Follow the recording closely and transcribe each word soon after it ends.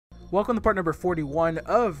Welcome to part number 41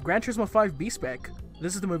 of Gran Turismo 5 B-Spec.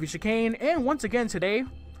 This is the movie Chicane, and once again today,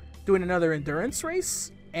 doing another endurance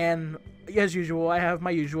race. And as usual, I have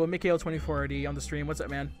my usual Mikhail 24RD on the stream. What's up,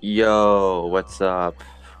 man? Yo, what's up?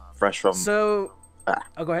 Fresh from So,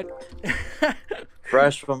 oh, go ahead.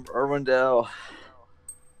 fresh from Irwindale.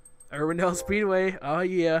 Irwindale Speedway. Oh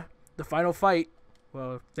yeah, the final fight.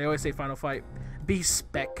 Well, they always say final fight.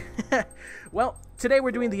 B-Spec. Well, today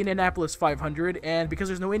we're doing the Indianapolis 500, and because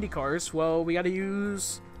there's no Indy cars, well, we got to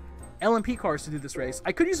use LMP cars to do this race.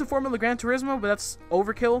 I could use a Formula Gran Turismo, but that's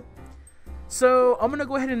overkill. So I'm gonna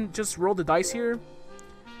go ahead and just roll the dice here,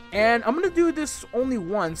 and I'm gonna do this only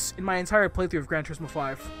once in my entire playthrough of Gran Turismo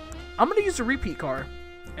 5. I'm gonna use a repeat car,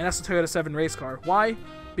 and that's the Toyota 7 race car. Why?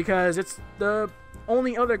 Because it's the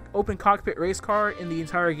only other open cockpit race car in the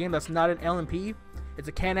entire game that's not an LMP. It's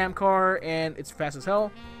a Can-Am car, and it's fast as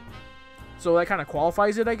hell. So that kind of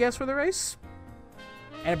qualifies it, I guess, for the race.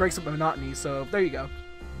 And it breaks up the monotony, so there you go.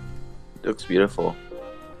 It looks beautiful.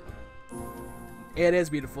 It is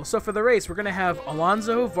beautiful. So for the race, we're going to have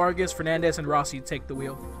Alonso, Vargas, Fernandez, and Rossi take the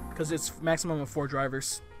wheel. Because it's maximum of 4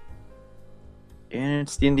 drivers. And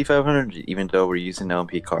it's the Indy 500, even though we're using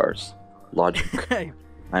LMP cars. Logic.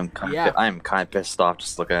 I'm kind of pissed off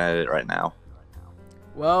just looking at it right now.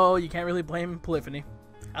 Well, you can't really blame Polyphony.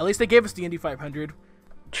 At least they gave us the Indy 500.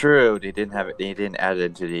 True, they didn't have it. They didn't add it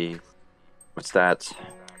into the what's that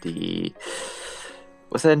in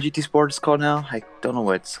GT Sports called now? I don't know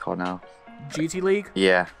what it's called now. GT League?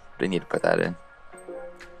 Yeah, they need to put that in.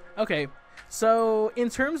 Okay, so in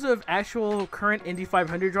terms of actual current Indy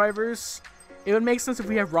 500 drivers, it would make sense if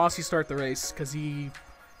we have Rossi start the race, because he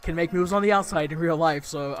can make moves on the outside in real life,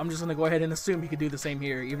 so I'm just going to go ahead and assume he could do the same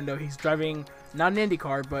here, even though he's driving not an Indy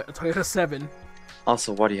car, but a Toyota 7.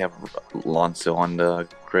 Also, why do you have Alonso on the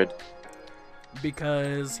grid?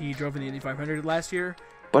 Because he drove in the Indy 500 last year.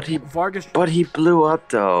 But he blew up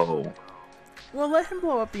though. Well, let him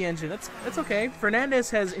blow up the engine. That's okay. Fernandez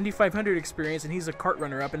has Indy 500 experience, and he's a kart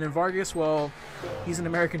runner-up. And then Vargas, well, he's an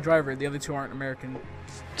American driver. The other two aren't American.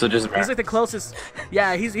 So just he's like the closest.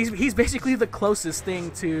 Yeah, he's basically the closest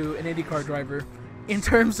thing to an IndyCar driver in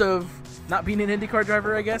terms of not being an IndyCar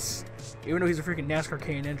driver, I guess. Even though he's a freaking NASCAR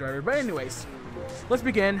K&N driver. But anyways, let's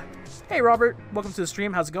begin. Hey, Robert. Welcome to the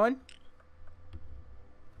stream. How's it going?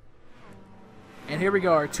 And here we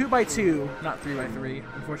go. Our 2x2, not 3x3,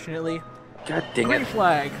 unfortunately. God dang Green it.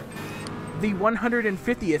 flag. The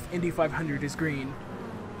 150th Indy 500 is green.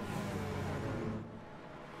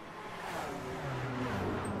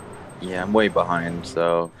 Yeah, I'm way behind,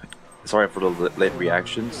 so sorry for the late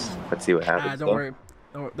reactions. Let's see what happens. Don't worry.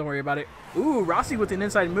 Don't worry about it. Ooh, Rossi with an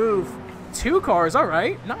inside move. 2 cars. All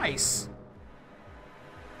right. Nice.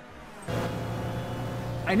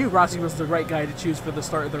 I knew Rossi was the right guy to choose for the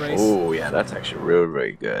start of the race. Oh, yeah, that's actually really,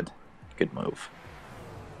 really good. Good move.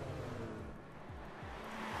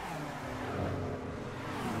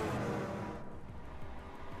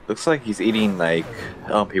 Looks like he's eating, like,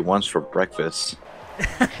 LMP1s for breakfast.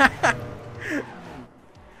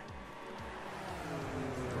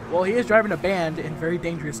 Well, he is driving a banned and very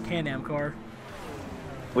dangerous Can-Am car.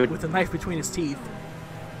 With a knife between his teeth.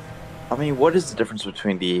 I mean, what is the difference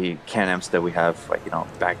between the Can-Ams that we have, like,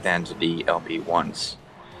 back then to the LMP1s?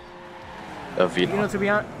 Of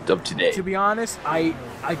today. To be honest, I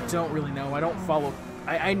don't really know. I don't follow.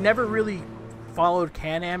 I never really followed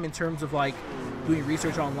Can-Am in terms of like doing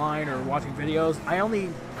research online or watching videos.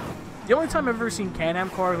 The only time I've ever seen Can-Am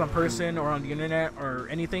cars on person or on the internet or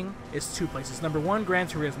anything is 2 places. Number 1, Gran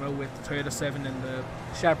Turismo with the Toyota 7 and the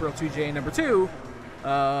Chaparral 2J. And number 2,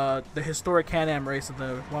 the historic Can-Am race of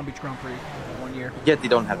the Long Beach Grand Prix one year. Yet they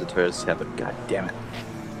don't have the Toyota 7. God damn it.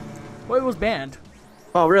 Well, it was banned.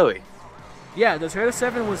 Oh, really? Yeah, the Toyota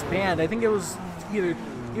 7 was banned. I think it was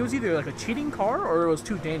either like a cheating car or it was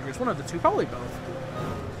too dangerous. One of the two, probably both.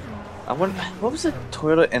 I wonder, what was the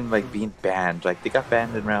Toyota and like being banned? Like they got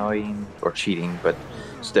banned in rallying or cheating, but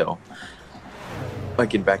still,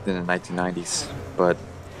 like back in the 1990s. But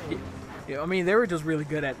yeah, I mean they were just really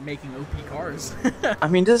good at making OP cars. I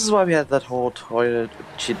mean, this is why we had that whole Toyota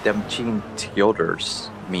them cheating Toyotas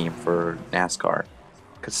meme for NASCAR,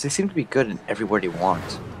 because they seem to be good in everywhere they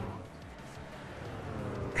want.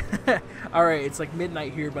 Alright, it's like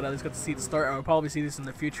midnight here, but I just got to see the start. I'll probably see this in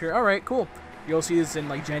the future. Alright, cool. You'll see this in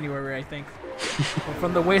like January, I think. Well,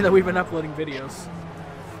 from the way that we've been uploading videos.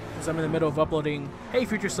 Because I'm in the middle of uploading... Hey,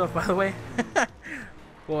 future stuff, by the way.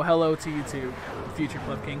 Well, hello to you too, future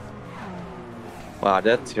Club King. Wow,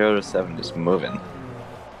 that Toyota 7 is moving.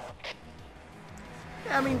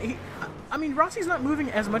 Yeah, I mean, Rossi's not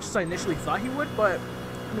moving as much as I initially thought he would, but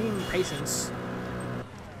I mean, patience.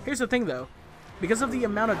 Here's the thing, though. because of the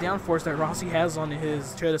amount of downforce that Rossi has on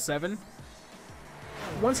his Toyota 7,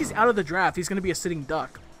 once he's out of the draft, he's going to be a sitting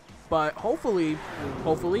duck. But hopefully,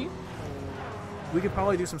 we could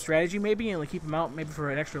probably do some strategy maybe and like keep him out maybe for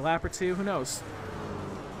an extra lap or two. Who knows?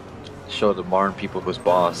 Show the modern people who's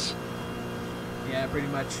boss. Yeah, pretty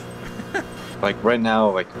much. Like right now,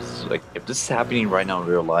 like if this is happening right now in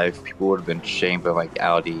real life, people would have been shamed by like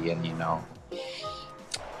Audi and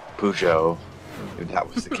Peugeot if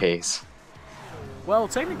that was the case. Well,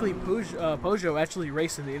 technically, Peugeot actually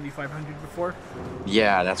raced in the Indy 500 before.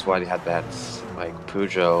 Yeah, that's why they had that like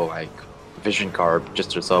Peugeot like vision card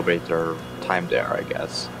just to celebrate their time there, I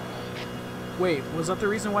guess. Wait, was that the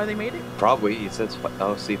reason why they made it? Probably. It says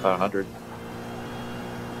LC 500.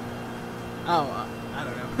 Oh, I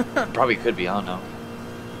don't know. Probably could be. I don't know.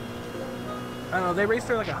 I don't know. They raced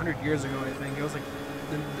there like 100 years ago, I think. It was like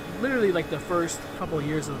literally like the first couple of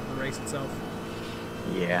years of the race itself.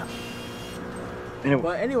 Yeah.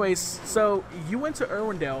 But anyways, so you went to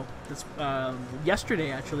Irwindale this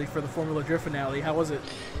yesterday actually for the Formula Drift finale. How was it?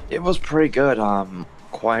 It was pretty good.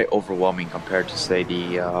 Quite overwhelming compared to say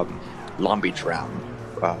the Long Beach round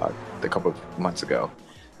a couple of months ago.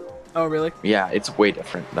 Oh really? Yeah, it's way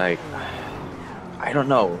different. Like I don't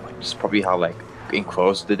know, just probably how like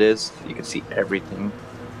enclosed it is. You can see everything.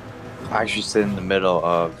 I actually sit in the middle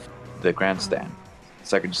of the grandstand,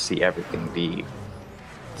 so I can just see everything. The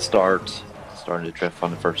starting to drift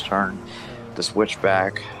on the first turn, the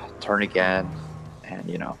switchback, turn again,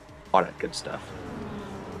 and all that good stuff.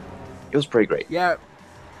 It was pretty great. Yeah,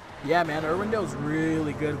 man. Irwindale's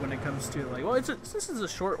really good when it comes to like, well, this is a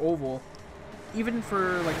short oval. Even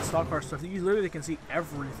for like the stock car stuff, you literally can see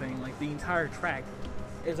everything. Like the entire track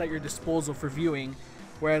is at your disposal for viewing.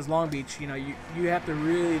 Whereas Long Beach, you have to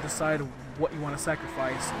really decide what you want to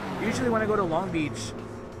sacrifice. Usually when I go to Long Beach,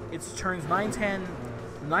 it's turns 9, 10,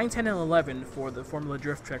 and 11 for the Formula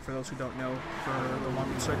Drift track, for those who don't know, for the Long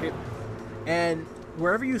Beach circuit. And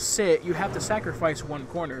wherever you sit, you have to sacrifice one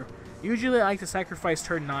corner. Usually I like to sacrifice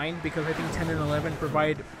turn 9 because I think 10 and 11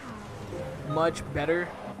 provide much better.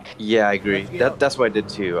 Yeah, I agree. That's what I did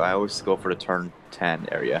too. I always go for the turn 10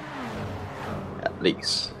 area, at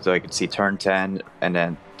least. So I could see turn 10 and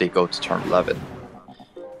then they go to turn 11.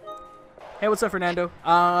 Hey, what's up, Fernando?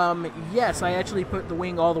 Yes, I actually put the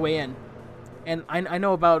wing all the way in. And I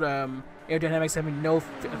know about aerodynamics having no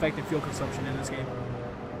effective fuel consumption in this game.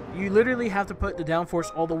 You literally have to put the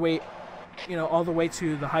downforce all the way, all the way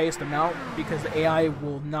to the highest amount, because the AI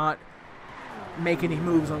will not make any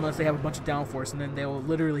moves unless they have a bunch of downforce, and then they will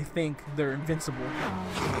literally think they're invincible.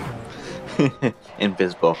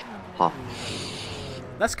 Invisible. Huh.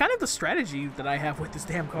 That's kind of the strategy that I have with this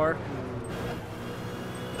damn car.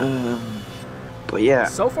 But yeah.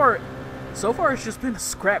 So far it's just been a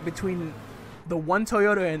scrap between the one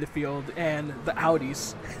Toyota in the field and the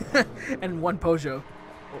Audis and one Peugeot.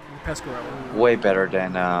 Pescara. Way better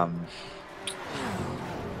than I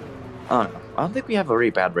don't know. I don't think we have a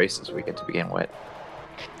really bad race this weekend to begin with.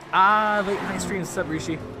 Late night stream. What's up,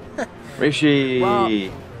 Rishi?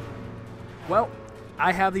 Rishi. Well,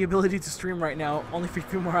 I have the ability to stream right now, only for a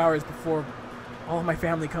few more hours before all of my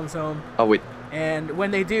family comes home. Oh wait. And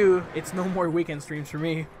when they do, it's no more weekend streams for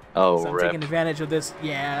me. Oh, so I'm taking advantage of this.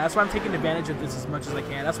 Yeah, that's why I'm taking advantage of this as much as I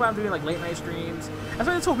can. That's why I'm doing like late night streams. That's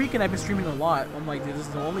why this whole weekend I've been streaming a lot. I'm like, dude, this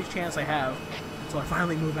is the only chance I have until I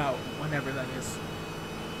finally move out, whenever that is.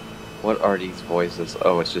 What are these voices?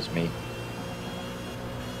 Oh, it's just me.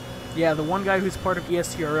 Yeah, the one guy who's part of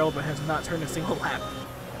ESTRL but has not turned a single lap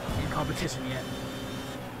in competition yet.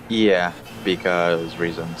 Yeah, because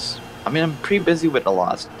reasons. I mean, I'm pretty busy with a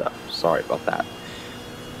lot of stuff. Sorry about that.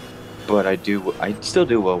 But I still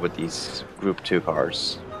do well with these Group 2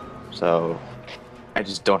 cars. So, I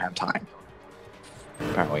just don't have time.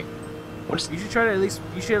 Apparently. You should at least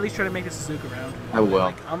try to make the Suzuka round. I will.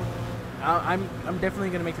 Like, I'm definitely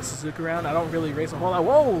gonna make the Suzuka round. I don't really race a whole lot.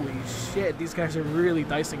 Holy shit, these guys are really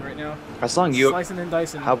dicing right now. As long as you slicing and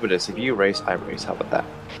dicing. How about this? If you race, I race. How about that?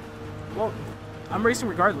 Well, I'm racing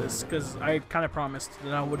regardless because I kind of promised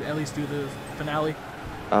that I would at least do the finale.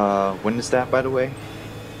 When is that, by the way?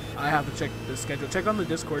 I have to check the schedule. Check on the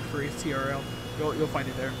Discord for TRL. You'll find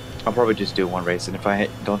it there. I'll probably just do one race, and if I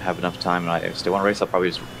don't have enough time and I still want to race, I'll probably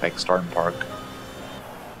just like start in park.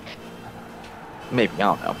 Maybe, I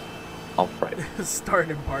don't know. I'll probably start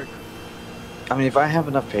in park. I mean, if I have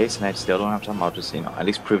enough pace and I still don't have time, I'll just at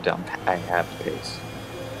least prove that I have the pace.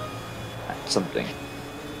 Something.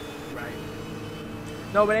 Right.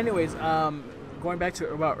 No, but anyways, going back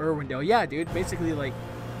to about Irwindale, yeah, dude. Basically, like,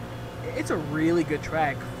 it's a really good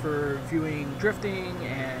track for viewing drifting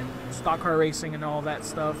and stock car racing and all that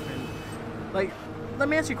stuff. And like let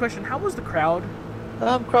me ask you a question. How was the crowd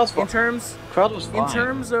Crowd's fine. Crowd was fine. In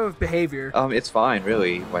terms of behavior? It's fine,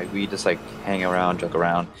 really. Like, we just, like, hang around, joke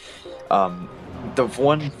around. The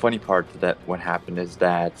one funny part that what happened is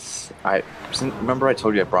that remember I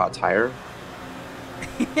told you I brought a tire?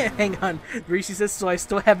 Hang on. Rishi says, so I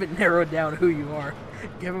still haven't narrowed down who you are.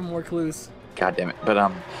 Give him more clues. God damn it.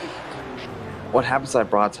 But, what happens is I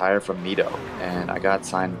brought a tire from Nito, and I got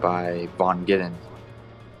signed by Von Gidden.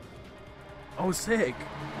 Oh, sick.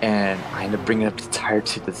 And I ended up bringing up the tire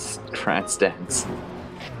to the grandstands.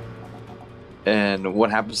 And what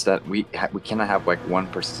happens is that we cannot have like one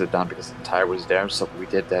person sit down because the tire was there. So we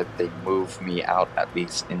did that. They moved me out at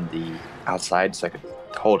least in the outside so I could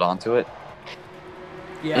hold on to it.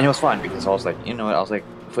 Yeah. And it was fun because I was like, you know what? I was like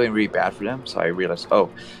feeling really bad for them. So I realized, oh,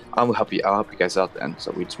 I'll help you guys out then.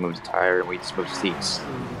 So we just moved the tire and we just moved the seats.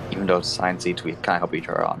 Even though it's assigned seats, we kind of help each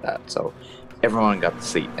other on that. So everyone got the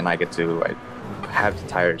seat, and I get to like have the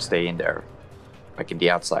tire stay in there, like in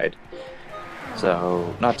the outside.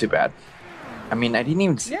 So not too bad. I mean, I didn't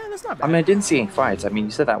even see... Yeah, that's not bad. I mean, I didn't see any fights. I mean,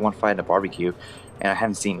 you said that one fight in the barbecue, and I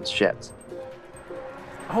haven't seen shit.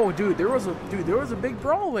 Oh, dude, there was a big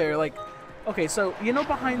brawl there. Like, okay, so you know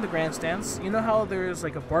behind the grandstands, you know how there's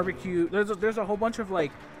like a barbecue. There's a whole bunch of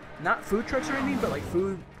like, not food trucks or anything, but like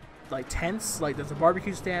food, like tents. Like there's a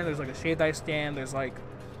barbecue stand. There's like a shaved ice stand. There's like,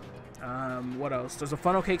 what else? There's a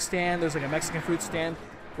funnel cake stand. There's like a Mexican food stand.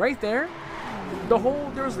 Right there,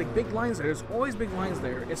 there was like big lines there. There's always big lines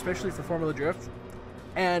there, especially for Formula Drift.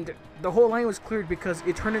 And the whole line was cleared because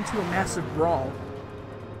it turned into a massive brawl.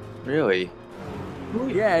 Really?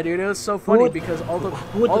 Yeah, dude, it was so funny because all the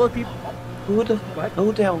people. Who the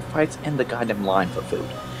hell fights in the goddamn line for food?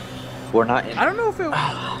 We're not in. I don't know if it.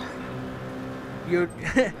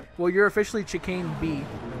 You're officially Chicane B.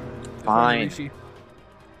 Fine.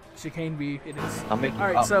 Chicane B, it is.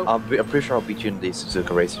 Alright, so I'm pretty sure I'll beat you in the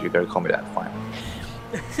Suzuka race if you're gonna call me that. Fine.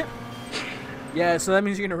 Yeah, so that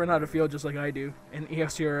means you're gonna run out of fuel just like I do in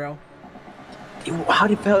EFCRL. How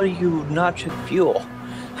the hell do you not check fuel?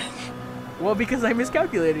 Well, because I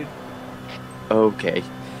miscalculated. Okay.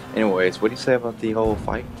 Anyways, what do you say about the whole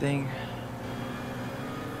fight thing?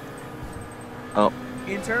 Oh.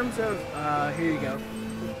 In terms of, here you go.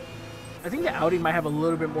 I think the Audi might have a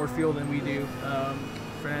little bit more fuel than we do,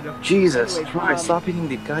 Fernando. Jesus Christ, stop eating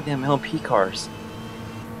the goddamn LP cars.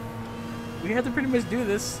 We have to pretty much do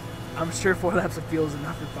this. I'm sure 4 laps of fuel is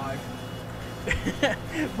enough for 5.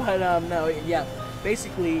 But, no, yeah.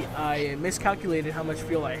 Basically, I miscalculated how much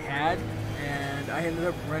fuel I had, and I ended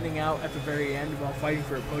up running out at the very end while fighting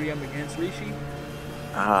for a podium against Rishi.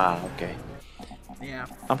 Ah, okay. Yeah.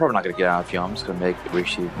 I'm probably not gonna get out of fuel. I'm just gonna make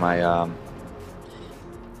Rishi my,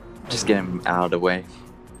 just get him out of the way.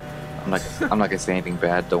 I'm not gonna say anything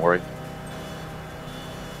bad, don't worry.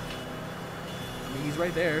 I mean, he's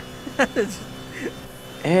right there.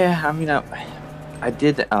 Yeah, I mean, I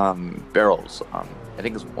did, barrels, I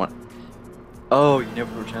think it's one. Oh, you never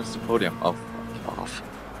had a chance to podium. Oh, fuck off.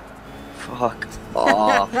 Fuck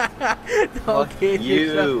off. Fuck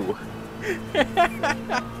you.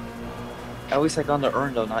 At least I got on the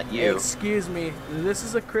urn though, not you. Excuse me, this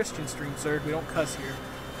is a Christian stream, sir. We don't cuss here.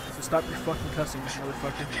 So stop your fucking cussing,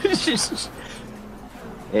 motherfucker.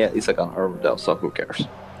 Yeah, at least I got on the urn though, so who cares?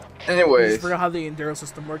 Anyways. I just forgot how the Enduro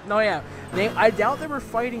system worked. No, yeah. I doubt they were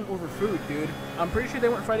fighting over food, dude. I'm pretty sure they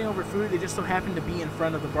weren't fighting over food. They just so happened to be in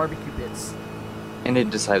front of the barbecue pits. And they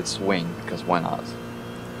decided to swing, because why not?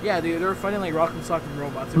 Yeah, dude, they were fighting like Rock'em Sock'em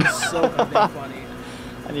Robots. It was so goddamn funny.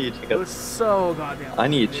 I need to check it. It was so goddamn funny. I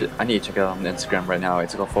need to check it out on Instagram right now.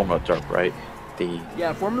 It's called Formula Derp, right?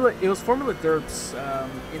 Yeah, it was Formula Derp's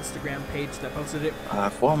Instagram page that posted it.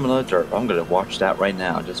 Formula Derp. I'm gonna watch that right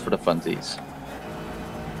now, just for the funsies.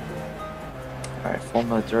 Alright,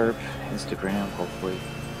 Formula Derp, Instagram, hopefully.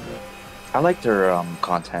 I like their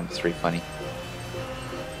content, it's really funny.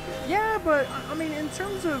 Yeah, but, I mean, in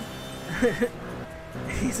terms of...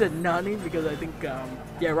 he said nani because I think,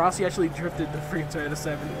 yeah, Rossi actually drifted the free Toyota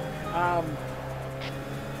 7.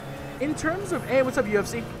 In terms of... Hey, what's up,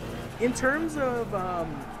 UFC? In terms of,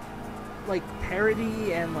 like,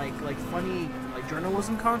 parody and, like funny, like,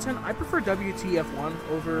 journalism content, I prefer WTF1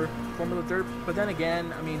 over Formula Derp. But then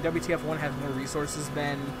again, I mean, WTF1 has more resources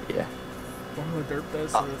than... Yeah. Formula Derp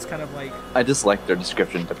does, so it's kind of like... I just like their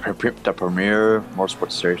description. The premier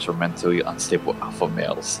motorsport series for mentally unstable alpha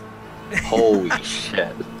males. Holy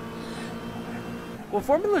shit. Well,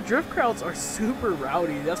 Formula Drift crowds are super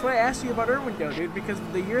rowdy. That's why I asked you about Irwindale, dude, because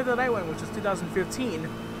the year that I went, which was 2015,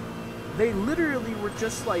 they literally were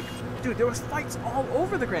just like... Dude, there was fights all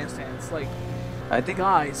over the grandstands. Like, I think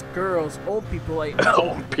guys, girls, old people, like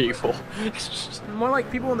old people. more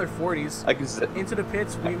like people in their 40s. I can say, Into the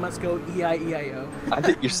pits, we must go E-I-E-I-O. I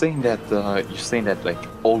think you're saying that like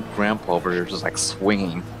old grandpa over there just like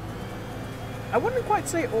swinging. I wouldn't quite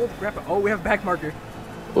say old grandpa. Oh, we have back marker.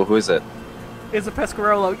 Well, who is it? It's a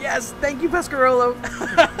Pescarolo. Yes, thank you, Pescarolo.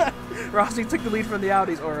 Rossi took the lead from the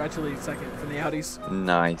Audis, or actually second from the Audis.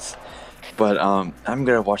 Nice. But I'm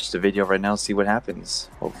gonna watch the video right now, see what happens.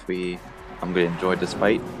 Hopefully, I'm gonna enjoy this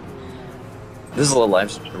fight. This is a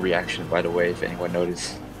live reaction, by the way, if anyone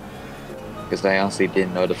noticed, because I honestly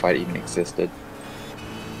didn't know the fight even existed.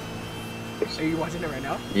 Are you watching it right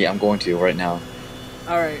now? Yeah, I'm going to right now.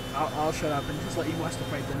 Alright, I'll shut up and just let you watch the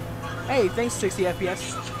fight then. Hey, thanks 60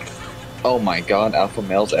 FPS. Oh my god, alpha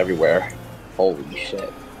males everywhere. Holy shit.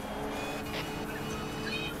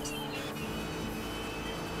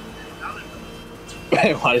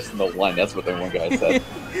 Why is the one? That's what the one guy said.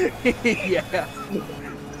 Yeah.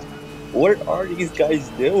 What are these guys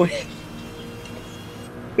doing?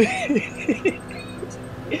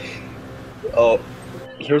 Oh,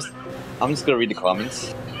 I'm just gonna read the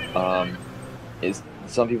comments. Is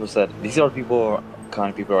some people said these are people, kind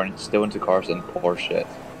of people are still into cars and poor shit.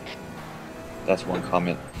 That's one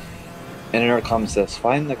comment. And another comment says,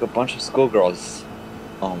 find like a bunch of schoolgirls.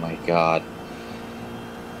 Oh my god.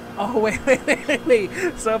 Oh, wait.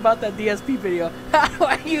 So about that DSP video, how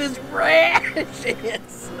I use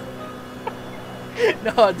rashes.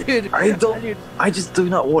 No, dude. I just do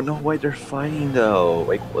not know why they're fighting though.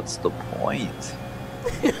 Like, what's the point?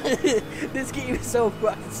 This game is so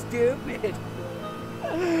fucking stupid.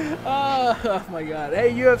 Oh my god.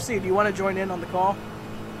 Hey, UFC, do you want to join in on the call?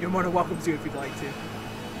 You're more than welcome to if you'd like to.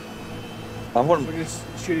 We're just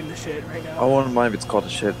shooting the shit right now. I wouldn't mind if it's called a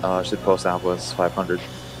shit post Atlas 500.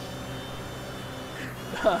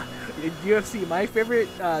 UFC, my favorite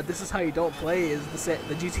This Is How You Don't Play is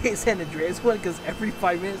the GTA San Andreas one, because every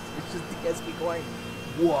 5 minutes it's just DSP going,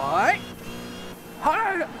 what?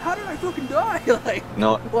 How did I fucking die? Like,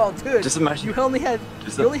 no, well, dude, just imagine you only had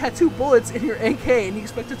 2 bullets in your AK and you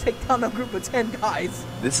expect to take down a group of 10 guys.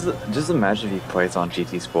 Just imagine if he plays on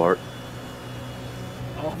GT Sport.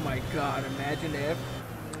 Oh my god, imagine if.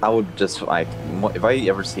 I would just like, if I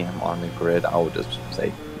ever see him on the grid, I would just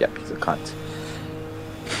say, yeah, he's a cunt.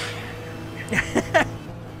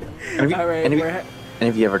 And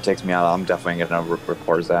if he ever takes me out, I'm definitely gonna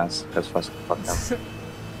report his ass. Because fuck him.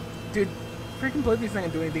 Dude, freaking Blizzard's not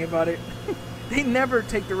gonna do anything about it. They never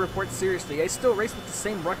take their reports seriously. I still race with the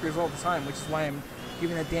same records all the time, which is why I'm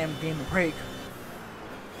giving that damn game a break.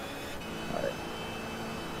 Alright.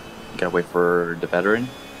 Gotta wait for the veteran.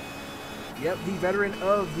 Yep, the veteran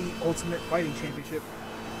of the Ultimate Fighting Championship.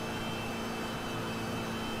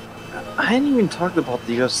 I hadn't even talked about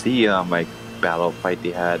the UFC like battle fight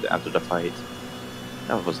they had after the fight.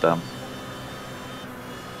 That was dumb.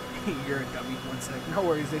 You're a dummy. 1 sec. No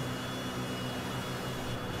worries, dude.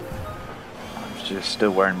 I'm just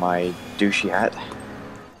still wearing my douchey hat.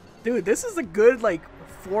 Dude, this is a good, like,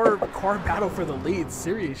 4-car battle for the lead.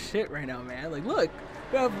 Serious shit right now, man. Like, look.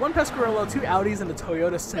 We have 1 Pescarolo, 2 Audis, and a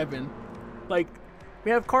Toyota 7. Like, we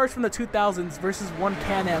have cars from the 2000s versus 1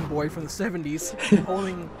 Can-Am boy from the 70s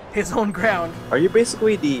holding his own ground. Are you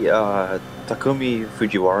basically the Takumi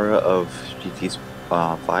Fujiwara of GT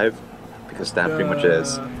 5? Because that pretty much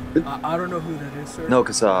is. I don't know who that is, sir. No,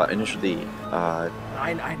 because initially... I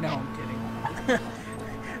know, I'm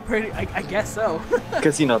kidding. I guess so.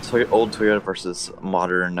 Because, you know, old Toyota versus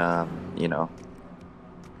modern, you know.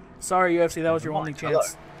 Sorry, UFC, that was your only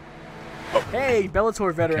chance. Hello. Hey,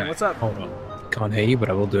 Bellator veteran, Okay, what's up? Hold on. Can't hear you, but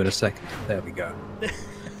I will do it in a second. There we go.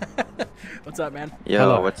 What's up, man? Yo,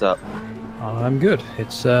 Hello. what's up? I'm good.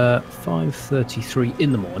 It's 5:33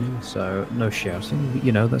 in the morning, so no shouting. But,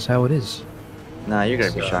 you know, that's how it is. Nah, you're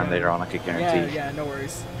gonna be shouting later on, I could guarantee. Yeah, no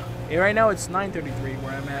worries. Yeah, right now it's 9:33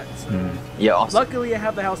 where I'm at, so... Yeah, also, Luckily, I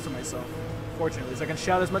have the house to myself. Fortunately, so I can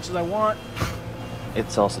shout as much as I want.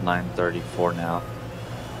 it's also 9:34 now.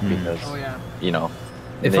 Because, Oh, yeah. you know...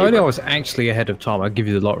 If only I was actually ahead of time, I'd give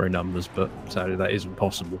you the lottery numbers, but sadly that isn't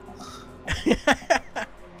possible.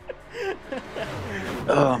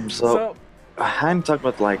 So I'm talking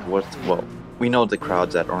about like well, we know the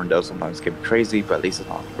crowds at Orlando sometimes get crazy, but at least it's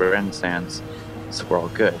not grandstands, so we're all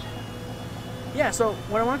good. Yeah, so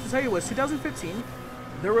what I wanted to tell you was 2015,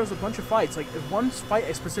 there was a bunch of fights. Like, one fight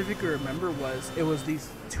I specifically remember was these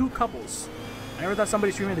 2 couples. I never thought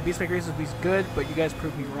somebody streaming the B-Spec races would be good, but you guys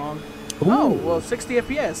proved me wrong. Ooh. Oh, well, 60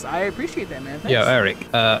 FPS. I appreciate that, man. Thanks. Yeah, Eric,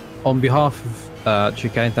 on behalf of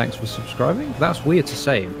Chicane, thanks for subscribing. That's weird to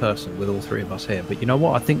say in person with all 3 of us here, but you know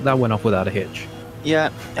what? I think that went off without a hitch.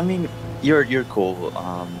 Yeah, I mean, you're cool.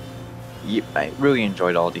 I really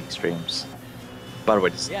enjoyed all the extremes. By the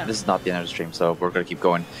way, this Yeah. is not the end of the stream, so we're gonna keep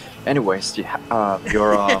going. Anyways, your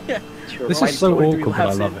This Fight is so story 3 awkward, but I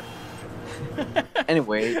laps love in. it.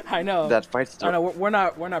 anyway, I know. that fight I story. know we're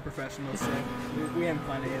not professionals, so we haven't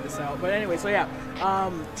planned any of this out. But anyway, so yeah,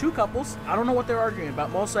 two couples. I don't know what they're arguing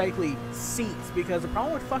about. Most likely seats, because the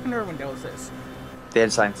problem with fucking Irwindale is this: They had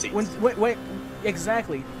assigned seats. when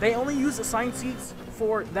exactly, they only use assigned seats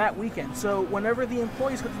for that weekend. So whenever the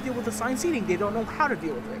employees have to deal with assigned seating, they don't know how to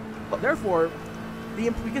deal with it. Therefore,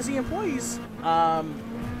 because the employees, all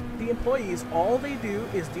they do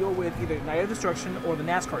is deal with either Night of Destruction or the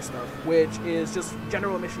NASCAR stuff, which is just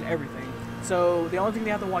general admission everything. So the only thing they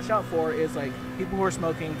have to watch out for is like people who are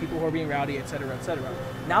smoking, people who are being rowdy, etc., etc.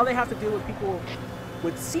 Now they have to deal with people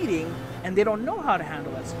with seating, and they don't know how to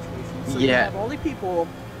handle that situation. So you have all the people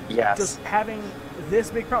just having this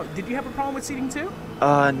big problem. Did you have a problem with seating too?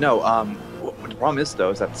 No. The problem is though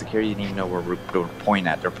is that security didn't even know where we're pointing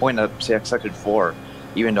at. They're pointing at section 4,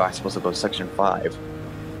 even though I'm supposed to go to section 5.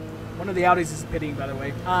 One of the Audis is pitting, by the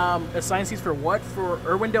way. Assigned seats for what? For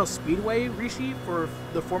Irwindale Speedway, Rishi, for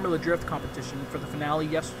the Formula Drift competition for the finale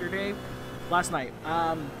last night.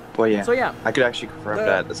 Well, yeah. So yeah, I could actually confirm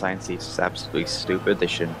that the assigned seats is absolutely stupid. They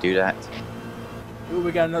shouldn't do that. Ooh,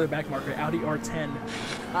 we got another back marker, Audi R10.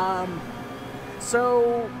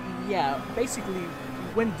 So yeah, basically,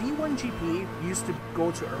 when D1GP used to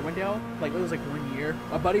go to Irwindale, like it was like 1 year,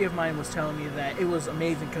 a buddy of mine was telling me that it was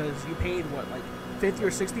amazing because you paid what, like $50 or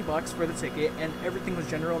 $60 for the ticket, and everything was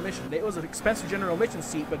general admission. It was an expensive general admission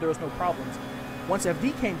seat, but there was no problems. Once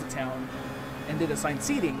FD came to town and did assigned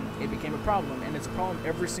seating, it became a problem, and it's a problem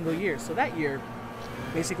every single year. So that year,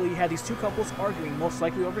 basically, you had these two couples arguing, most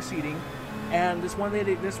likely over seating, and this one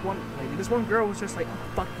girl was just like, "I'll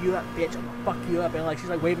fuck you up, bitch! I'll fuck you up," and like she's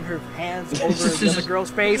like waving her hands over the other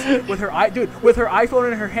girl's face with her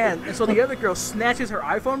iPhone in her hand, and so the other girl snatches her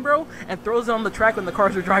iPhone, bro, and throws it on the track when the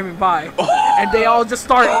cars are driving by, and they all just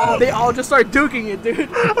start duking it, dude.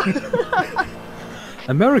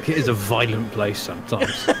 America is a violent place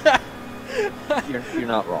sometimes. You're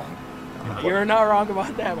not wrong. You're not wrong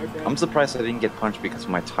about that, my friend. I'm surprised I didn't get punched because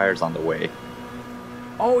my tire's on the way.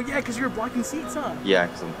 Oh yeah, because you're blocking seats, huh? Yeah,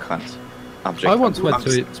 because I'm a cunt. I once went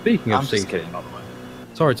to. Speaking of I'm just seating, kidding, by the way.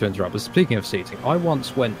 sorry to interrupt, but speaking of seating, I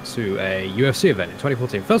once went to a UFC event in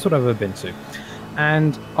 2014, first one I've ever been to,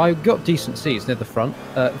 and I got decent seats near the front.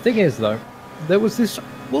 Thing is, though, there was this,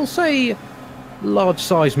 we'll say,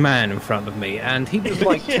 large-sized man in front of me, and he was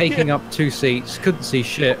like taking up 2 seats, couldn't see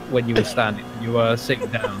shit when you were standing, you were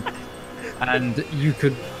sitting down, and you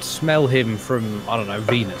could smell him from, I don't know,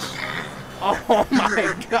 Venus. Oh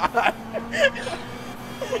my god.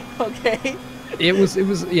 Okay. It was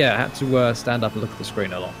yeah, I had to stand up and look at the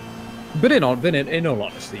screen a lot. But in all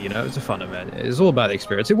honesty, you know, it was a fun event. It was all about the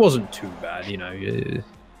experience. It wasn't too bad, you know.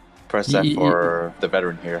 Press F for the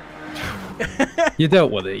veteran here. You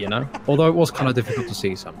dealt with it, you know. Although it was kind of difficult to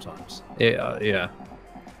see sometimes. Yeah.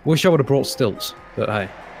 Wish I would have brought stilts, but hey.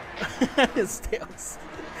 Stilts.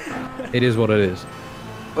 It is what it is.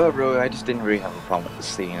 Well, really, I just didn't really have a problem with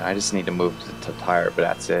the seating. I just need to move to tire, but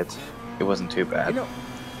that's it. It wasn't too bad. You know,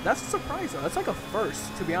 that's a surprise, though. That's like a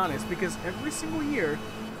first, to be honest, because every single year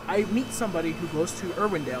I meet somebody who goes to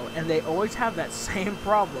Irwindale, and they always have that same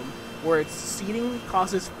problem where it's seating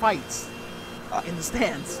causes fights in the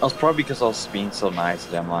stands. I was probably because I was being so nice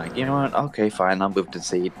that I'm like, you know what? Okay, fine, I'll move to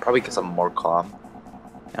seat. Probably because I'm more calm.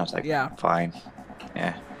 And I was like, yeah, fine.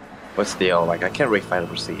 Yeah. But still, like, I can't really fight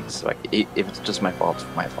over seats. Like, if it's just my fault, it's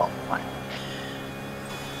my fault. Fine.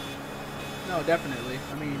 No, definitely.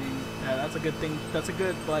 I mean, yeah, that's a good thing. That's a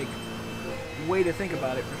good, like, way to think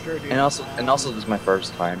about it for sure, dude. And also, this is my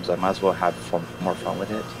first time, so I might as well have more fun with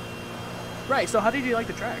it. Right. So, how did you like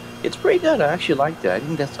the track? It's pretty good. I actually liked it. I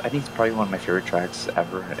think it's probably one of my favorite tracks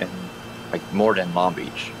ever, and like more than Long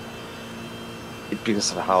Beach.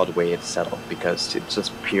 Because of how the way it's settled, because it's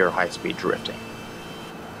just pure high-speed drifting.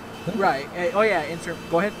 Right. Oh yeah.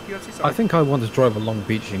 Go ahead, UFC. Sorry. I think I wanted to drive a Long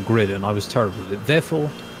Beach in grid, and I was terrible at it. Therefore,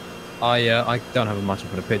 I don't have much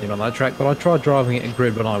of an opinion on that track. But I tried driving it in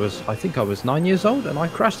grid when I think I was 9 years old, and I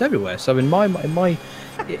crashed everywhere. So in my mind,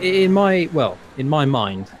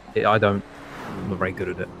 I'm not very good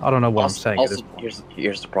at it. I don't know what I'm saying. Also,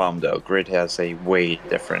 here's the problem though. Grid has a way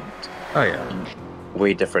different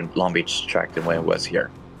Long Beach track than when it was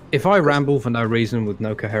here. If I ramble for no reason with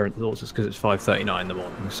no coherent thoughts, it's because it's 5:39 in the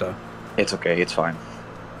morning. So it's okay. It's fine.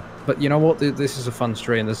 But you know what? This is a fun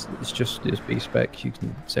stream. It's B-Spec. You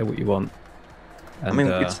can say what you want. And,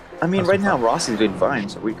 I mean, right now Rossi's doing fine,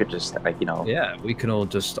 so we could just, Yeah, we can all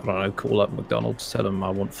just, I don't know, call up McDonald's, tell them I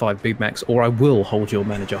want 5 Big Macs, or I will hold your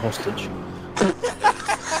manager hostage.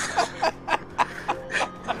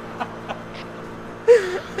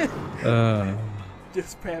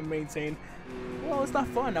 Just spam maintain. Well, it's not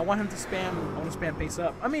fun. I want him to spam. I want to spam pace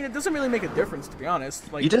up. I mean, it doesn't really make a difference, to be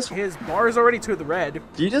honest. Like, his bar is already to the red.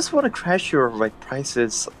 Do you just want to crash your like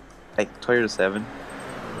prices, like Toyota 7?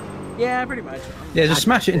 Yeah, pretty much. Yeah, just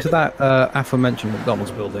smash it into that aforementioned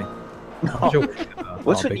McDonald's building.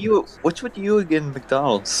 What's with you again,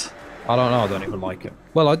 McDonald's? I don't know. I don't even like it.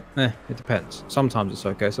 Well, it depends. Sometimes it's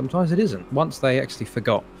okay. Sometimes it isn't. Once they actually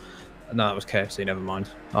forgot. No, that was KFC. Never mind.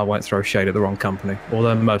 I won't throw shade at the wrong company.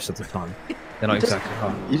 Although most of the time, they're not exactly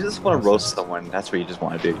right. You just want to roast someone. That's what you just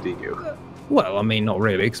want to do you? Well, I mean, not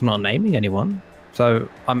really, because I'm not naming anyone. So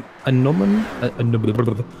I'm a nomin.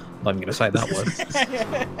 Not even going to say that word.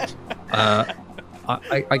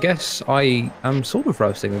 I guess I am sort of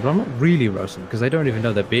roasting them, but I'm not really roasting them because they don't even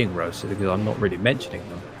know they're being roasted because I'm not really mentioning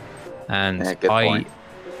them. And yeah,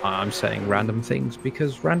 I'm saying random things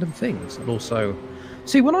because random things. And also,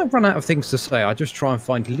 see, when I run out of things to say, I just try and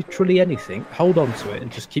find literally anything, hold on to it,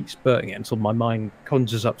 and just keep spurting it until my mind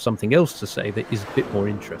conjures up something else to say that is a bit more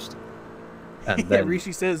interesting. And then...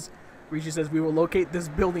 Rishi says we will locate this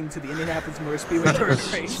building to the Indianapolis Motor Speedway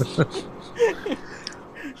Tourist race.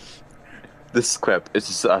 This clip is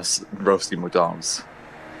just us roasting McDonald's.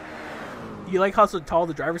 You like how so tall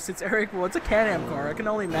the driver sits, Eric? Well, it's a Can-Am car. I can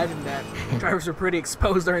only imagine that drivers were pretty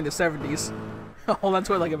exposed during the 70s. Hold on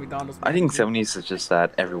to it like a McDonald's. I think 70s is just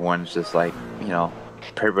that everyone's just like, you know,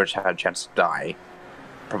 pretty much had a chance to die.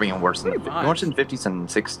 Probably even worse than the 50s and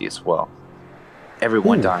 60s as well.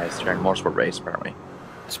 Everyone dies during a motorsport race, apparently.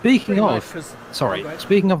 Speaking of the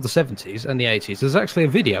 70s and the 80s, there's actually a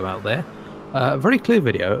video out there, a very clear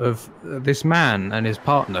video of this man and his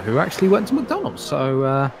partner who actually went to McDonald's.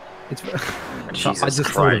 So it's Jesus I just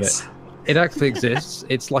Christ. thought of it. It actually exists.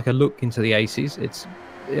 It's like a look into the 80s. It's,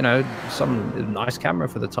 you know, some nice camera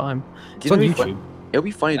for the time. It's on YouTube. It'll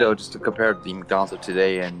be funny though, just to compare the McDonald's of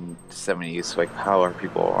today and the 70s, like how our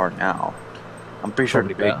people are now. I'm pretty sure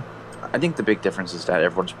I think the big difference is that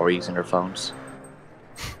everyone's probably using their phones.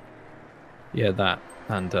 Yeah, that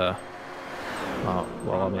and well,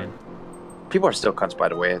 I mean, people are still cunts, by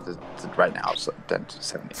the way, right now, so than to the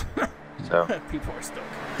 70s. So people are still.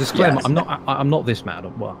 Disclaimer: I'm not this mad.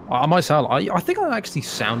 Well, I might sound. I think I actually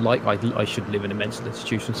sound like I should live in a mental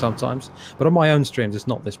institution sometimes. But on my own streams, it's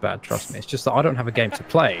not this bad. Trust me. It's just that I don't have a game to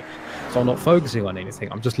play, so I'm not focusing on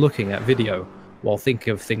anything. I'm just looking at video while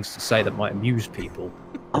thinking of things to say that might amuse people.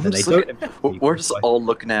 We're just all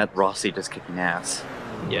looking at Rossi just kicking ass.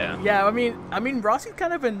 Yeah. Yeah. I mean, Rossi's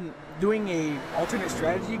kind of been doing a alternate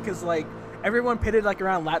strategy because like everyone pitted like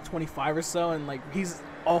around lap 25 or so, and like he's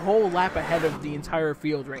a whole lap ahead of the entire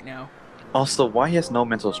field right now. Also, why he has no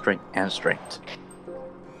mental strength and strength?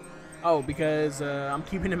 Oh, because I'm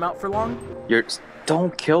keeping him out for long?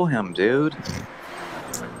 Don't kill him, dude.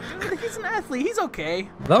 Dude, he's an athlete. He's okay.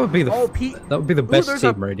 That would be the best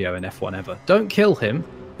team radio in F1 ever. Don't kill him,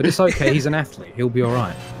 but it's okay. He's an athlete. He'll be all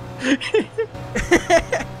right.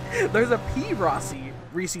 There's a P Rossi.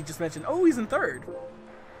 Reese just mentioned. Oh, he's in third.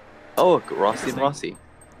 Oh, Rossi and Rossi.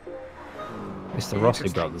 It's the Rossi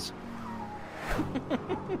brothers.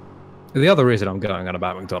 The other reason I'm going on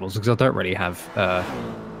about McDonald's is because I don't really have,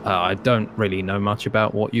 I don't really know much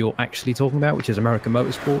about what you're actually talking about, which is American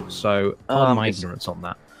motorsport. So, pardon my ignorance on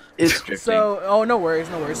that. It's drifting. So, oh, no worries.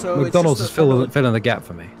 So McDonald's is filling the gap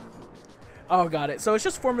for me. Oh, got it. So it's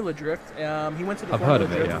just Formula Drift. He went to the Formula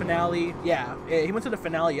Drift finale. Yeah, he went to the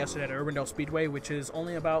finale yesterday at Urbandale Speedway, which is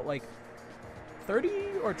only about like 30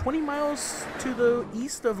 or 20 miles to the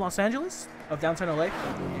east of Los Angeles, of downtown LA,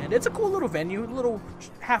 and it's a cool little venue, little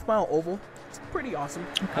half-mile oval. It's pretty awesome.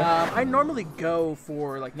 Okay. I normally go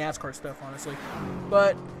for like NASCAR stuff, honestly,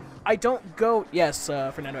 but I don't go. Yes,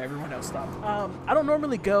 Fernando, everyone else stopped. I don't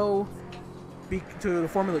normally go to the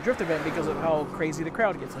Formula Drift event because of how crazy the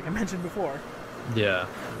crowd gets, like I mentioned before. Yeah.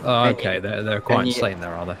 Okay, they're quite insane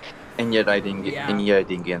there, are they? And yet I didn't get. And yet I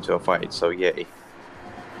didn't get into a fight. So yay.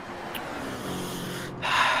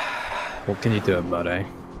 What can you do about it?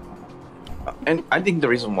 And I think the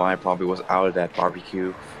reason why I probably was out of that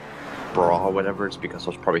barbecue brawl or whatever is because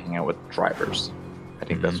I was probably hanging out with drivers. I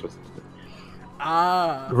think that's what.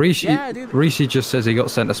 Rishi just says he got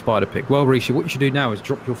sent a spider pic. Well, Rishi, what you should do now is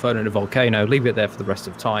drop your phone in a volcano, leave it there for the rest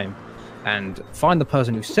of time, and find the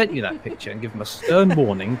person who sent you that picture and give them a stern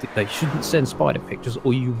warning that they shouldn't send spider pictures,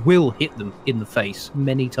 or you will hit them in the face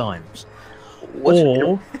many times.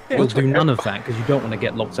 Or you'll do none of that because you don't want to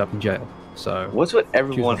get locked up in jail. So what's with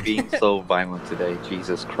everyone being so violent today?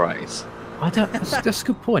 Jesus Christ! That's a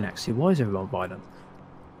good point, actually. Why is everyone violent?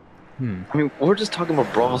 I mean, we're just talking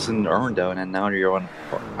about brawls in Urbandale, and now you're on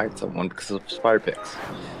fight someone because of spider pics.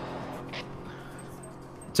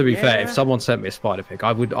 To be fair, Yeah. if someone sent me a spider pic,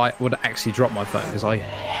 I would actually drop my phone because I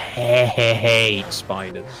hate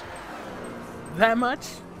spiders. That much?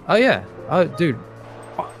 Oh yeah,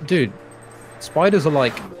 dude, spiders are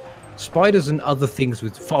like spiders and other things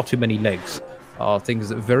with far too many legs are things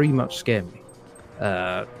that very much scare me.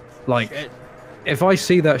 Like Shit. if I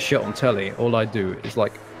see that shit on telly, all I do is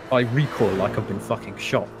like I recoil like I've been fucking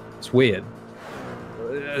shot. It's weird.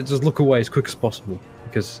 Just look away as quick as possible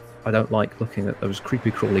because I don't like looking at those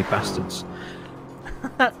creepy crawly bastards.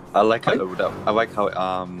 I like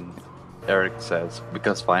how Eric says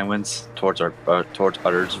because violence towards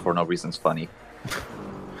others for no reason is funny.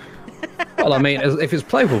 Well, I mean, if it's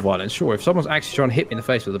playful violence, sure. If someone's actually trying to hit me in the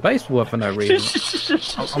face with a baseball for no reason,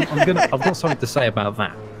 I've got something to say about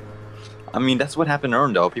that. I mean, that's what happened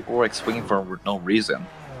earlier, though. People were like swinging for no reason.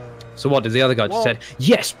 So what did the other guy just said?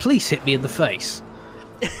 Yes, please hit me in the face.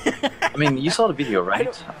 I mean, you saw the video,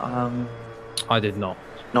 right? I did not.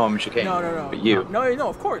 No, I mean, okay. No. But you. No,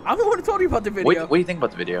 of course. I'm the one who told you about the video. What do you think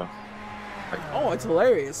about the video? Oh, it's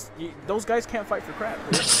hilarious. Those guys can't fight for crap.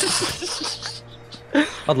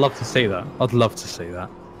 I'd love to see that. I'd love to see that.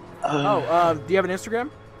 Do you have an Instagram?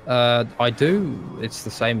 I do. It's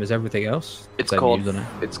the same as everything else. It's Same called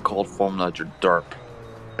username. Formula Derp.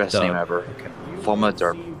 Best Derp, name ever. okay. Formula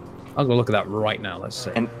Derp. I'm gonna look at that right now. Let's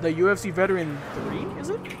see. And The UFC Veteran 3, is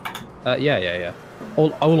it? Yeah.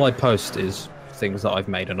 All I post is things that I've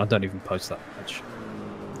made, and I don't even post that much.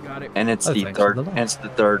 Got it. and it's Oh, the thanks third. for the like. And it's the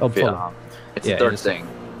third. Oh, video. follow. It's Yeah, the third it's- thing.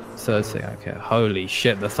 Third thing, okay. Holy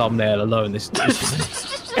shit! The thumbnail alone. This.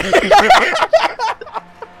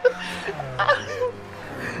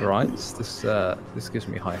 Right. This gives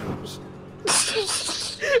me high hopes.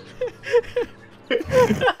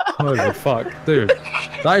 Holy fuck, dude!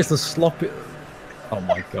 That is the sloppy. Oh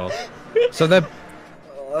my god. So they're.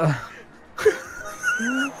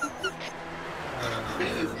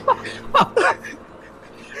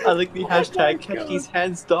 I like the hashtag catch these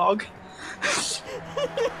hands, dog.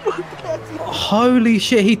 Holy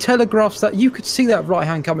shit! He telegraphs that. You could see that right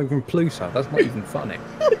hand coming from Pluto. That's not even funny.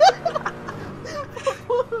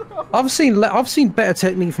 I've seen better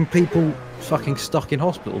technique from people fucking stuck in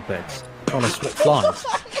hospital beds trying to swat flies.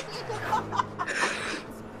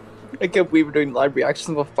 I can't believe we're doing live reactions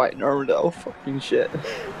of a fight in Armadale. Fucking shit.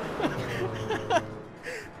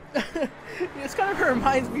 This kind of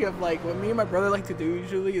reminds me of like what me and my brother like to do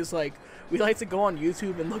usually is like we like to go on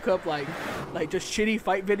YouTube and look up like just shitty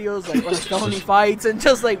fight videos like felony fights and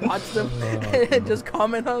just like watch them and just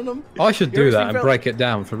comment on them. I should You do ever that seen and break it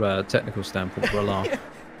down from a technical standpoint for a laugh.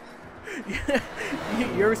 You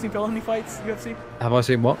ever seen felony fights, UFC? Have I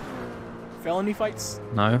seen what? Felony fights?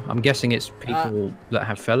 No, I'm guessing it's people that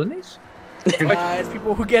have felonies. It's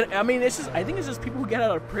people who get. I mean, I think it's just people who get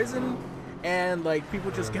out of prison, and like people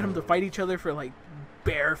just get them to fight each other for like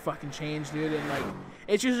bare fucking change, dude. And like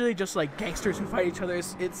it's usually just like gangsters who fight each other.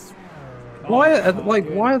 It's Why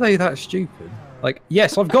good. are they that stupid? Like,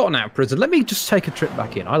 yes, I've gotten out of prison. Let me just take a trip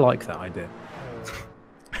back in. I like that idea.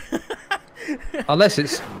 Unless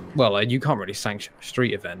it's well, you can't really sanction a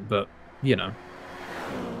street event, but you know,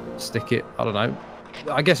 stick it. I don't know.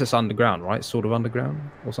 I guess it's underground, right? Sort of underground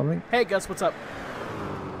or something. Hey Gus, what's up?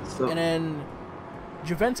 So, And then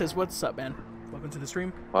Juventus, what's up, man? Welcome to the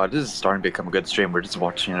stream. wow, this is starting to become a good stream. We're just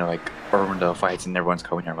watching, like Armadale fights, and everyone's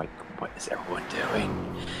coming here like, what is everyone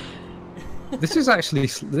doing? This is actually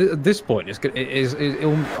at this point.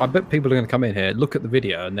 I bet people are going to come in here, look at the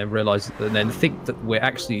video, and then realize, and then think that we're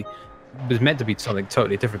actually it's meant to be something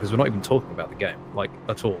totally different because we're not even talking about the game, like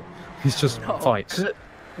at all. It's just Oh. fights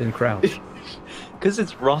in crowds. Because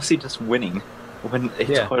it's Rossi just winning when a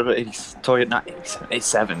Yeah. Toyota, not 87,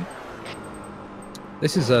 87.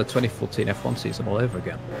 This is a 2014 F1 season all over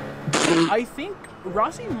again. I think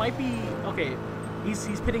Rossi might be okay. He's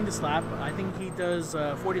pitting this lap. I think he does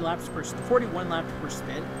 41 laps per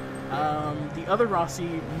stint. The other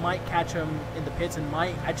Rossi might catch him in the pits and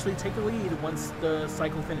might actually take the lead once the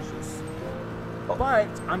cycle finishes. But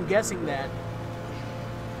I'm guessing that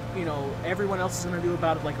everyone else is gonna do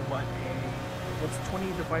about it like what's 20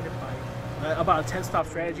 divided by about a 10-stop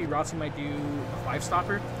strategy. Rossi might do a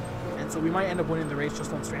 5-stopper, and so we might end up winning the race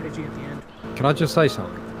just on strategy at the end. Can I just say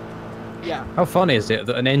something? Yeah. How funny is it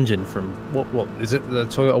that an engine from what is it? The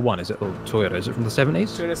Toyota One? Is it Toyota? Is it from the 70s?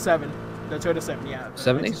 Toyota 7. The Toyota 7, yeah.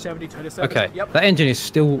 70s? 70 Toyota 7. Okay, Yep. that engine is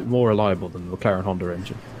still more reliable than the McLaren Honda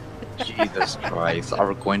engine. Jesus Christ, are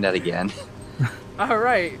we going that again? All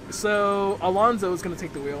right. So Alonso is going to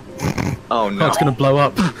take the wheel. Oh no. Oh, it's gonna blow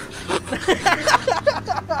up.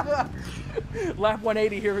 Lap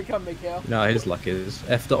 180. Here we come, Mikhail. No, his luck is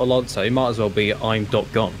F. Alonso. He might as well be I'm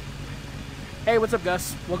Gone. Hey, what's up,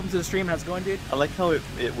 Gus? Welcome to the stream. How's it going, dude? I like how it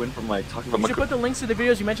went from like talking about You should put the links to the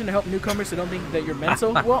videos you mentioned to help newcomers so don't think that you're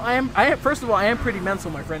mental. Well, I am. First of all, I am pretty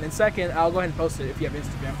mental, my friend. And second, I'll go ahead and post it if you have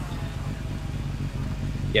Instagram.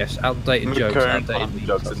 Yes, outdated jokes. current Outdated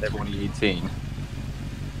jokes in memes. 2018.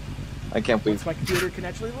 I can't Once believe. my computer can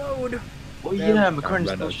actually load. Well, There yeah, we go.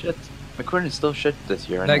 McLaren's still shit. McLaren is still shit this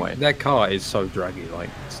year anyway. That car is so draggy,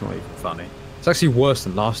 like, it's not even funny. It's actually worse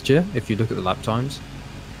than last year, if you look at the lap times.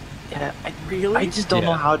 Yeah, Really? I just don't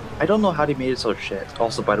know Yeah. how. I don't know how they made it so shit.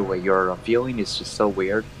 Also, by the way, your feeling is just so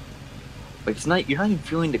weird. Like it's not. You're not even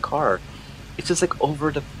feeling the car. It's just like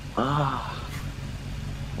over the.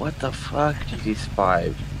 What the fuck,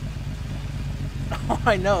 GT5? Oh,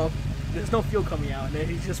 I know. There's no fuel coming out, and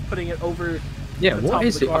he's just putting it over. Yeah, the top what of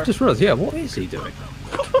is the he? car. I've just realised, yeah, what is he doing?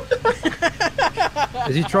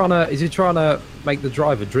 Is he trying to make the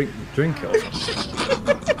driver drink it or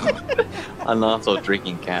something? I'm also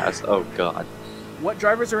drinking gas. Oh god. What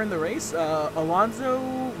drivers are in the race? Alonso,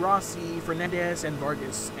 Rossi, Fernandez, and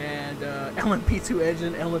Vargas, and LMP2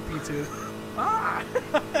 engine, LMP2. Ah!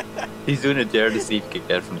 He's doing a dare to see if he can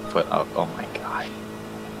get it from the foot up. Oh my god.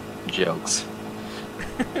 Jokes.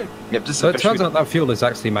 Yep, this So it is turns out that fuel is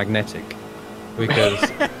actually magnetic. Because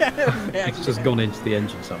Man, it's just gone into the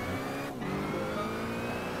engine somehow.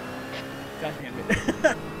 God damn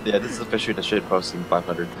it. Yeah, this is officially the shit posting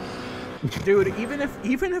 500. Dude, even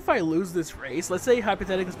if I lose this race, let's say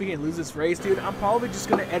hypothetically speaking, I lose this race, dude, I'm probably just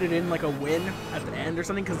gonna edit in like a win at the end or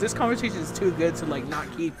something, because this conversation is too good to like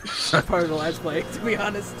not keep as part of the let's play. To be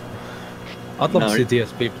honest. I'd love No, to see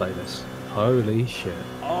DSP play this. Holy shit.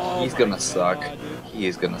 Oh, He's my gonna God, suck. dude. He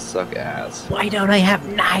is gonna suck ass. Why don't I have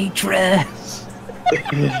nitrous?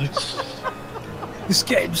 This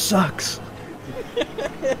game sucks.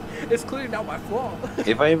 It's clearly not my fault.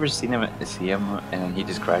 If I ever see him and he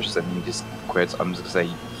just crashes and he just quits, I'm just gonna say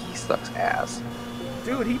he sucks ass.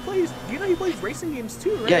 Dude, he plays. You know he plays racing games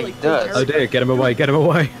too, right? Yeah, he does. Oh dear, get him away, get him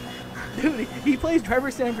away. Dude, he plays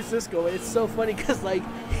Driver San Francisco, and it's so funny because like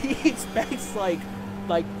he expects like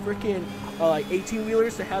freaking like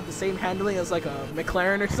 18-wheelers to have the same handling as like a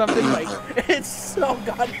McLaren or something. Like it's so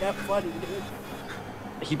goddamn funny, dude.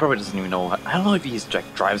 He probably doesn't even know. I don't know if he's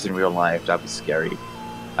like drives in real life. That'd be scary.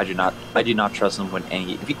 I do not trust him when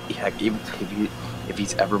any. If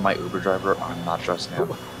he's ever my Uber driver, I'm not trusting him.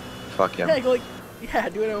 Fuck him. Yeah,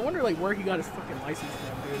 dude. I wonder like where he got his fucking license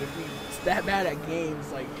from, dude. If he's that bad at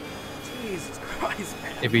games, like Jesus Christ,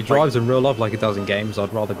 man. If he drives in real life like he does in games,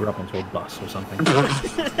 I'd rather grab onto a bus or something.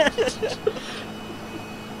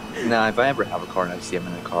 Nah, if I ever have a car and I see him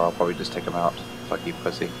in a car, I'll probably just take him out. Fuck you,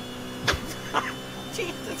 pussy.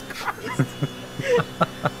 Jesus Christ.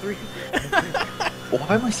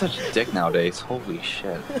 Why am I such a dick nowadays? Holy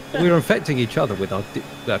shit. We're infecting each other with our...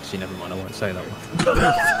 Actually, never mind, I won't say that one.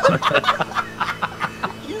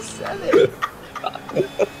 You said it.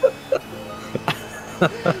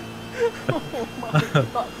 Oh my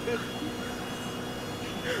God, dude.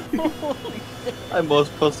 Holy shit. I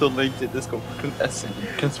must post a link to this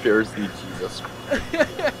conspiracy. Jesus.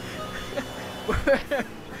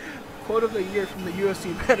 Quote of the year from the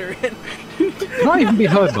UFC veteran. Can I even be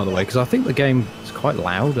heard, by the way? Because I think the game is quite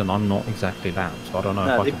loud, and I'm not exactly loud, so I don't know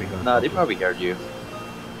if I can be heard. Nah, they probably heard you.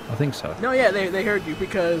 I think so. No, yeah, they heard you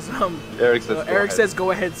because Eric says, Eric says go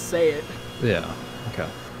ahead, say it. Yeah, okay.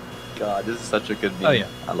 God, this is such a good meme. Oh, yeah.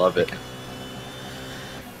 I love it.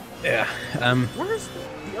 Yeah, Where's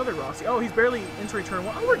the other Rossi? Oh, he's barely entering turn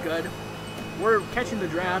one. Oh, we're good. We're catching the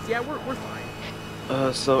draft. Yeah, we're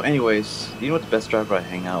fine. So anyways, you know what the best driver I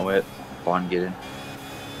hang out with? Vaughn Gideon.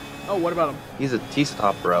 Oh, what about him? He's a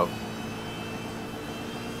top bro.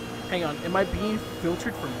 Hang on, am I being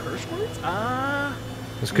filtered from curse words?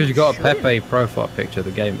 it's because you got a Shouldn't. Pepe profile picture.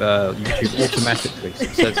 The game, YouTube automatically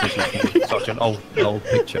senses you such an old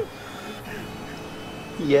picture.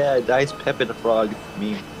 Yeah, nice Pepe the Frog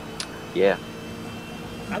meme. Yeah.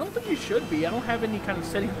 I don't think you should be. I don't have any kind of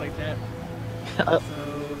settings like that. So,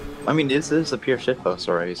 I mean, this is a pure shitpost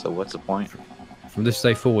already, so what's the point? From this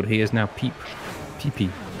day forward, he is now Peep. Peepee.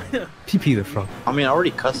 Peepee the frog. I mean, I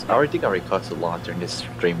already cussed a lot during this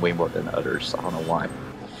stream, way more than others. I don't know why.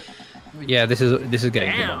 Yeah, this is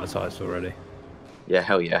getting Damn. demonetized already. Yeah,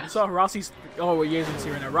 hell yeah. I saw Rossi's. Oh, well, you guys can see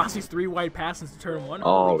right now. Rossi's 3 wide pass into turn 1.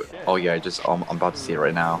 Oh, Holy shit. oh yeah. I'm about to see it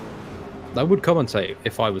right now. I would commentate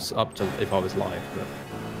if I was live, but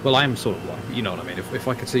well, I am sort of live. You know what I mean? If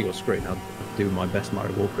I could see your screen, I'd do my best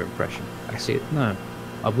Mario Walker impression. I see it. No,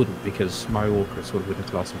 I wouldn't, because Mario Walker is sort of with the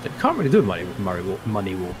class of thing. Can't really do a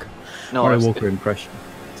Money Walker. No, Mario Walker impression.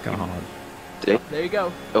 It's kind of hard. There you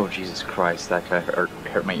go. Oh Jesus Christ, that guy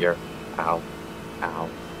hurt my ear. Ow, ow,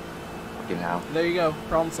 fucking ow. There you go.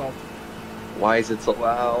 Problem solved. Why is it so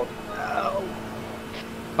loud? Ow.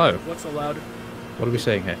 Oh, What's allowed? what are we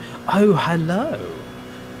saying here? Oh, hello.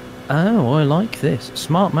 Oh, I like this.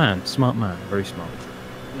 Smart man, very smart.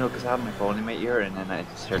 You know, because I have my phone in my ear and then I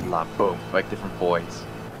just heard a lot, boom, like different voice.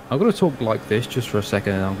 I'm going to talk like this just for a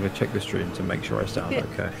second and I'm going to check the stream to make sure I sound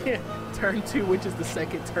okay. Turn 2, which is the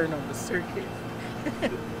second turn on the circuit.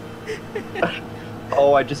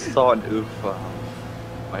 Oh, I just saw an oof.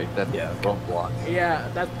 Like that roadblock. Yeah,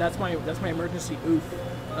 that's my emergency oof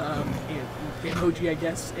emoji, I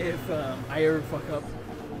guess, if I ever fuck up.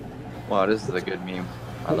 Wow, this is a good meme.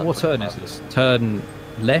 What turn is this? Turn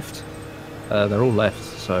left? They're all left,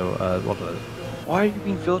 so what are they? Why are you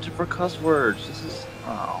being filtered for cuss words? This is...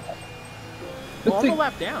 Oh. Well, I'm a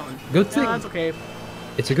lap down. Good thing. No, that's okay.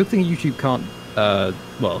 It's a good thing YouTube can't,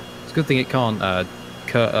 well, it's a good thing it can't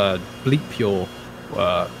bleep your...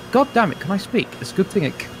 God damn it, can I speak? It's a good thing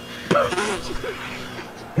it...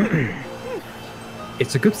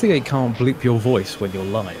 It's a good thing it can't bleep your voice when you're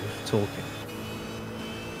live talking.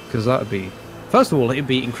 Because that would be... First of all, it'd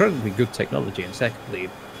be incredibly good technology, and secondly,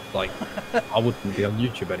 like, I wouldn't be on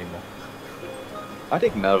YouTube anymore. I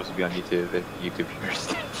think none of us would be on YouTube if YouTube hears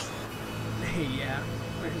this. Yeah,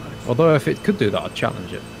 pretty much. Although if it could do that, I'd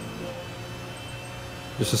challenge it.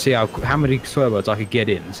 Just to see how many swear words I could get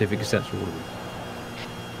in and see if it could censor all of them.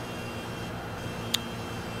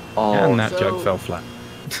 Oh, And that joke fell flat.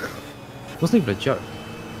 Wasn't even a joke.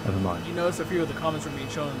 Never mind. You notice a few of the comments were being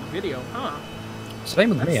shown in the video, huh? Same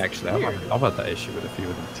with me, That's actually. weird. I've had that issue with a few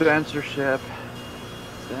of them. censorship.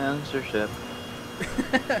 Censorship.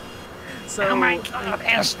 So, Oh my god,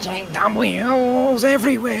 SJWs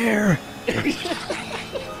everywhere!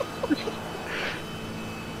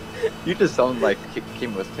 You just sound like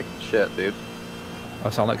Kimmy was taking shit, dude. I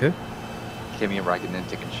sound like who? Kimmy ragging and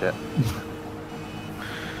taking shit.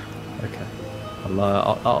 Okay.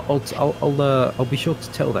 I'll be sure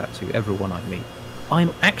to tell that to everyone I meet.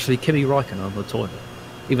 I'm actually Kimi Räikkönen on the toilet,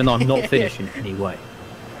 even though I'm not finished in any way.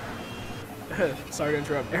 sorry to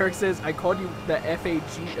interrupt. Eric says, I called you the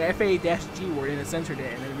FA-G word and it censored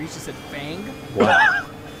it, and then Reach just said fang. Wow.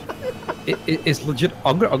 It's legit.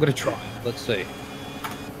 I'm gonna try. Let's see.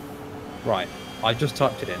 Right. I just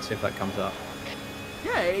typed it in, see if that comes up.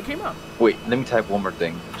 Yeah, it came up. Wait, let me type one more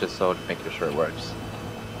thing, just so to make sure it works.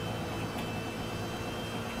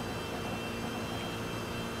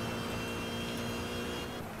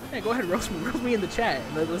 Hey, go ahead, roast me in the chat.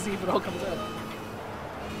 Let's see if it all comes up.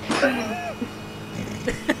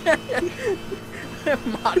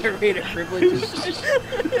 Moderator privileges.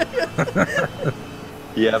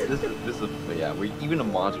 Yeah, this is yeah. Even the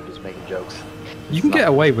monster just making jokes. You can get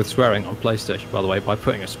away with swearing on PlayStation, by the way, by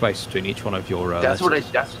putting a space between each one of your. That's what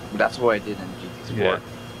letters. that's what I did in GT4. Yeah.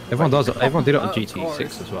 Everyone does it. Everyone did it on Of GT6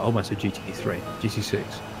 course. as well. Almost a GT3, GT6.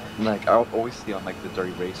 Like I always see on like the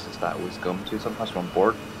dirty races that I always go to. Sometimes when I'm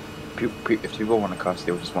bored, if people want to cuss,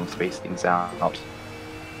 they would just want to space things out,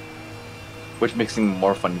 which makes things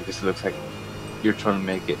more fun because it looks like you're trying to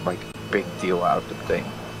make it like a big deal out of the thing.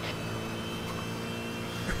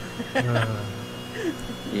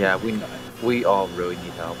 Yeah, we all really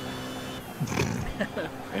need help.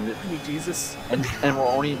 And I need Jesus. and we're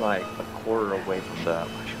only like a quarter away from the.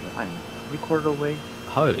 I'm 3/4 away.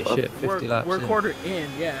 Holy shit! 50 laps. We're in. quarter in,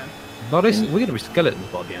 yeah. We're gonna be skeletons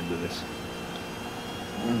by the end of this.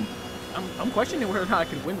 I'm questioning whether or not I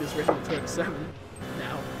can win this race with Toyota 7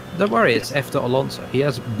 now. Don't worry, it's F. Alonso. He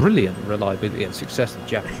has brilliant reliability and success in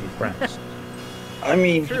Japanese brands. I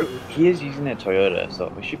mean, True. he is using a Toyota, so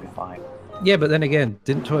we should be fine. Yeah, but then again,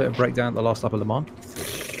 didn't Toyota break down at the last lap of Le Mans?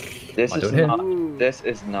 This I is don't hear. not. This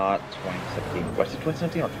is not 2017. Was it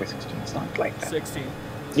 2017 or 2016? It's not like that. 16.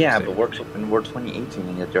 Yeah, Same. but we're 2018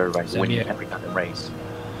 and yet they're like Same winning year. every goddamn race.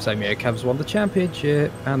 Same year Cavs won the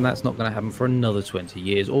championship, and that's not going to happen for another 20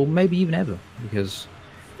 years, or maybe even ever, because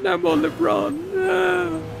no more LeBron.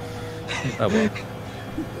 No. Oh well.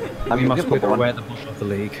 I We mean, must give wither LeBron- away at the bottom of the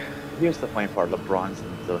league. Here's the funny part: LeBron's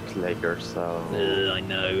in the Lakers, so I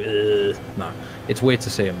know. No, it's weird to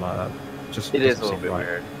see him like that. Just it is a doesn't little seem bit right.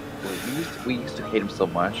 weird. We used to hate him so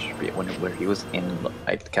much where he was in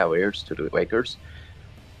like the Cavaliers to the Lakers.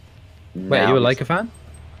 Wait, Now are you a he's- Laker fan?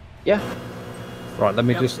 Yeah, Right, let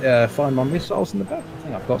me Yep. just find my missiles in the back. I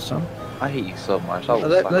think I've got some. I hate you so much.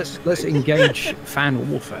 Let's engage fan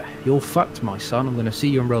warfare. You're fucked, my son. I'm going to see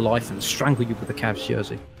you in real life and strangle you with the Cavs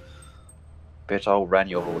jersey. Bitch, I'll run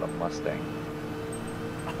you over with a Mustang.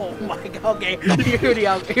 Oh my god, okay. He already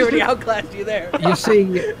outclassed you there. You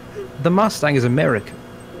see, the Mustang is American.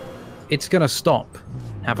 It's going to stop,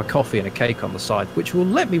 have a coffee and a cake on the side, which will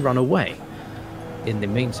let me run away in the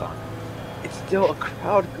meantime. It's still a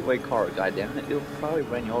crowd way car, goddammit. It'll probably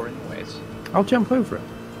run you over anyways. I'll jump over it.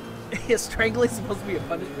 Is strangling supposed to be a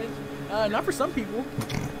punishment? Not for some people.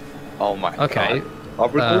 Oh my Okay. god. Oh,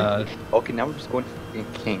 we're going, okay, now we're just going to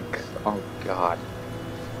kink. Oh god.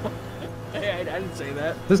 Hey, I didn't say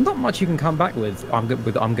that. There's not much you can come back with. I'm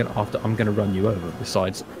gonna run you over.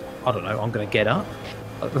 Besides, I don't know. I'm gonna get up.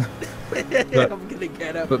 I'm gonna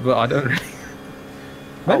get up. But I don't really.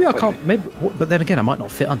 Maybe I can't. Maybe, but then again, I might not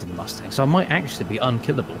fit under the Mustang, so I might actually be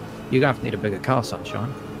unkillable. You're gonna have to need a bigger car,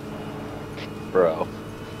 Sunshine. Bro.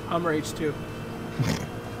 Hummer H2.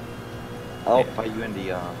 I'll fight you in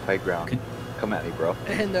the playground. Come at me, bro.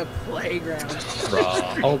 In the playground.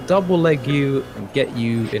 I'll double leg you and get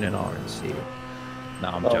you in an RNC. No,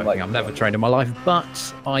 I'm joking. I've never trained in my life,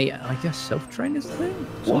 but I guess self-train is the thing.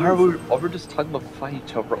 Why are we just talking about fighting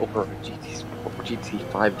each other over a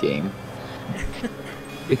GT5 game?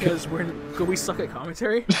 Because we suck at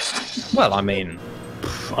commentary? Well, I mean,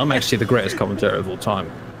 I'm actually the greatest commentator of all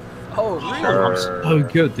time. Oh, really? I'm so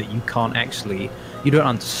good that you can't actually, you don't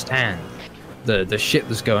understand the shit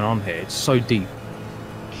that's going on here. It's so deep.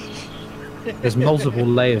 There's multiple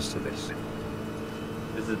layers to this.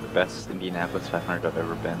 This is the best Indianapolis 500 I've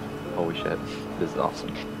ever been. Holy shit, this is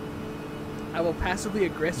awesome. I will passively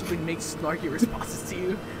aggressively make snarky responses to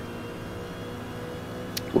you.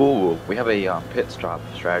 Ooh, we have a pit stop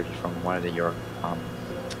strategy from one of your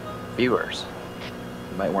viewers.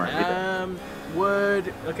 You might want to read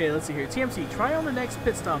that. Okay, let's see here. TMC, try on the next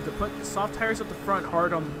pit stop to put soft tires at the front,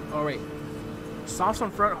 hard on. Oh wait, softs on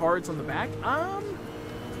front, hards on the back.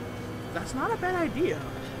 That's not a bad idea.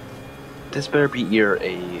 This better be either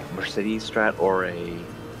a Mercedes strat or a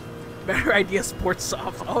better idea. Sports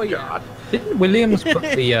soft. Oh yeah. God. Didn't Williams put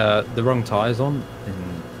the wrong tires on?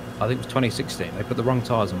 I think it was 2016. They put the wrong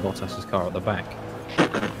tires on Bottas's car at the back.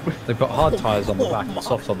 They put hard tires on the back and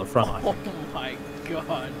softs on the front. Oh my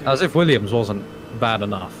god. Dude. As if Williams wasn't bad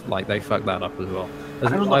enough. Like they fucked that up as well. I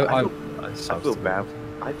feel bad.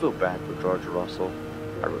 I feel bad for George Russell.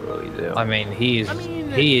 I really do. I mean,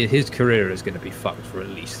 his career is going to be fucked for at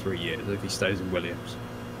least 3 years if he stays in Williams.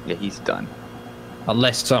 Yeah, he's done.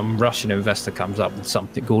 Unless some Russian investor comes up with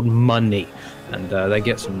something called money, and they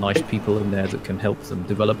get some nice people in there that can help them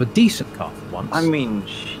develop a decent car for once. I mean,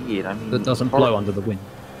 shit. I mean, that doesn't blow under the wind.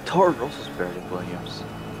 George Russell's better than Williams.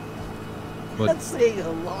 That's saying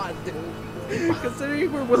a lot, dude.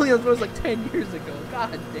 Considering where Williams was like 10 years ago.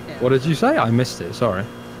 God damn. What did you say? I missed it. Sorry.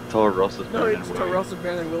 Toro Rosso's better than Toro Rosso's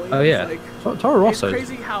better than Williams. Oh yeah. Like, Toro Rosso. It's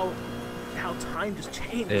crazy how time just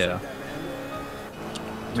changed. Yeah. Like that,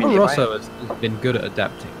 man. Toro Rosso has been good at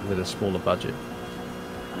adapting with a smaller budget.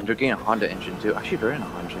 And you're getting a Honda engine too. Actually, they're in a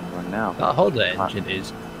Honda engine right now. That Honda engine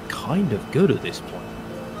is kind of good at this point.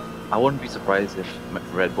 I wouldn't be surprised if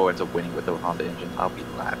Red Bull ends up winning with the Honda engine. I'll be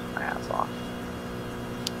laughing my ass off.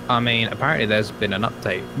 I mean, apparently there's been an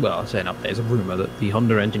update. Well, I say an update. There's a rumor that the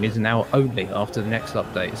Honda engine is now only, after the next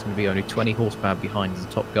update, it's going to be only 20 horsepower behind the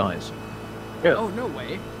top guys. Yeah. Oh, no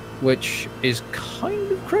way. Which is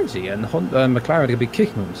kind of crazy, and McLaren are going to be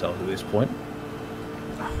kicking themselves at this point.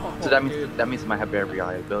 Oh, So that means it might have better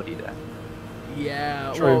reliability then.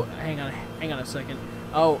 Yeah. True. Well, hang on a second.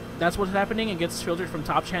 Oh, that's what's happening. It gets filtered from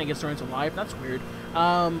Top Chan and gets thrown into live. That's weird.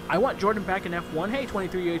 I want Jordan back in F1. Hey,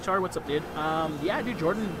 23HR, what's up, dude? Yeah, dude,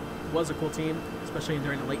 Jordan was a cool team, especially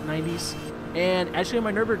during the late 90s. And actually, in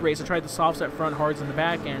my Nürburgring race, I tried the softs at front, hards in the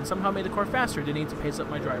back, and somehow made the car faster. Didn't need to pace up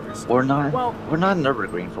my drivers. We're not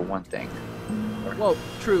Nürburgring for one thing. Well,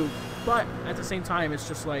 true, but at the same time, it's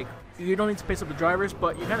just like you don't need to pace up the drivers,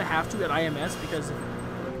 but you kind of have to at IMS because,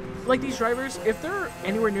 like, these drivers, if they're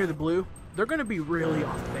anywhere near the blue, they're going to be really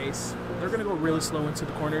off the pace. They're going to go really slow into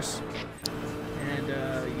the corners. And,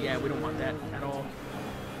 yeah, we don't want that at all.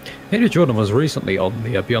 Peter Jordan was recently on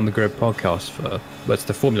the Beyond the Grid podcast it's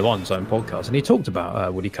the Formula One's own podcast, and he talked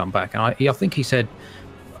about would he come back, and I think he said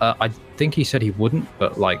he wouldn't,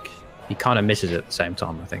 but like he kind of misses it at the same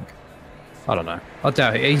time. I think, I don't know. I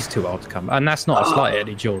doubt he's too old to come, and that's not a slight at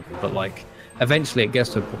Eddie Jordan, but like eventually it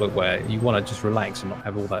gets to a point where you want to just relax and not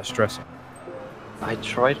have all that stress on. I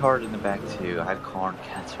tried hard in the back too. I had corn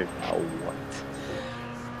cancer. Now what?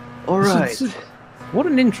 All right. What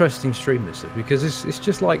an interesting stream this is, because it's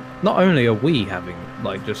just like not only are we having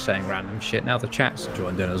like just saying random shit, now the chat's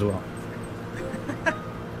joined in as well.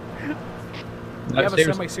 You have a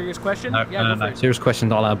semi-serious question? No. Serious question.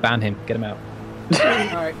 I'll ban him. Get him out.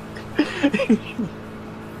 All right.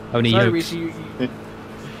 Only Sorry, you. Rishi,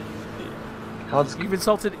 you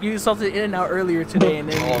insulted In-N-Out earlier today, and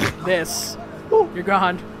then this. You're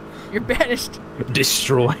gone. You're banished. You're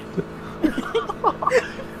destroyed.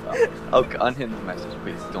 Okay, unhand the message,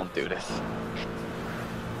 please. Don't do this.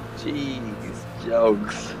 Jeez,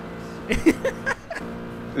 jokes.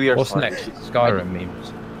 We are What's smart. next? Skyrim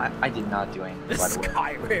memes. I did not do anything, The by the way.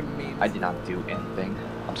 Skyrim memes. I did not do anything.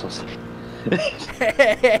 I'm so sorry.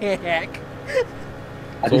 Heck.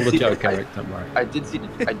 It's all a joke, Eric. Don't worry. I did see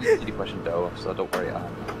the question though, so don't worry.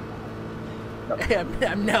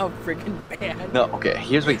 I'm now freaking banned. No, okay.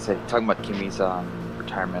 Here's what he said. Talking about Kimmy's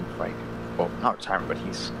retirement, like, well, not retirement, but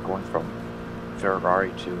he's going from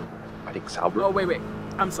Ferrari to, I think, Sauber. Oh wait.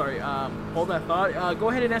 I'm sorry. Hold that thought. Go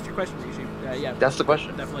ahead and ask your question, Rishi. Yeah. That's the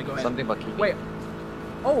question. Definitely go ahead. Something about Kimmy. Wait.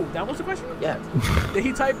 Oh, that was the question? Yeah. Did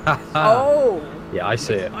he type? Oh. Yeah, I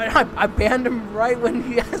see it. I banned him right when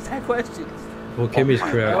he asked that question. Well, Kimmy's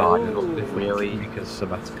my career God, really because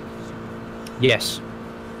sabbatical. Yes.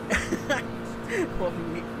 Well,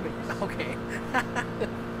 okay.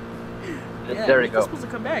 Yeah, There you go. He's supposed to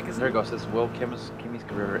come back, isn't There it he? goes. Says, will Kimmy's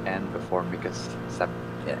career end before Mika's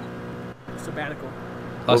yeah. Sabbatical.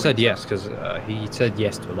 I said yes because he said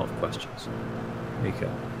yes to a lot of questions. Mika.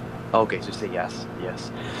 Okay, so say yes.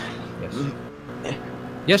 Yes. Yes.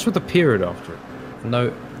 Yes with a period after it.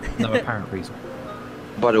 No apparent reason.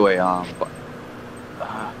 By the way,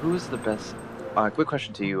 who's the best? Quick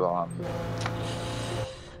question to you.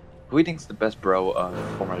 Who do you think's the best bro of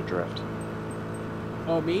Formula Drift?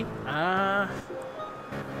 Oh, me? I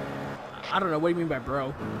don't know. What do you mean by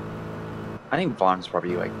bro? I think Vaughn's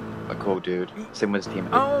probably like a cool dude. Same with his team.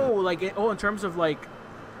 Oh, like in terms of like,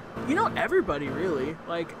 everybody really.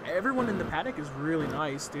 Like everyone in the paddock is really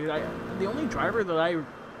nice, dude. The only driver that I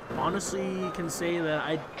honestly can say that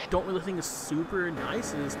I don't really think is super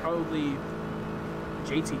nice is probably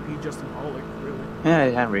JTP, Justin Pollock. Really. Yeah, I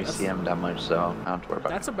haven't really seen him that much, so I don't worry about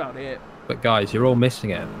That's about it. But guys, you're all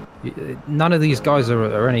missing it. None of these guys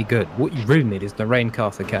are any good. What you really need is Narain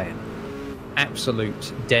Karthikeyan.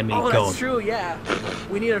 Absolute demigod. Oh, that's true. Yeah,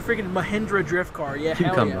 we need a freaking Mahindra drift car. Yeah,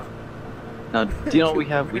 hell Cucumber. yeah. Now, do you know what we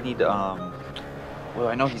have? We need well,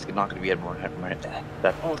 I know he's not going to be at more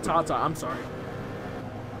that. Oh, Tata. I'm sorry.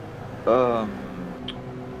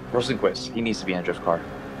 Rosenquist. He needs to be in a drift car.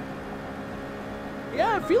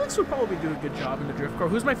 Yeah, Felix would probably do a good job in the drift car.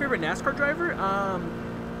 Who's my favorite NASCAR driver?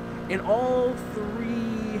 In all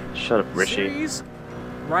three Shut up, Richie. series,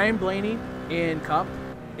 Ryan Blaney in Cup.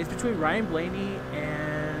 It's between Ryan Blaney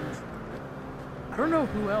and I don't know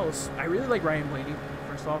who else. I really like Ryan Blaney,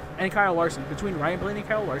 first off, and Kyle Larson. Between Ryan Blaney and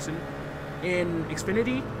Kyle Larson, in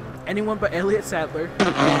Xfinity, anyone but Elliott Sadler,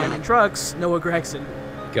 and in trucks, Noah Gregson.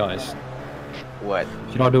 Guys, What?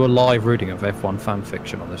 should I do a live reading of F1 fan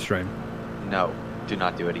fiction on the stream? No. Do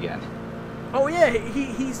not do it again. Oh yeah,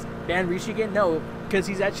 he's Dan Ricci again. No, because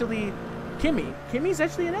he's actually Kimmy. Kimmy's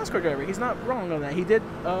actually a NASCAR driver. He's not wrong on that. He did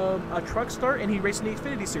a truck start and he raced in the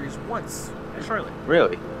Xfinity Series once at Charlotte.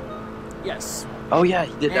 Really? Yes. Oh yeah,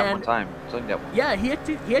 he did that one And- time. Something that. Yeah, he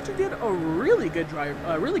actually did a really good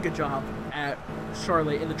job at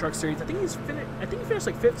Charlotte in the truck series. I think he finished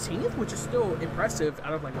like 15th, which is still impressive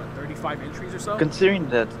out of like what 35 entries or so. Considering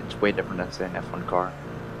that it's way different than say an F1 car.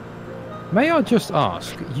 May I just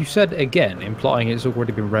ask, you said again, implying it's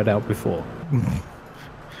already been read out before.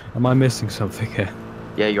 Am I missing something here?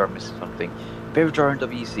 Yeah, you are missing something. Favorite driver in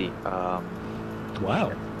WEC?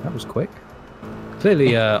 Wow, that was quick.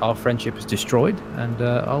 Clearly, our friendship is destroyed, and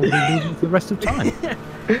I'll be leaving for the rest of time.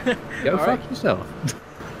 Go All fuck right. yourself.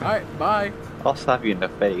 All right, bye. I'll slap you in the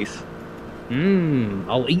face.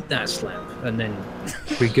 I'll eat that slap, and then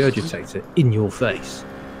regurgitate it in your face.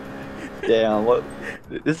 Damn, what?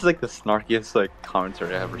 This is like the snarkiest like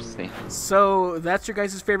commentary I've ever seen. So that's your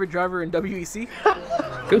guys' favorite driver in WEC?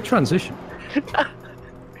 Good transition.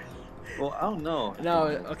 Well, I don't know. No,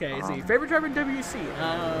 okay. See, favorite driver in WEC?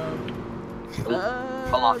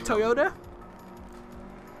 Toyota.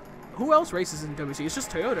 Who else races in WEC? It's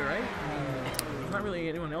just Toyota, right? I mean, there's not really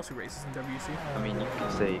anyone else who races in WEC. I mean, you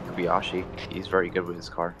can say Kobayashi. He's very good with his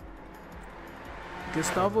car.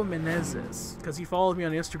 Gustavo Menezes, because he followed me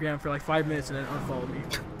on Instagram for like 5 minutes and then unfollowed me.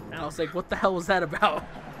 And I was like, what the hell was that about?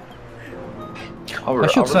 I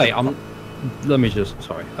should say, I'm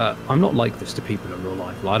not like this to people in real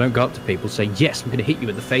life. Like, I don't go up to people and say, yes, I'm going to hit you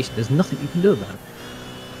in the face, and there's nothing you can do about it.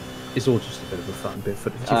 It's all just a bit of a fun bit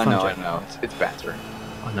of I know. It's banter.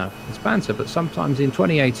 I know, it's banter, but sometimes in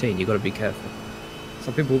 2018, you've got to be careful.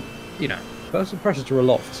 Some people, first impressions are a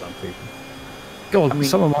lot for some people. God, I mean,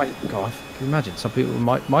 someone might, God, I can imagine, some people,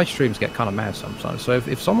 my streams get kind of mad sometimes, so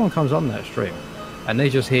if someone comes on that stream, and they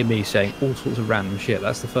just hear me saying all sorts of random shit,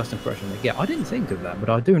 that's the first impression they get. I didn't think of that, but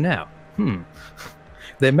I do now.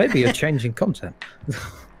 There may be a change in content.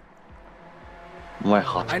 My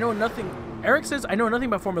hot. I know nothing. Eric says, I know nothing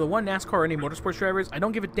about Formula 1, NASCAR, or any motorsports drivers. I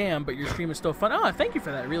don't give a damn, but your stream is still fun. Oh, thank you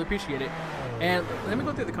for that. I really appreciate it. And let me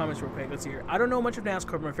go through the comments real quick. Let's see here. I don't know much of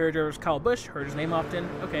NASCAR, but my favorite driver is Kyle Busch. Heard his name often.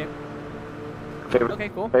 Okay. Okay,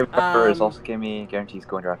 cool. Favorite driver is also Kimmy. Guarantees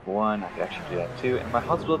going to F1. I could actually do that too. And my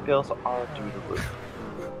hospital bills are through the roof.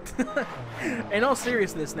 In all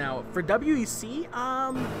seriousness now, for WEC,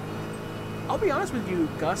 I'll be honest with you,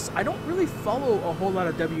 Gus, I don't really follow a whole lot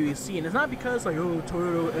of WEC, and it's not because, like, oh,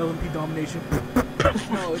 Toyota LMP domination.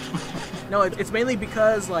 It's mainly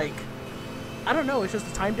because, like, I don't know, it's just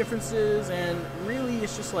the time differences, and really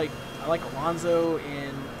it's just, like, I like Alonso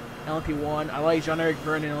in LMP1, I like Jean-Eric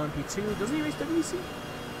Verne in LMP2. Doesn't he race WEC?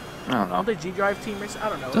 I don't know. Don't the G-Drive team race? I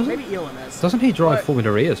don't know. Maybe ELMS. Doesn't he drive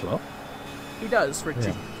Formula E as well? He does, for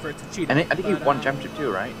Techeetah. And I think he won championship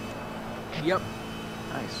too, right? Yep.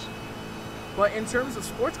 Nice. But in terms of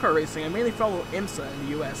sports car racing, I mainly follow IMSA in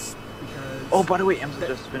the U.S. because... Oh, by the way, IMSA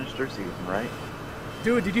just finished their season, right?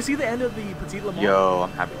 Dude, did you see the end of the Petit Le Mans? Yo,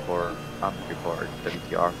 I'm happy for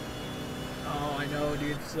WTR. Oh, I know,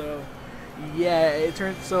 dude. So, yeah, it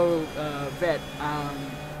turned... So, Vet,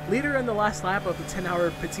 leader in the last lap of the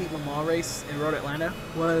 10-hour Petit Le Mans race in Road Atlanta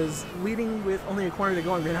was leading with only a corner to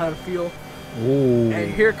go and ran out of fuel. Ooh.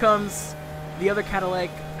 And here comes the other Cadillac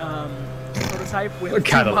prototype with a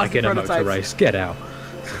Cadillac in a motor prototypes. race. Get out.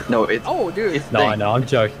 No, it's... Oh, dude. It's No, I know, I'm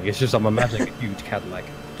joking. It's just I'm imagining a huge Cadillac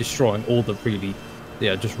destroying all the really,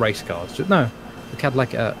 just race cars. The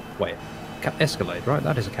Cadillac, Escalade, right?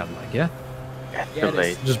 That is a Cadillac, yeah?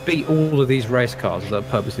 Escalade. Just beat all of these race cars that are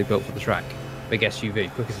purposely built for the track. Big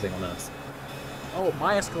SUV, quickest thing on earth. Oh,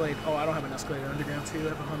 my Escalade. Oh, I don't have an Escalade Underground too. I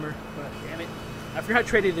have a Hummer, but damn it. I forgot I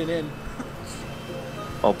traded it in.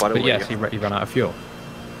 Oh, by the way... yes, he ran out of fuel.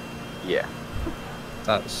 Yeah.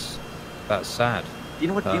 That's sad. You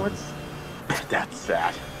know what's... That's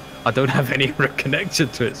sad. I don't have any connection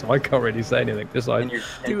to it, so I can't really say anything.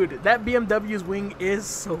 Dude, that BMW's wing is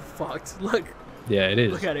so fucked. Look. Yeah, it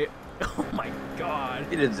is. Look at it. Oh my god.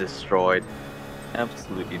 It is destroyed.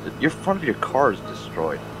 Absolutely. Your front of your car is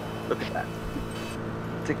destroyed. Look at that.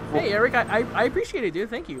 Hey, Eric, I appreciate it,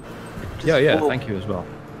 dude. Thank you. Yeah, thank you as well.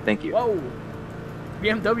 Thank you. Whoa.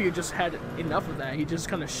 BMW just had enough of that. He just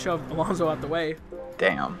kind of shoved Alonso out the way.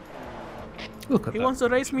 Damn. Look at He that. wants to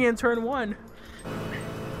race me in turn 1.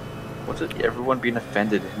 What's it? Everyone being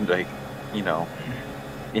offended and, like,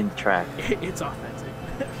 in track. It's authentic.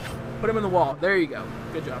 Put him in the wall. There you go.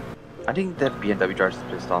 Good job. I think that BMW driver's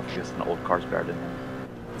pissed off because an old car's better than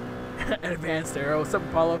him. Advanced Arrow. What's up,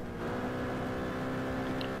 Apollo?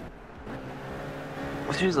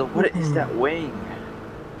 Well, seriously, what is that wing?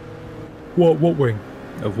 What wing?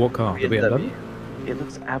 Of what car? The BMW? It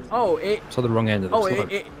looks absolutely... Oh, It's on the wrong end of the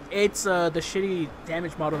slope. It's the shitty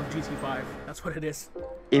damaged model of GT5. That's what it is.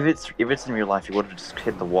 If it's in real life, you would have just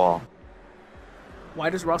hit the wall.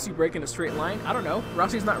 Why does Rossi break in a straight line? I don't know.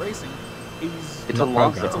 Rossi's not racing. It's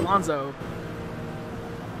Alonso. It's Alonso.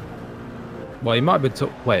 Well, he might have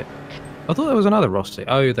been... Wait. I thought there was another Rossi.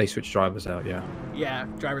 Oh, they switched drivers out, yeah. Yeah,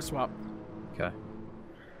 driver swap. Okay.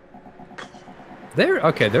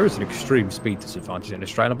 There is an extreme speed disadvantage in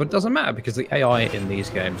Australia, but it doesn't matter because the AI in these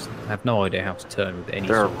games have no idea how to turn with any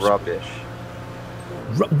They're sort of rubbish.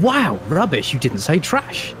 Wow, rubbish. You didn't say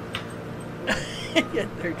trash. Yeah,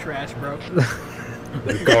 they're trash, bro.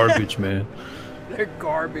 They're garbage, man. They're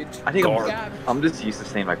garbage. I think garbage. I'm just used to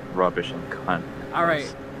saying, like, rubbish and cunt.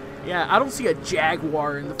 Alright. Yeah, I don't see a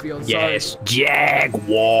Jaguar in the field. Yes,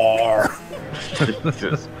 Jaguar.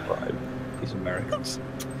 Just fine. These Americans.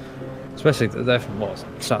 Especially, they're from what?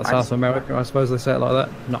 South America, I suppose they say it like that.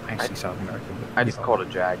 Not actually South America. But I just call it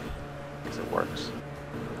a Jag because it works.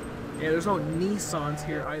 Yeah, there's no Nissans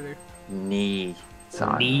here either. Nissan.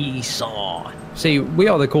 See, we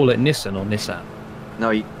either call it Nissan or Nissan.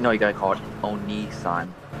 No, you gotta call it Nissan.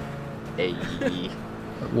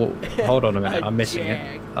 Well, hold on a minute. I'm missing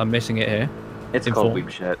it. I'm missing it here. It's called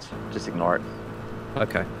weak shit. Just ignore it.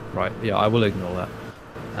 Okay, right. Yeah, I will ignore that.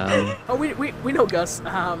 Oh, we know, Gus.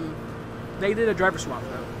 They did a driver swap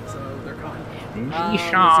though, so they're gone.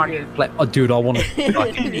 Nissan. Oh, dude, I want to.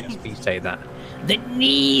 I can say that. The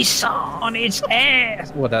Nissan is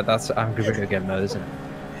ass. Well, that's I'm gonna go again, though, isn't it?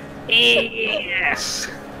 Yes.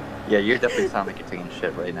 Yeah, you definitely sound like you're taking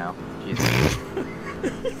shit right now. Jesus.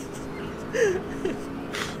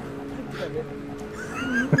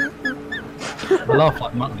 I laugh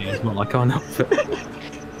like Muttley as well. I can't help it.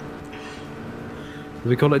 Do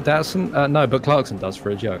we call it Datsun? No, but Clarkson does for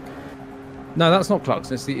a joke. No, that's not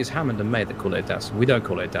Clarkson. It's Hammond and May that call it Datsun. We don't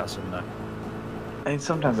call it Datsun, no. And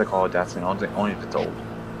sometimes I call it Datsun, only if it's old.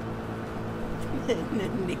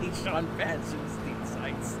 Nissan fans in Steam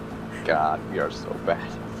sites. God, we are so bad.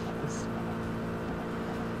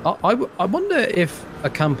 I wonder if a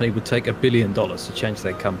company would take $1 billion to change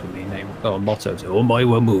their company name or motto to "Omae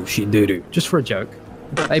wa mu shinderu" just for a joke.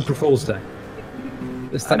 April Fool's Day.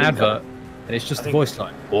 It's an advert, and it's just the voice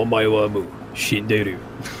line. "Omae wa mu shinderu."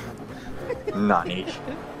 Nani?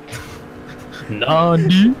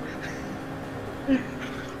 Nani?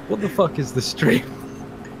 What the fuck is the stream?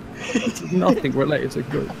 It's nothing related to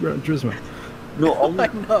Gran Turismo. No, all I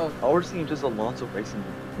know. we're seeing just a lot of racing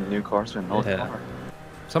new cars with no car.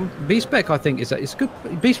 Some B-Spec, I think, it's good.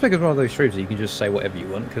 B-Spec is one of those streams that you can just say whatever you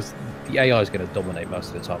want because the AI is going to dominate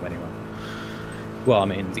most of the time anyway. Well, I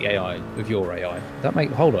mean, the AI of your AI.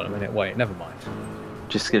 Hold on a minute. Wait, never mind.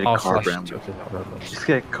 Just get a car brand. Just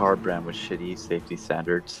get a car brand with shitty safety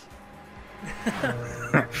standards.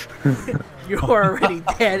 You're already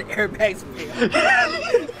dead. Airbags fail.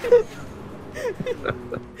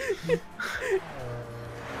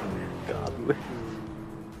 God.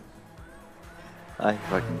 I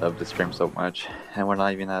fucking love this stream so much, and we're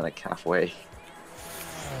not even at like halfway.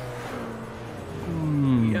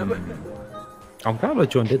 Yeah, but... I'm glad I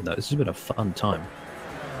joined in though. This has been a fun time.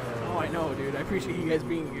 Oh, I know, dude. I appreciate you guys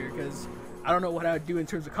being here because I don't know what I would do in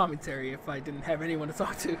terms of commentary if I didn't have anyone to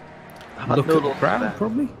talk to. Look at the crowd,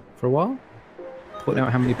 probably, for a while. Putting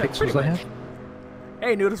out how many pixels they have.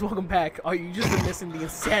 Hey, Noodles, welcome back. Oh, you just been missing the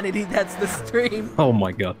insanity that's the stream. Oh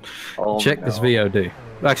my god. Oh, Check this VOD.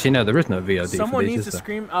 Actually, no, there is no VOD. Someone for these, needs to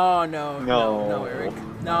scream. Oh, no, Eric.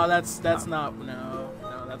 No, that's not, no,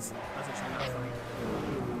 that's actually not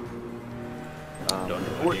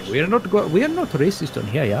funny. We are not racist on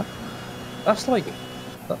here, yeah. That's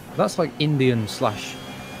like Indian slash.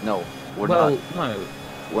 No, we're well, not. no.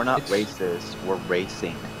 We're not It's- racist. We're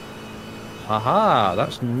racing. Haha,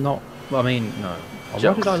 that's not. I mean, no. Why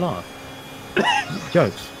Jokes. did I laugh?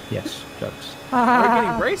 Jokes. Yes, jokes. Are you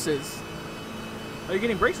getting braces? Are you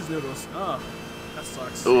getting braces, Noodles? Oh, that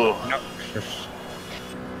sucks. Wait,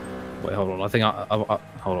 hold on. I think I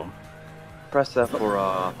hold on. Press F for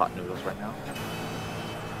hot noodles right now.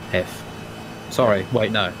 F. Sorry.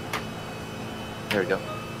 Wait, no. There we go.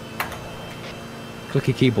 Click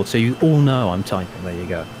your keyboard so you all know I'm typing. There you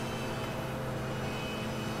go.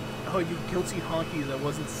 Oh, you guilty honky that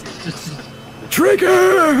wasn't serious.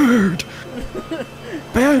 Triggered!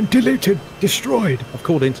 Banned, deleted, destroyed. I've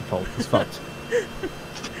called Interpol. It's fucked.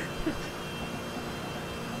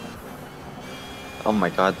 Oh my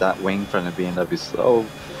god, that wing from the BMW is so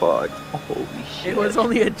fucked. Holy shit. It was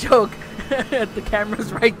only a joke. The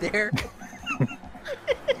camera's right there.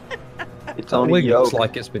 It's That only wing looks yoke.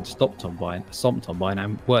 like it's been stomped on by an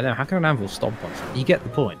anvil. Well, now, how can an anvil stomp on something? You get the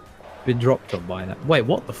point. Been dropped on by an anvil. Wait,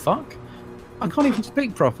 what the fuck? I can't even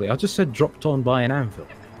speak properly. I just said dropped on by an anvil.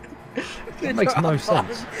 It makes no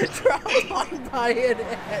sense. Dropped on by an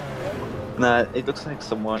Nah, it looks like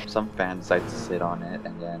some fan decided to sit on it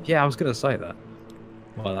and then... Yeah, I was gonna say that.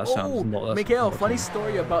 Well, that sounds not. That's Mikhail, not funny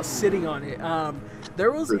story about sitting on it.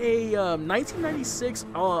 There was a 1996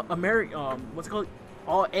 what's it called?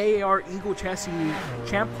 All AAR Eagle chassis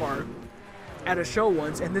champ car at a show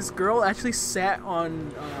once, and this girl actually sat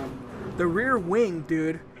on the rear wing,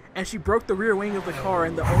 dude, and she broke the rear wing of the car,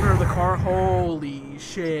 and the owner of the car, holy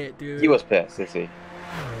shit, dude. He was pissed, is he?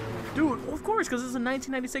 Dude, of course, because it's a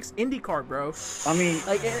 1996 Indy car, bro. I mean...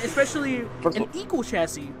 Like, especially First of an Eagle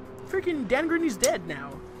chassis. Freaking Dan Gurney's dead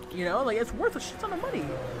now. You know, like, it's worth a shit ton of money.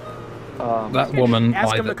 that woman.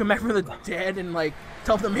 Ask him either- to come back from the dead and, like,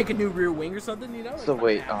 tell him to make a new rear wing or something, you know? So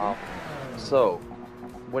wait, so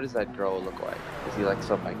what does that girl look like? Is he like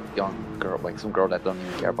some like young girl, like some girl that don't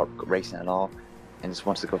even care about racing at all, and just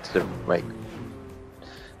wants to go to the like?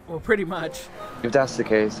 Well, pretty much. If that's the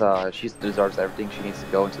case, she deserves everything. She needs to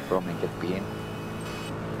go into the room and get beaten.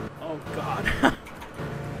 Oh, God.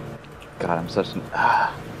 God, I'm such an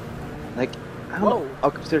like. I don't know.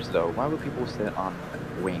 Okay, seriously though, why would people sit on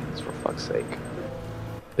wings for fuck's sake?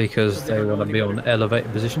 Because They they don't know want to any be on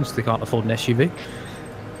elevated positions. They can't afford an SUV.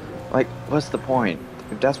 Like, what's the point?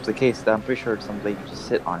 If that's the case, then I'm pretty sure some lady just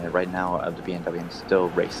sit on it right now of the BMW and still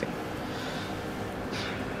racing.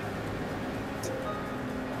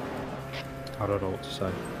 I don't know what to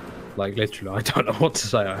say. Like literally, I don't know what to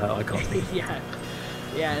say. I can't. Yeah.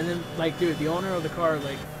 Yeah, and then, like, dude, the owner of the car,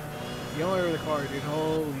 dude,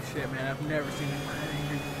 holy shit, man, I've never seen him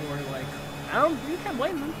angry before. Like, you can't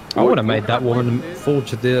blame him. I would have made You that can't blame woman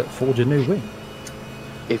him, dude. forge a new wing.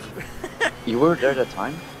 If you were there at the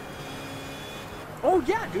time, Oh,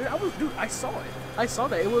 yeah, dude, I saw it. I saw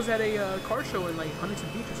that. It was at a car show in, like, Huntington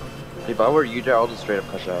Beach or something. if I were you there, I'll just straight up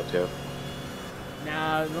cut you out too.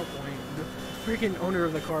 Nah, no point. The freaking owner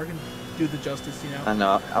of the car can do the justice, you know? And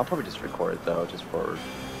I'll probably just record it though, just for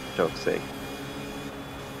joke's sake.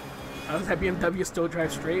 How does that BMW still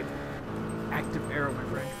drive straight? Active arrow, my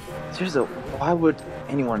friend. Seriously, why would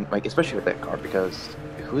anyone like, especially with that car? Because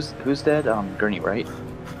who's dead? Gurney, right?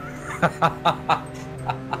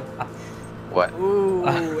 What?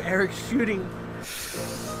 Ooh, Eric shooting.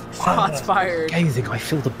 Shots fired. Scathing, I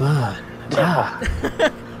feel the burn. Ah.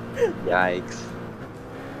 Yikes!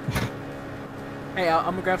 Hey, I'm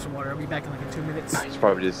gonna grab some water. I'll be back in like 2 minutes. He's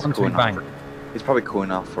probably just One, two, cool enough. bang. He's probably cool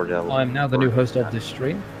enough for the. I am now the new host of this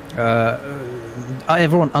stream.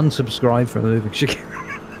 Everyone unsubscribe from the moving chicken.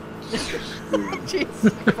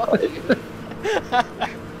 Jesus.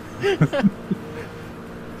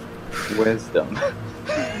 Wisdom.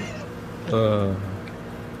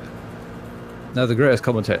 No, the greatest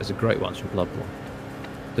commentators are great ones from Bloodborne.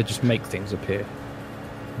 They just make things appear.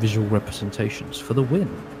 Visual representations for the win.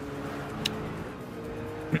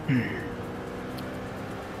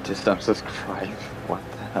 Just unsubscribe. What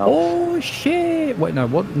the hell? Oh shit! Wait, no.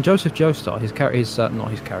 What? Joseph Joestar, his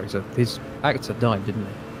actor died, didn't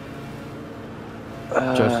he?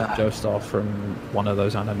 Joseph Joestar from one of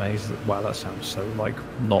those animes. Wow, that sounds so like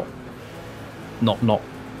not.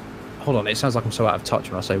 Hold on, it sounds like I'm so out of touch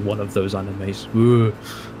when I say one of those animes. Ooh.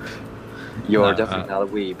 You're definitely not a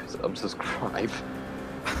weeb, so unsubscribe.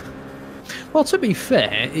 Well, to be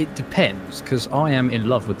fair, it depends because I am in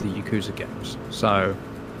love with the Yakuza games. So,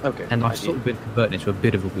 Okay. and I've sort of been converted into a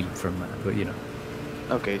bit of a weeb from that, but you know.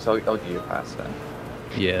 Okay, so I'll give you a pass then.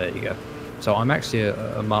 Yeah, there you go. So I'm actually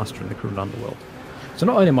a master in the criminal underworld. So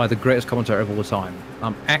not only am I the greatest commentator of all time,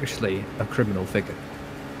 I'm actually a criminal figure.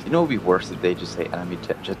 You know, it would be worse if they just say anime,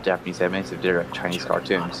 just Japanese animes, if they're like Chinese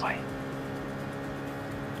cartoons.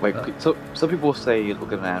 Like, so some people say,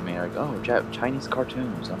 look at an anime, and like, oh, Chinese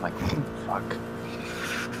cartoons. I'm like, fuck.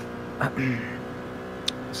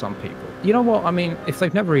 Some people. You know what? I mean, if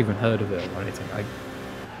they've never even heard of it or anything, I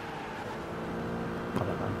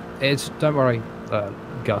don't know. Don't worry,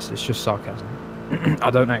 Gus. It's just sarcasm. I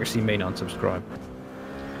don't actually mean unsubscribe.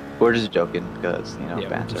 We're just joking because Yeah, we're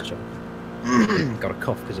banter. just joking. Got a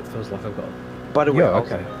cough because it feels like I've got. By the way, Yeah,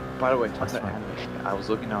 also- okay. By the way, That's talking about fine. anime, I was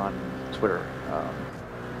looking on Twitter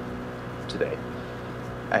today.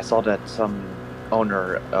 I saw that some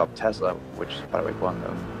owner of Tesla, which by the way, one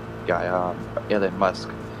guy, Elon Musk,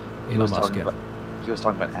 he was talking about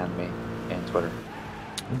anime in Twitter.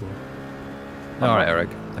 All right, Eric.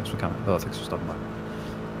 Thanks for coming. Oh, thanks for stopping by.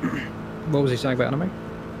 What was he saying about anime?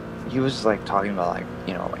 He was just like talking about like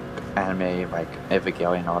anime, like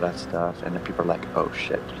Evangelion and all that stuff, and then people are like, oh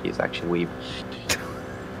shit, he's actually weeb.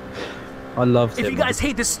 I loved If him. you guys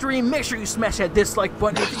hate this stream, make sure you smash that dislike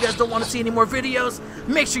button. If you guys don't want to see any more videos,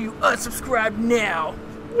 make sure you unsubscribe now.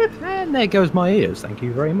 And there goes my ears. Thank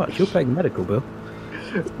you very much. You're paying the medical bill.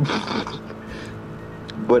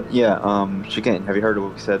 But yeah, Shigen, have you heard of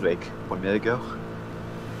what we said like 1 minute ago?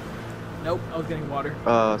 Nope, I was getting water.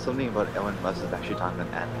 Something about Elon Musk is actually talking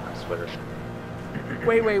about anime on Twitter.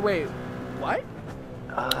 Wait. What?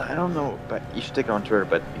 I don't know, but you should take it on Twitter.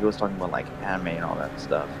 But he was talking about like anime and all that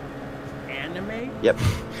stuff. Anime? Yep.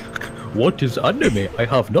 What is anime? I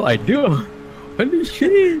have no idea. Holy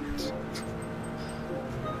shit.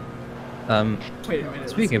 Wait a minute.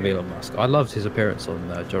 Speaking of Elon Musk, I loved his appearance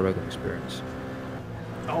on Joe Rogan Experience.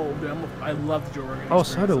 Oh, dude, I love the Joe Rogan. Oh,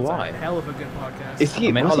 so do Experience. I. It's a hell of a good podcast. Is he?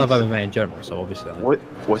 I mean, I was love he, MMA in general, so obviously. What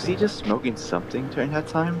was he just smoking something during that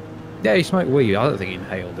time? Yeah, he smoked weed. I don't think he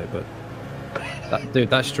inhaled it, but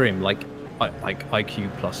that stream, like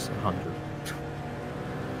IQ plus 100.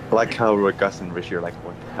 I like how Gus and Richie are like,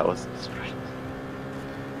 what the hell is this?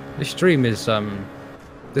 This stream is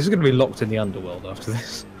this is gonna be locked in the underworld after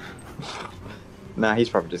this. Nah, he's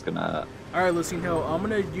probably just gonna. Alright, Lucino, I'm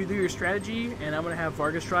gonna do your strategy, and I'm gonna have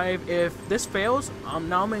Vargas drive. If this fails,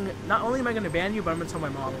 not only am I gonna ban you, but I'm gonna tell my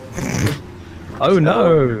mom. Oh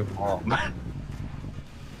no!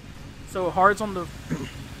 So hards on the.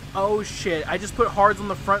 Oh shit! I just put hards on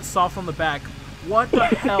the front, soft on the back. What the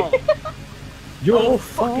hell? You're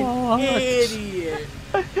fucking idiot!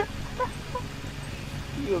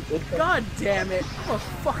 God damn it! I'm a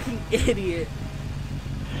fucking idiot.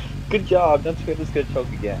 Good job. Don't forget this good choke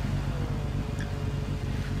again.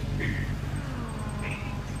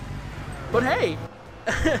 But hey,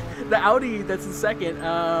 the Audi that's in second,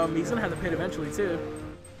 he's gonna have the pit eventually too.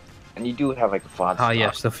 And you do have like a fod. Ah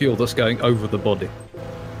yes, the fuel that's going over the body.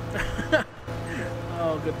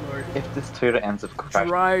 Oh good lord. If this Toyota ends up crashing,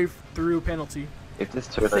 Drive through penalty. if this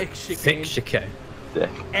Toyota Thick chicane. Thick chicane. dick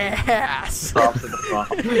Ass. stops in the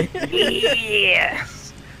front,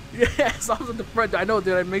 Yes. Yeah, stops at the front. I know,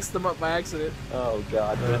 dude. I mixed them up by accident. oh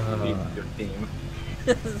god, this is your theme.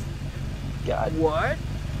 God. What?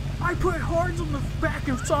 I put horns on the back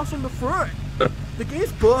and sauce on the front. The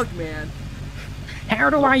game's bugged, man. How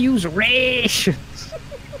do I use rations?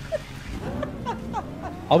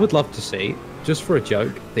 I would love to see, just for a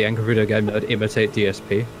joke, the angry video game that would imitate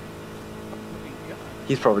DSP.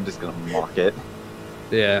 He's probably just gonna mock it.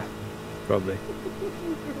 Yeah, probably.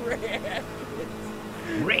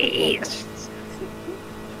 Rations.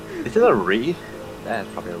 Is it a re? That's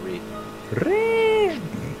probably a re.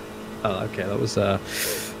 Oh, okay.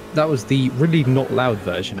 That was the really not loud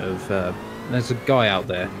version of. There's a guy out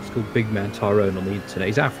there. It's called Big Man Tyrone on the internet.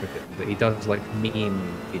 He's African, but he does like meme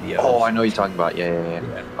videos. Oh, I know what you're talking about. Yeah.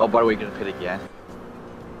 Oh, by the way, you're gonna pit again.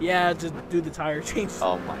 Yeah, to do the tire change.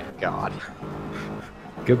 Oh my god.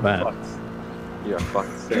 Good man. You're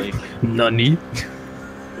fucking safe. Nani?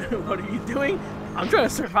 What are you doing? I'm trying to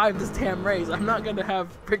survive this damn race. I'm not gonna have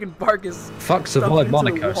freaking Barkus. Fuck, survive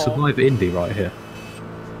Monaco, survive Indy right here.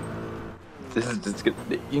 This is just good.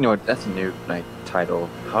 You know what? That's a new like title.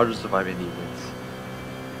 How to survive Indy wins.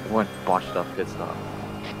 One botched up pit stop.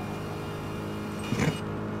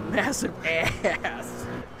 Massive ass.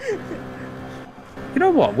 You know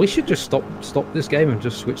what? We should just stop this game and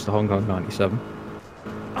just switch to Hong Kong 97.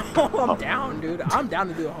 Oh, I'm down, dude. I'm down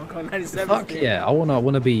to do a Hong Kong 97. Fuck thing. Yeah, I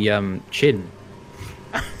wanna be Chin.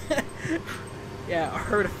 Yeah, a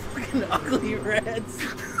herd of fucking ugly reds.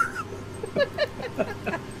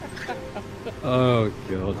 Oh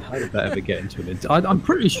god, how did that ever get into an I'm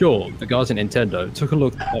pretty sure the guys at Nintendo took a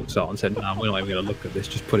look at the box art and said, "Nah, we're not even gonna look at this.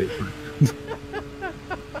 Just put it through."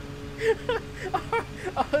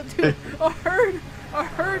 Dude, a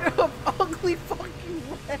herd of ugly fucking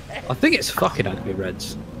reds. I think it's fucking ugly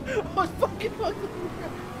reds. Oh, it's fucking ugly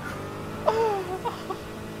reds. Oh.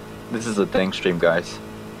 This is a thing stream, guys.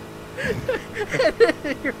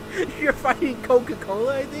 You're fighting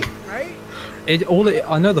Coca-Cola, I think, right?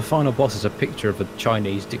 I know the final boss is a picture of a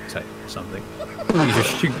Chinese dictator or something. You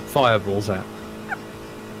just shoot fireballs out.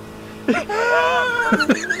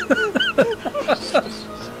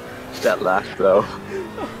 That laugh, though.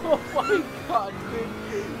 Oh my god,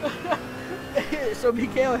 dude. So,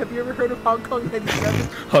 Mikhail, have you ever heard of Hong Kong 97?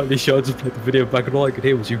 Holy shit, I just played the video back and all I could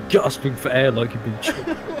hear was you gasping for air like you'd been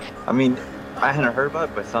shot. I mean, I hadn't heard about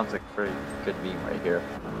it, but it sounds like a very good meme right here.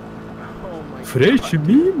 Oh my Fresh god.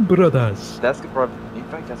 meme, brothers. That's good. Probably, in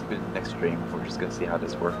fact, that's a good next stream. We're just gonna see how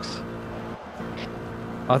this works.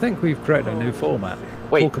 I think we've created a new format.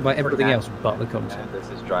 Wait, Talk about everything that- else but the content. And this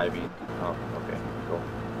is driving. Oh, okay, cool.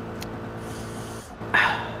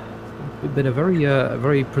 It's been a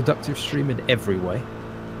very productive stream in every way.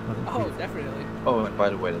 I think Oh, we've- definitely. Oh, and by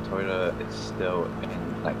the way, the Toyota is still in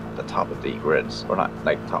like the top of the grids, or not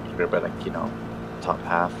like top of the grid, but like top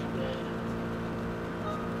half.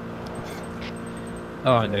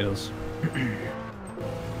 Alright, Noodles.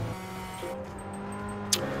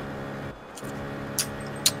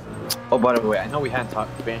 Oh, by the way, I know we hadn't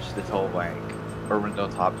finished this whole like Urban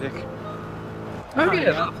topic. Oh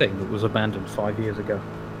yeah, that thing that was abandoned 5 years ago.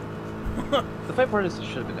 The funny part is it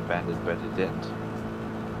should have been abandoned, but it didn't.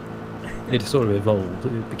 It sort of evolved.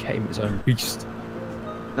 It became its own beast.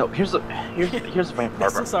 No, here's the funny I'm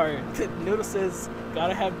part. so sorry. Noodle says,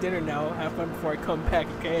 gotta have dinner now. Have fun before I come back,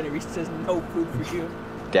 okay? And Reese says, no food for you.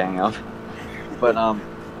 Dang up. But I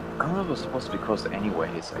don't know if it was supposed to be closed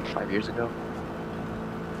anyways, like 5 years ago.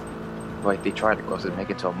 Like they tried to close it, make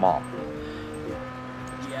it to a mall,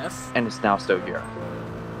 Yes. and it's now still here.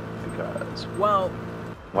 Because Well,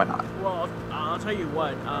 why not? Well, I'll tell you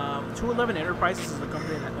what. 211 Enterprises is the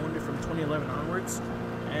company that owned it from 2011 onwards,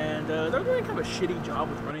 and they're doing kind of a shitty job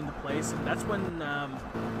with running the place. And that's when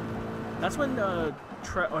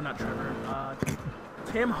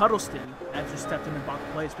Tim Huddleston actually stepped in and bought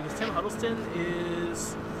the place, because Tim Huddleston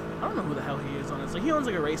is, I don't know who the hell he is on this. Like, he owns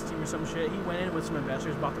like a race team or some shit. He went in with some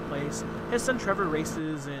investors, bought the place. His son Trevor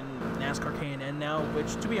races in NASCAR K&N now,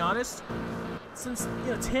 which, to be honest, since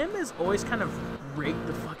Tim has always kind of rigged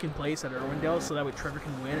the fucking place at Irwindale so that way Trevor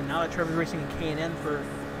can win, and now that Trevor's racing in K&N for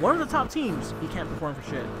one of the top teams, he can't perform for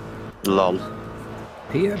shit. Lol.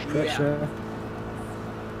 Peer pressure.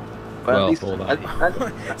 But Well, at least, all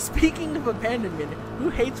that. Speaking of abandonment, who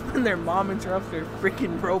hates when their mom interrupts their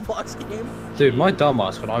freaking Roblox game? Dude, my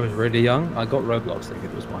dumbass, when I was really young, I got Roblox thinking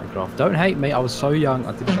it was Minecraft. Don't hate me, I was so young,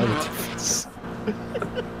 I didn't know the difference.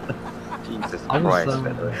 Jesus I was, Christ,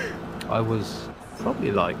 Federer. I was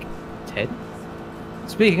probably like 10.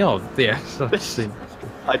 Speaking of, yeah, so I've seen.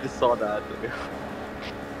 I just saw that.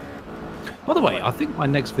 By the way, I think my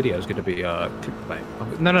next video is going to be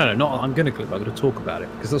clickbait. No, not I'm going to clickbait. I'm going to talk about it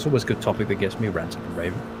because that's always a good topic that gets me ranting and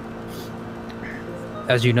raving.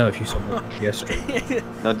 As you know, if you saw me yesterday.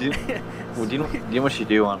 No, well, do you know what you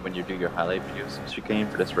do on when you do your highlight videos chicane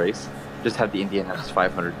for this race? Just have the Indianapolis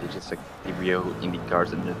 500, just like the Rio Indy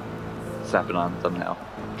cars and just slap it on thumbnail.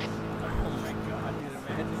 Oh my god, dude,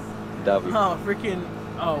 imagine. That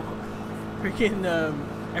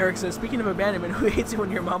would Eric says, speaking of abandonment, who hates it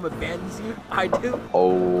when your mom abandons you? I do.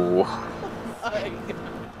 Oh. I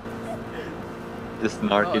This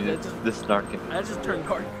narkin. just turned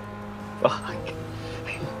dark. Fuck.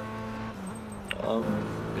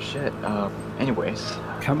 Shit. Anyways.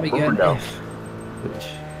 Can we get an F? Which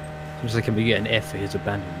seems like can we get an F for his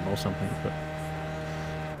abandonment or something? But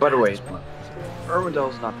By the way,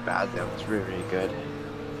 Irwindale's not bad though. It's really, really good.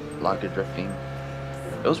 A lot of good drifting.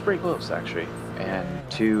 It was pretty close actually. And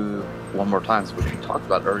one more times, which we talked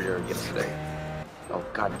about earlier yesterday. Oh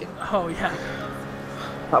god damn. Oh yeah.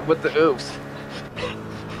 How about the oops?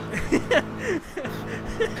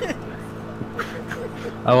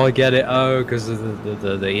 oh, I get it. Oh, because of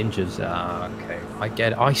the injuries. Ah, okay. I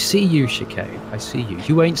get it. I see you, Chicane. I see you.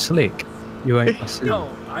 You ain't slick. You ain't. I see No,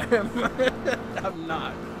 you. I am. I'm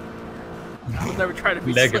not. I'll never try to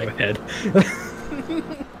be Leg slick. of a head.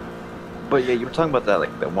 But yeah, you were talking about that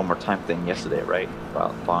like the one more time thing yesterday, right?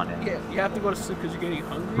 About Vaughn and Yeah, you have to go to sleep because you're getting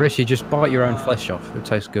hungry. Rishi, just bite your own flesh off. It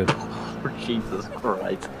tastes good. Jesus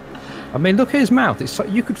Christ. I mean, look at his mouth. It's like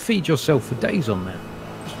you could feed yourself for days on that.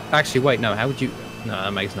 Actually, wait, no. How would you? No,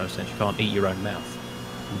 that makes no sense. You can't eat your own mouth.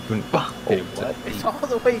 You couldn't be able to It's eat. all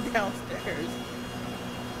the way downstairs.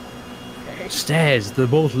 Okay. Stairs, the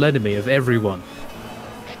mortal enemy of everyone.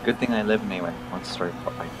 Good thing I live in a one-story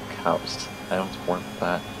house. I don't support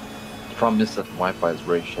that. The problem is that the Wi-Fi is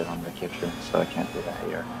very shit on the kitchen, so I can't do that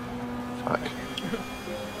here. Fuck.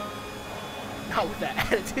 Not with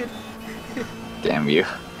that attitude. Damn you.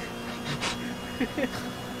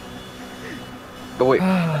 But wait,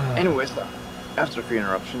 anyways, after a few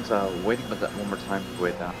interruptions, waiting for that one more time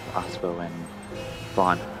with Ospo and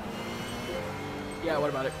Vaughn. Yeah,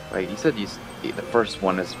 what about it? Like you said, the first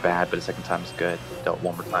one is bad, but the second time is good. The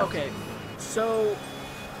one more time. Okay, so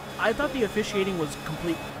I thought the officiating was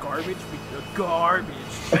complete garbage. Garbage.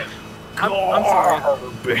 I'm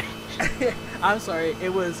sorry. I'm sorry.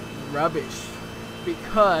 It was rubbish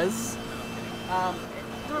because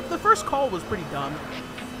the first call was pretty dumb.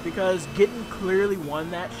 Because Gittin clearly won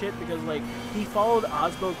that shit because like he followed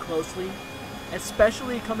Osbo closely,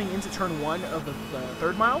 especially coming into turn 1 of the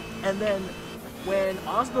third mile, and then when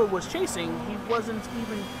Osbo was chasing, he wasn't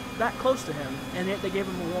even that close to him, and yet they gave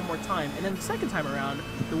him a one more time. And then the second time around,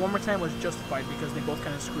 the one more time was justified because they both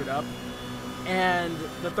kind of screwed up. And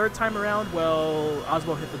the third time around, well,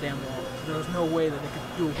 Osbo hit the damn wall. There was no way that they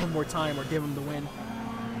could do it one more time or give him the win.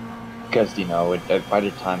 Because, you know, by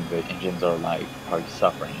the time the engines are like probably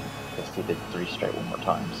suffering, because they did 3 straight one more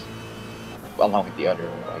times. Along with the other,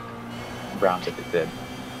 like, rounds that they did.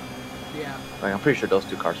 Yeah. Like, I'm pretty sure those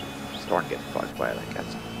 2 cars are starting to get fucked by, like,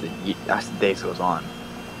 as the days goes on.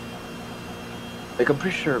 Like, I'm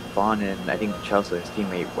pretty sure Vaughn and, I think, Chelsea, his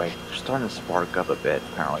teammate, like, are starting to spark up a bit,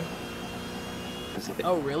 apparently.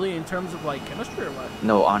 Oh, really? In terms of, like, chemistry or what?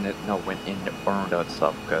 No, when in Orlando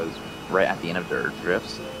itself, because right at the end of their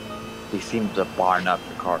drifts, they seem to barn up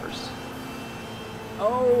the cars.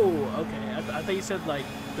 Oh, okay. I thought you said like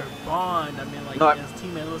their bond. I mean, like no, as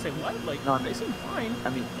teammates. I was like, what? Like, no, they seem fine. I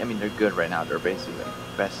mean, they're good right now. They're basically the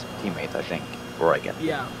best teammates, I think, where I get.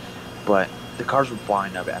 Yeah. But the cars were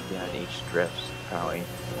barring up at the end of each drifts, apparently.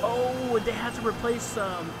 Oh, they had to replace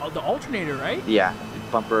the alternator, right? Yeah,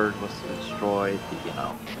 the bumper was destroyed.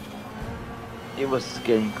 It was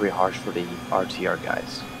getting pretty harsh for the RTR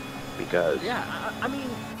guys because. Yeah, I mean.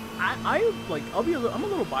 I'm a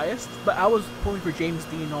little biased, but I was pulling for James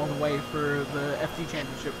Dean all the way for the FD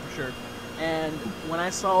championship for sure. And when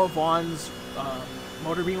I saw Vaughn's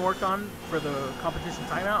motor being worked on for the competition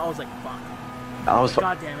timeout, I was like, fuck.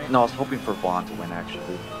 God damn it. No, I was hoping for Vaughn to win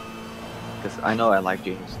actually, because I know I like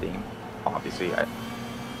James Dean. Obviously,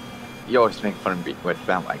 you always make fun of me with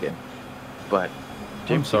bandwagon, but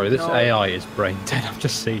I'm sorry, this AI is brain dead. I've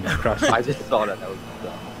just seen it crash. I just thought that was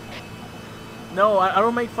dumb. No, I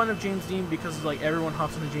don't make fun of James Dean because like everyone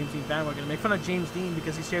hops on the James Dean bandwagon. I make fun of James Dean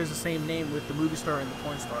because he shares the same name with the movie star and the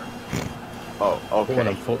porn star. Oh, okay. What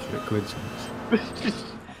an unfortunate coincidence.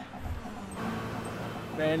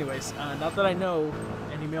 But anyways, not that I know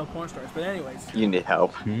any male porn stars, but anyways. You need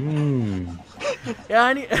help. Yeah,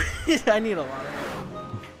 I need I need a lot of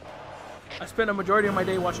help. I spent a majority of my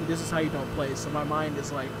day watching This Is How You Don't Play, so my mind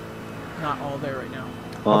is like not all there right now.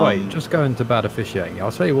 Oh, wait, just going to bad officiating.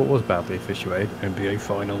 I'll tell you what was badly officiated. NBA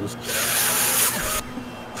Finals.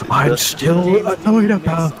 I'm still annoyed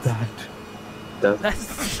about that.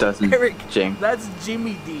 Doesn't Eric. James? That's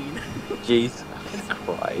Jimmy Dean. Jesus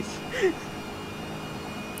Christ.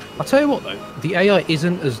 I'll tell you what though, the AI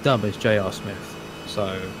isn't as dumb as J.R. Smith.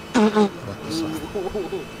 So,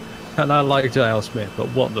 and I like J.R. Smith, but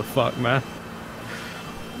what the fuck, man?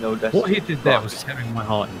 No, that's What he did there was tearing my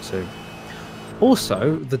heart in two.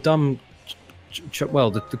 Also, the dumb,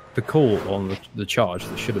 the call on the charge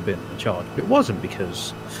that should have been the charge, but it wasn't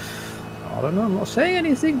because I don't know. I'm not saying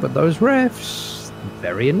anything, but those refs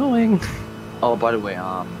very annoying. Oh, by the way,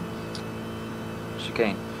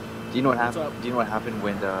 Chicane. Do you know what What's happened? up? Do you know what happened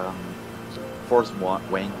when Force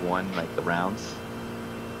Wang won like the rounds?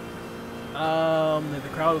 The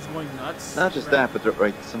crowd was going nuts. Not just that, but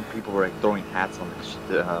like some people were like throwing hats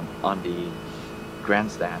on the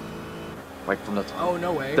grandstand, like from the top. Oh,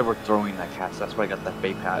 no way. They were throwing like hats. That's why I got that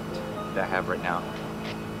vape hat that I have right now.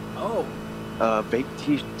 Oh, Vape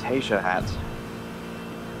Tasha hat.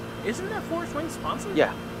 isn't that Forrest Wing sponsored?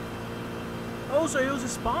 Yeah, Oh, so it was the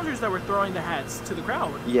sponsors that were throwing the hats to the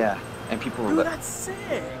crowd. yeah. And people were Dude, that's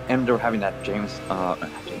sick. and they were having that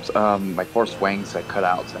like Force Wang's like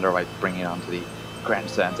cutouts, and they're like bringing it onto the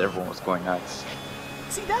grandstands. Everyone was going nuts.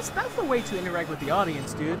 See, that's the way to interact with the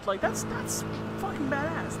audience, dude. Like, that's fucking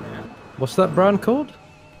badass, man. What's that brand called?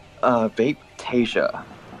 Vape Tasha.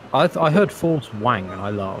 I heard Force Wang, and I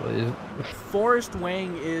love it. Forrest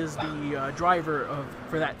Wang is the driver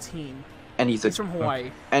for that team. And he's He's from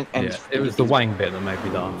Hawaii. and Yeah, it was the Wang bit that made me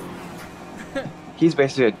laugh. he's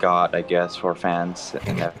basically a god, I guess, for fans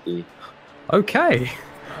in FD. Okay,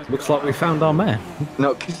 looks like we found our man.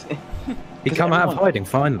 No, cause He come out of hiding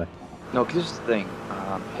finally. No, because here's the thing.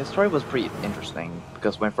 His story was pretty interesting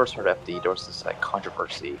because when I first heard FD, there was this like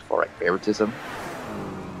controversy for like favoritism,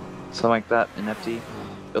 something like that in FD.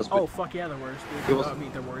 It was Oh, fuck yeah, there was, dude. It was- I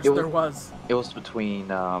mean, there was. it was- There was. It was between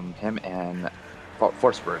him and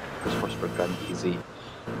Forsberg, because Forsberg got an easy.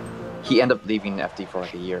 He ended up leaving FD for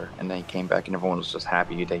like a year, and then he came back, and everyone was just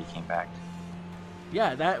happy that he came back.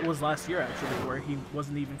 Yeah, that was last year, actually, where he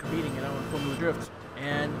wasn't even competing in Formula Drift.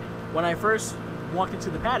 And when I first walked into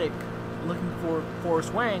the paddock looking for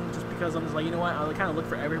Forrest Wang, just because I'm just like, you know what, I'll kind of look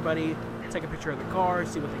for everybody, take a picture of the car,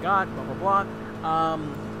 see what they got, blah, blah, blah.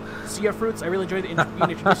 Sia Fruits, I really enjoyed being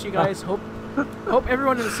introduced to you guys. Hope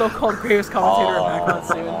everyone in the so-called greatest commentator are back on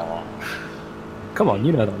soon. Come on,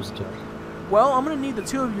 you know that was a joke. Well, I'm going to need the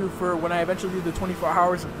two of you for when I eventually do the 24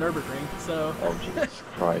 hours of Nürburgring, so... Oh Jesus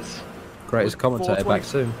Christ! Greatest commentator back 420.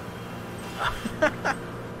 soon.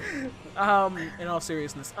 In all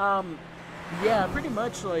seriousness, yeah, pretty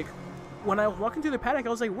much, like, when I was walking through the paddock, I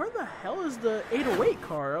was like, where the hell is the 808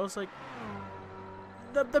 car? I was like,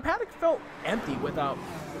 the paddock felt empty without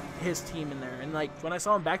his team in there, and, like, when I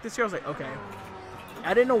saw him back this year, I was like, okay.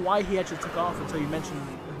 I didn't know why he actually took off until you mentioned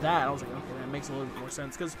that. I was like, okay, that makes a little bit more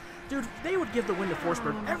sense, because, dude, they would give the win to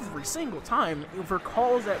Forsberg every single time for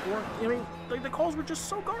calls that weren't, I mean, like, the calls were just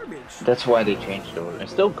so garbage. That's why they changed it.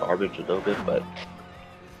 It's still garbage a little bit, but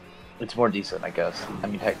it's more decent, I guess. I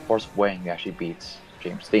mean, heck, Force Wang actually beats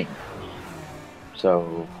James Dean,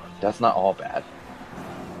 so that's not all bad.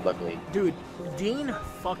 Luckily, Dude, Dean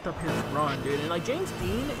fucked up his run, dude. And, like, James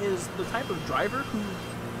Dean is the type of driver who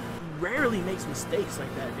rarely makes mistakes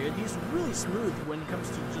like that, dude. He's really smooth when it comes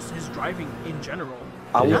to just his driving in general.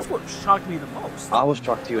 And that's what shocked me the most. I was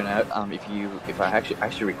shocked too, and if I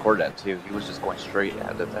actually recorded that too, he was just going straight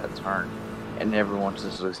at that turn, and everyone was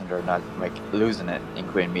just losing their not like losing it,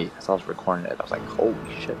 including me, because I was recording it. I was like, holy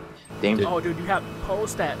shit, damn. Oh, dude, you have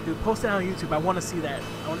post that on YouTube. I want to see that.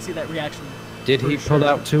 I want to see that reaction. Did he pull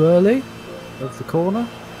out too early of the corner?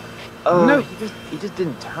 Oh No. he just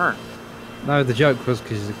didn't turn. No, the joke was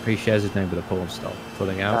because he shares his name with a porn star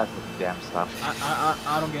pulling out. That's the damn stuff.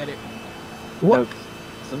 I don't get it. What? No,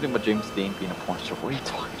 something about James Dean being a porn star. What are you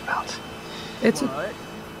talking about? It's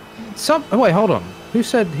What? oh, wait, hold on. Who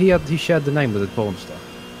said he shared the name with a porn star?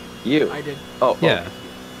 You. I did. Oh Yeah.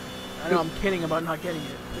 I know I'm kidding about not getting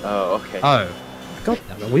it. Oh okay. Oh. God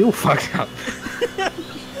damn it, we all fucked up.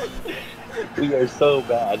 We are so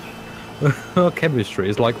bad. Our chemistry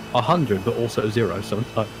is like 100, but also 0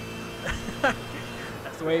 sometimes.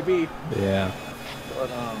 That's the way it be. Yeah. But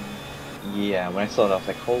yeah, when I saw that, I was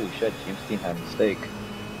like, holy shit, James Dean had a mistake.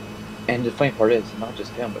 And the funny part is, not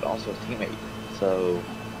just him, but also his teammate. So,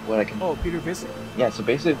 what I can... Oh, Peter Visick. Yeah, so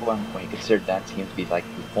basically when you consider that team to be like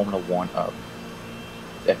the Formula 1 of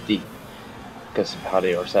FD, because of how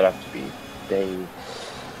they are set up to be, they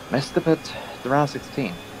messed up at the round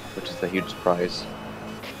 16, which is a huge surprise.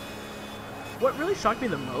 What really shocked me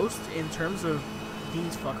the most in terms of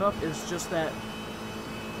Dean's fuck up is just that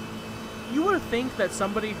you would think that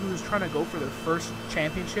somebody who's trying to go for their first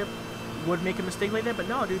championship would make a mistake like that. But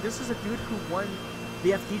no, dude, this is a dude who won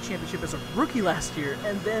the FD championship as a rookie last year,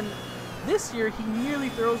 and then this year he nearly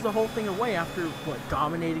throws the whole thing away after what,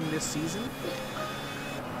 dominating this season.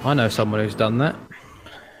 I know someone who's done that.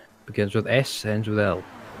 Begins with S, ends with L.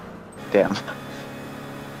 Damn.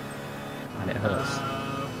 And it hurts.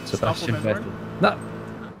 Stoffel Sebastian Van Vettel. Dorn?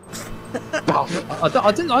 No. I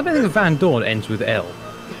don't think Van Dorn ends with L.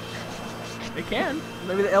 It can.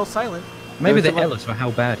 Maybe the L silent. Maybe the L is for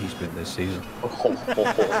how bad he's been this season. Oh, shit.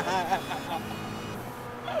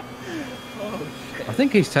 I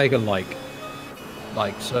think he's taken he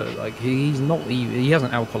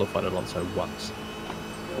hasn't out qualified Alonso once.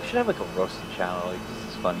 We should have like a roasting channel. Like, this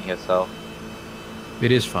is funny as hell.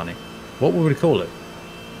 It is funny. What would we call it?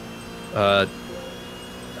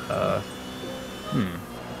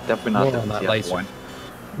 Definitely not More the on that TF later. one.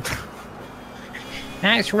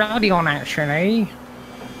 That's Radion, actually.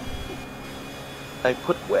 I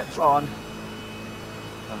put wets on.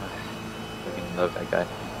 Freaking love that guy.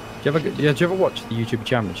 Did you ever watch the YouTube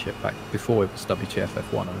Championship back before it was WTF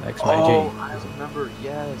F1 on XMAG? Oh, I remember.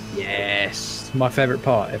 Yes. Yes, my favourite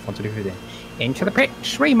part. F1 to do into the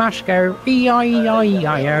pits, we must go.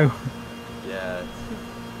 E-I-E-I-E-I-O. Yeah.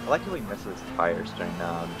 I like how he misses his tires during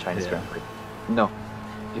the Chinese Grand Prix. No.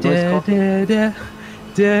 You know what it's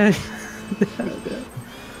called?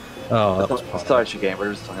 Oh, that was part. Sorry, Shigame.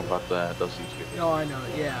 We're just talking about those YouTubers. No, I know.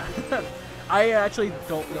 Yeah. I actually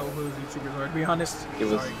don't know who those YouTubers are, to be honest. It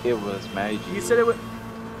was Maddie G. You said it was.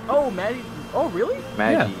 Oh, Maddie. Oh, really?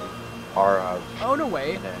 Maddie. Oh, no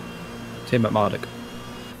way. And then Tim McMurdoch.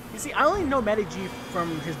 You see, I only know Matty G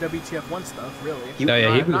from his WTF1 stuff, really. He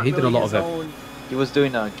did a lot of it. He was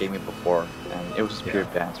doing gaming before, and it was just pure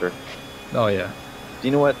banter. Oh yeah. Do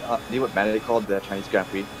you know what Maddie called the Chinese Grand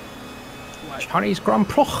Prix? What? Chinese Grand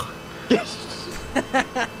Prix.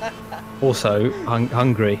 Also,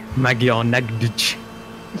 Hungary. Magyar Nagdic.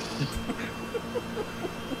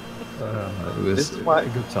 It was This is why- a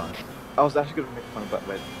good time. I was actually going to make fun about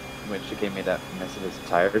when Shigame made that mess of his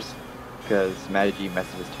tires, because Maddie G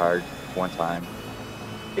messed with his tires one time.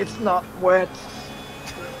 It's not wet.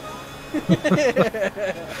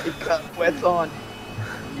 It got wet on.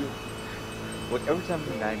 Like every time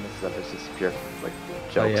Maddie messes up, it's just pure like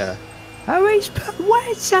jokes. Oh yeah. Oh, he's put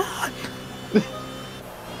wet on.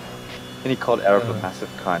 And he called Arab a massive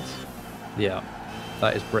cunt. Yeah,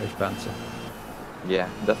 that is British banter. Yeah,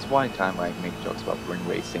 that's why anytime I make jokes about ring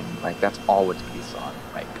racing, like that's all it's based on.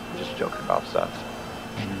 Like just joking about stuff.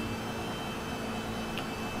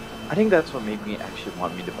 I think that's what made me actually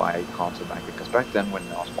want me to buy a console back, because back then when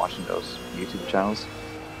I was watching those YouTube channels,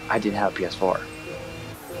 I didn't have a PS4.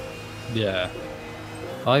 Yeah.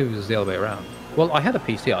 I was the other way around. Well, I had a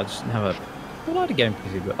PC, I just didn't have a... Well, I had a game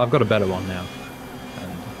PC, but I've got a better one now.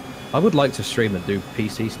 And I would like to stream and do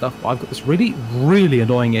PC stuff, but I've got this really, really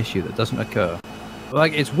annoying issue that doesn't occur.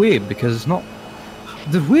 Like, it's weird because it's not...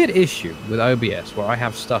 The weird issue with OBS where I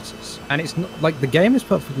have stutters, and it's not like the game is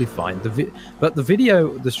perfectly fine, but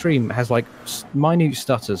the stream has like minute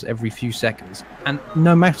stutters every few seconds, and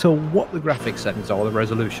no matter what the graphics settings are or the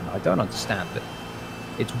resolution, I don't understand it.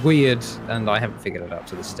 It's weird, and I haven't figured it out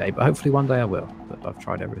to this day, but hopefully one day I will. But I've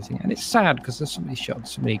tried everything, and it's sad because there's so many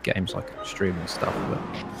shots, so many games I can stream and stuff.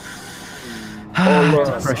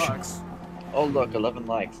 But depression. Oh look, 11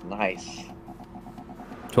 likes, nice.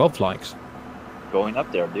 12 likes. Going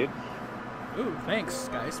up there, dude. Ooh, thanks,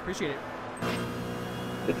 guys. Appreciate it.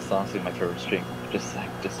 It's honestly my favorite stream. Just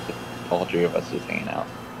all three of us just hanging out.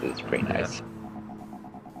 It's pretty nice.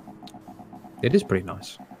 It is pretty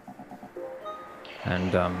nice.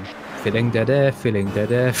 And feeling dead air, feeling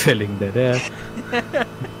dead air, feeling dead air.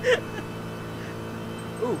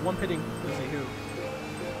 Ooh, one pitting. Let's see who.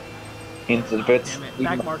 Into the pits. Damn it.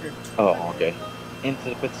 Back marker. Oh, okay. Into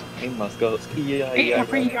the pits. We must go.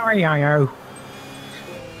 E-I-E-I-O.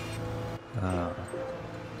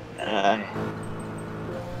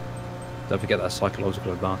 Don't forget that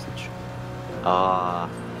psychological advantage. I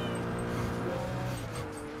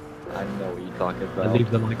know what you're talking about. I leave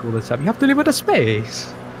the like all the time. You have to live in a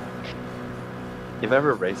space. If I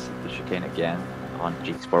ever race the chicane again on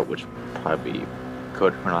G Sport, which probably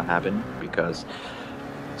could or not happen because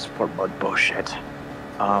sport mode bullshit,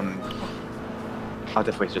 I'll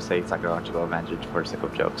definitely just say psychological advantage for the sake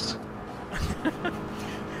of jokes.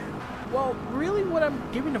 Well, really what I'm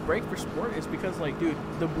giving a break for sport is because, like, dude,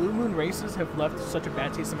 the Blue Moon races have left such a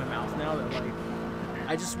bad taste in my mouth now that, like,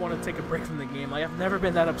 I just want to take a break from the game. Like, I've never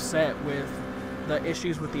been that upset with the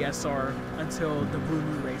issues with the SR until the Blue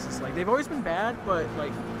Moon races. Like, they've always been bad, but,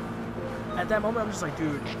 like, at that moment, I'm just like,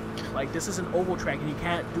 dude, like, this is an oval track, and you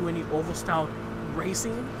can't do any oval-style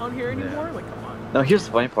racing on here anymore? Yeah. Like, come on. No, here's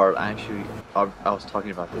the funny part. I was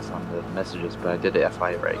talking about this on the messages, but I did the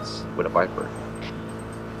FI race with a Viper.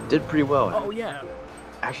 Did pretty well. Oh yeah.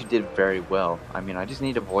 Actually did very well. I mean, I just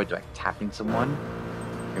need to avoid like tapping someone.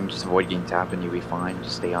 And just avoid getting tapped and you'll be fine.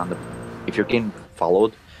 Just stay on the. If you're getting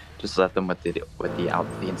followed, just let them with the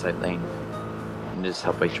inside lane, and just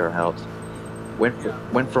help make sure health. Went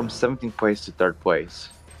from 17th place to 3rd place.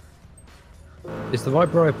 Is the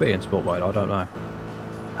Viper OP in sport mode? I don't know.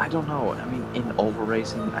 I don't know. I mean, in over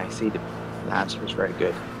racing, I say the Lancer was very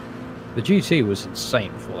good. The GT was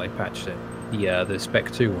insane before they patched it. The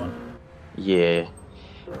Spec 2 one. Yeah.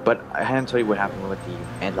 But I hadn't told you what happened with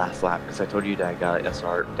the end last lap, because I told you that I got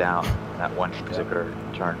SR down that one particular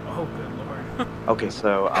turn. Oh good lord. Okay,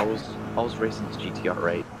 so I was racing this GTR,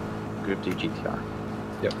 right? Group 2 GTR.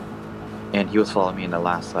 Yep. And he was following me in the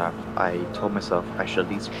last lap. I told myself I should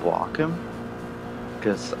at least block him,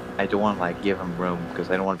 because I don't want to like give him room, because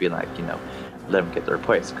I don't want to be like, you know, let him get 3rd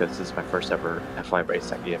place, because this is my first ever F5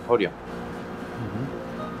 race I get a podium.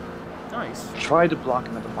 Nice. Tried to block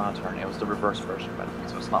him at the final turn. It was the reverse version, by the way,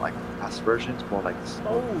 so it's not like the fast version. It's more like this.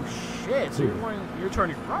 Oh shit! So you're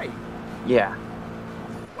turning right. Yeah.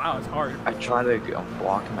 Wow, it's hard. I tried to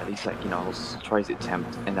block him at least, like, you know, try to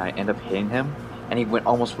attempt, and I end up hitting him, and he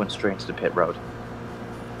almost went straight into the pit road.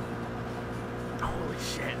 Holy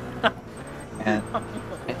shit.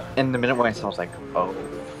 And the minute when I saw, I was like, oh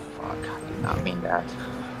fuck, I did not mean that.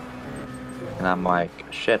 And I'm like,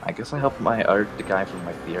 shit, I guess I helped the guy from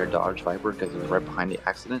like the Air Dodge Viper, because he was right behind the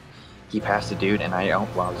accident. He passed the dude, and I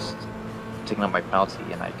was taking up my penalty,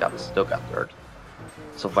 and I still got 3rd.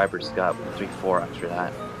 So Viper just got 3-4 after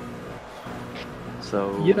that.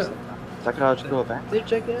 So, You know- psychological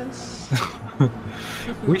advantage, I guess?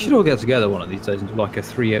 We should all get together one of these days and do like a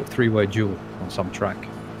three-way duel on some track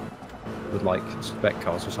with like spec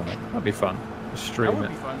cars or something. That'd be fun. Just That stream would it.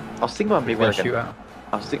 be fun. I was thinking about maybe like Shoot out.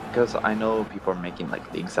 I was thinking, because I know people are making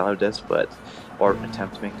like leagues out of this, or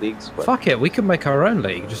attempt to make leagues, but Fuck it, we can make our own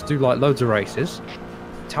league. Just do like loads of races,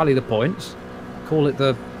 tally the points, call it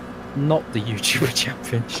not the YouTuber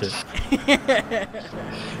Championship,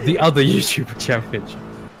 the other YouTuber Championship.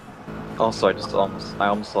 also I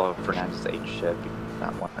almost saw Fernandez age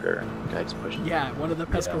that one other guy just pushing. Yeah, one of the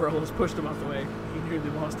Pescarollos pushed him out the way. He nearly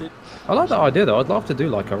lost it. I like that idea though. I'd love to do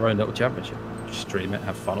like our own little championship. Just stream it,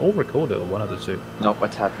 have fun, or record it, or one of the two. Nope,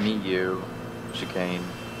 let's have me, you, Chicane,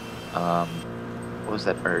 what was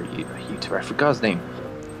that other YouTuber? I forgot his name.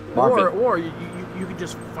 Marvin. Or you could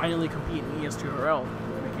just finally compete in ES2RL.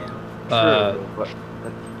 True, but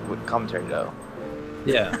with commentary though.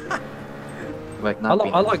 Yeah. Like I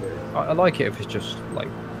not like it if it's just like,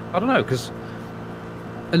 I don't know, because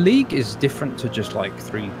a league is different to just like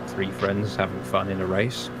three friends having fun in a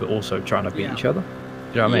race, but also trying to beat each other. Do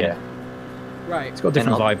you know what I mean? Yeah. Right. It's got a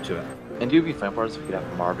different vibe to it. And it would be fun for us if we could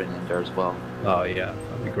have Marvin in there as well. Oh yeah,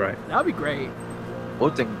 that'd be great. That'd be great. We'll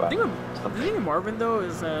think about The it. thing with Marvin though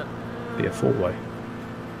is that Be a four-way.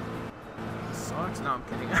 he sucks. No, I'm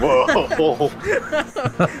kidding. Whoa!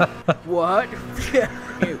 What?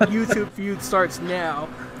 YouTube feud starts now.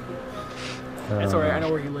 It's alright. I know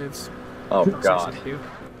where he lives. Oh That's god. what I do.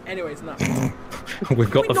 Anyways, no. We've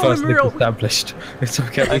got We the know first him link real- established. It's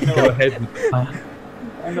okay. We can go ahead.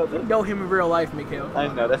 I know We know him in real life, Mikhail. I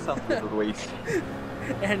know, that sounds like a waste.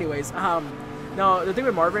 Anyways, no, the thing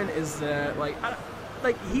with Marvin is that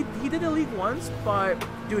he did a league once, but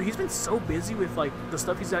dude, he's been so busy with like the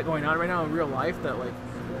stuff he's got going on right now in real life that like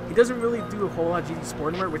he doesn't really do a whole lot of GT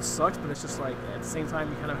Sport anymore, which sucks. But it's just like at the same time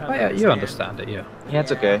you kind of have. Oh, to yeah, you understand it, yeah. Yeah,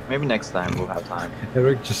 it's okay. Maybe next time we'll have time.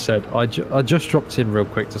 Eric just said, I just dropped in real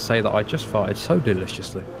quick to say that I just farted so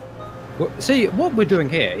deliciously. Well, see, what we're doing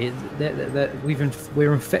here is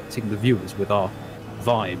we're infecting the viewers with our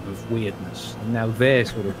vibe of weirdness, and now they're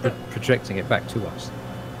sort of projecting it back to us.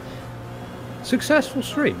 Successful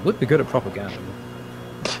stream would be good at propaganda.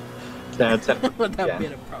 That Yeah.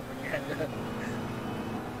 bit of propaganda.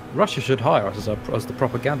 Russia should hire us as the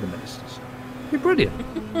propaganda ministers. It'd be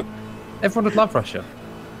brilliant. Everyone would love Russia.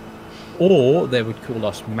 Or they would call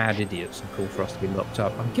us mad idiots and call for us to be locked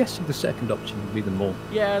up. I'm guessing the second option would be the more.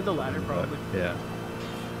 Yeah, the latter probably. Yeah.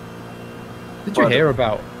 Did you hear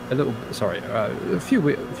about a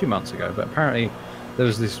few months ago? But apparently there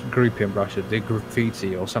was this group in Russia did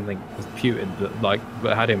graffiti or something with Putin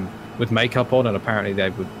that had him with makeup on, and apparently they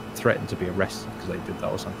would threaten to be arrested because they did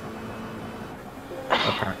that or something.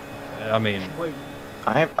 Apparently, I mean, Wait,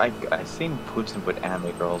 I've seen Putin with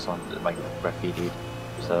anime girls on like graffiti,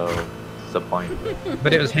 so it's the point.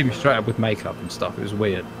 but it was him straight up with makeup and stuff. It was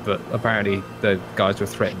weird, but apparently the guys were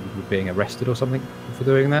threatened with being arrested or something for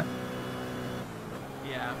doing that.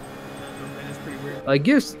 yeah, that is pretty weird. I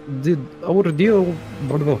guess our dear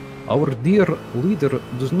leader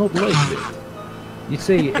does not like it. You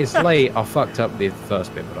see, it's late. I fucked up the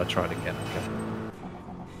first bit, but I tried again. Okay.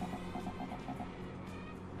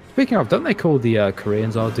 Speaking of, don't they call the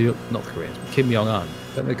Koreans not Koreans, Kim Jong-un?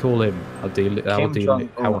 Don't they call him Kim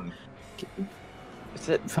Jong-un. Is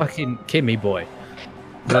it fucking Kimmy boy?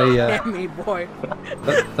 They, Kimmy boy.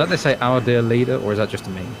 don't they say our dear leader, or is that just a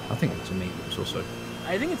meme? I think it's a meme. It's also.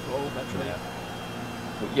 I think it's both, actually. Yeah.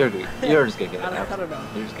 You're just gonna get I don't know.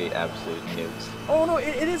 You're just getting absolute news. Oh no,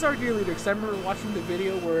 it is our dear leader. Because I remember watching the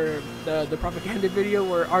video where the propaganda video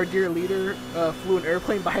where our dear leader flew an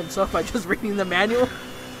airplane by himself by just reading the manual.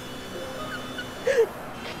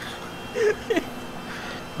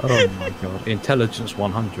 Oh my god, intelligence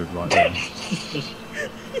 100 right there.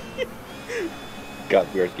 God,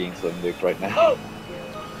 we are getting so nuked right now.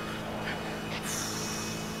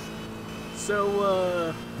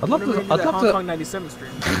 So, I'd love to. I'd love Hong to. Kong 97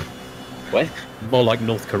 stream. What? More like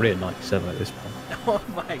North Korea 97 at this point. Oh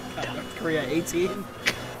my god, North Korea 18.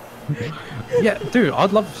 Yeah, dude,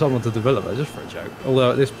 I'd love for someone to develop that just for a joke.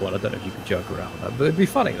 Although at this point, I don't know if you could joke around with that. But it'd be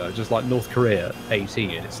funny though, just like North Korea 18.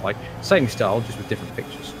 It's like same style, just with different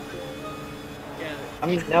pictures. Yeah. I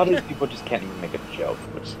mean, nowadays people just can't even make a joke,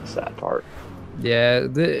 which is the sad part. Yeah,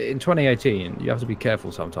 in 2018, you have to be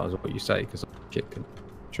careful sometimes what you say because shit can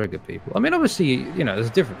trigger people. I mean, obviously, you know, there's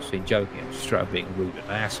a difference between joking and just straight up being rude and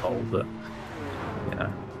an asshole. But you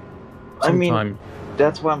know, I mean,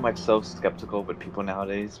 that's why I'm like so skeptical with people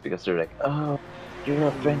nowadays because they're like, "Oh, you're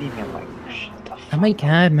offending me." I'm like, "Shut the fuck." Oh my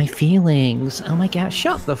god, my feelings. Oh my god,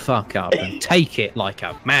 shut the fuck up and take it like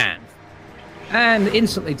a man. And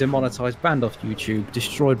instantly demonetized, banned off YouTube,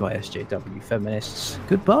 destroyed by SJW feminists.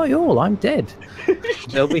 Goodbye all, I'm dead.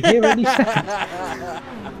 They'll be here any second.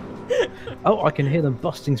 Oh, I can hear them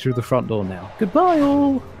busting through the front door now. Goodbye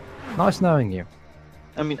all. Nice knowing you.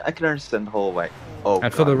 I mean, I can understand the whole like, oh.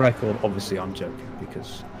 And for the record, obviously I'm joking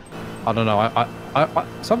because I don't know. I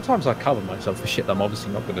sometimes I cover myself for shit that I'm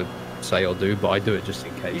obviously not going to say or do, but I do it just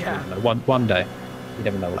in case. Yeah. You know, one day, you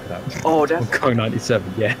never know what could happen. Oh, that's Kong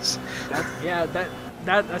 97. Yes. Yeah, that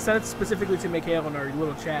I said it specifically to Mikhail in our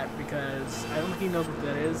little chat because I don't think he knows what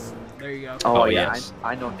that is. There you go. Oh, Oh, yeah, yes.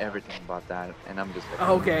 I know everything about that, and I'm just like,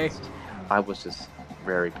 Okay. pissed. I was just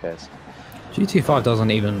very pissed. GT5 doesn't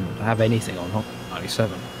even have anything on Hong Kong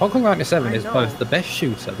 97. Hong Kong 97 I is know. both the best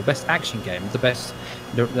shooter, the best action game, the best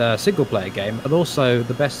single-player game, and also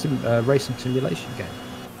the best racing simulation game.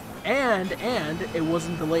 And it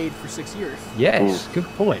wasn't delayed for 6 years. Yes, good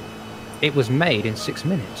point. It was made in 6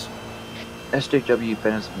 minutes. SJW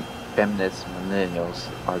feminist millennials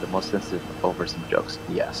are the most sensitive over some jokes.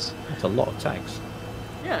 Yes. That's a lot of tags.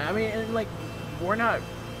 Yeah, I mean, and, like, we're not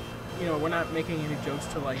making any jokes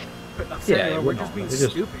to like upset Yeah, anyone. We're just being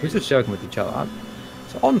stupid. We're just joking with each other.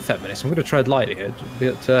 So on feminists, I'm going to tread lightly here,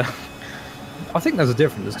 but I think there's a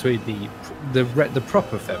difference between the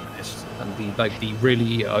proper feminists and the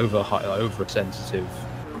really oversensitive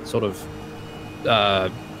sort of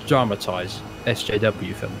dramatized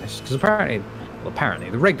SJW feminists. Because apparently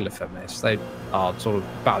the regular feminists, they are sort of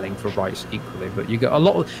battling for rights equally, but you get a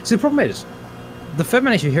lot of. See, the problem is the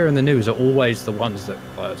feminists you hear in the news are always the ones that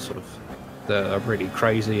are sort of that are really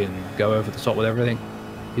crazy and go over the top with everything.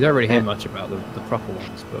 You don't really hear much about the proper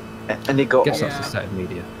ones, but And they go. I guess Yeah. that's the state of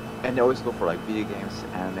media. And they always go for like video games,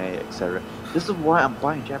 anime, etc. This is why I'm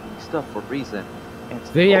buying Japanese stuff for a reason. And it's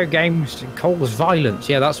Video games cause violence.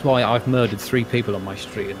 Yeah, that's why I've murdered 3 people on my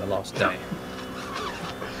street in the last day.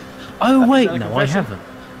 Oh wait, that a no, I confession? haven't.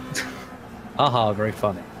 Aha, very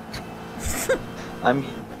funny. I mean,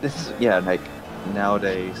 this is like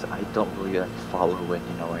nowadays I don't really like follow it,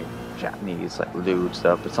 like Japanese like lewd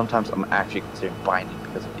stuff. But sometimes I'm actually considering buying it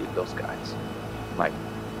because of those guys. Like,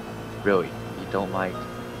 really, you don't like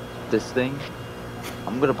this thing?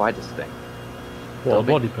 I'm gonna buy this thing. What, a Don't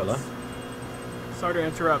body make- pillar? Sorry to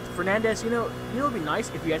interrupt, Fernandez. It'd be nice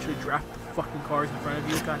if you actually draft the fucking cars in front of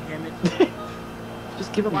you. God damn it!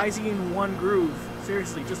 Just give him. Why is he in one groove?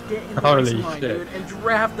 Seriously, just get in the Holy racing line, shit. dude, and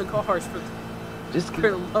draft the cars for Just the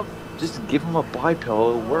give, love. just give him a buy pill.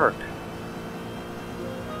 It'll work.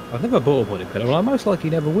 I've never bought a body pillar, well, I most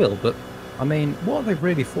likely never will, but I mean, what are they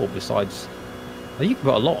really for besides... Well, you can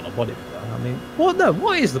put a lot on a body pillar. I mean,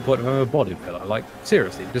 what is the point of having a body pillar? Like,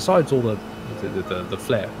 seriously, besides all the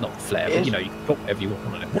flare, not flare, but you can put whatever you want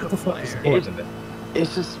on it. What the fuck is the point of it?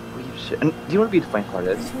 It's just weeb shit. And do you want to be the funny part?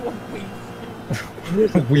 Is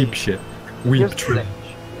Weeb shit. here's Weeb the tree. thing.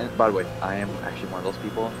 And by the way, I am actually one of those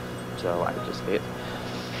people, so I just hate.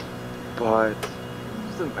 But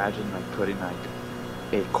just imagine like putting like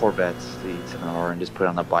a Corvette C7R and just put it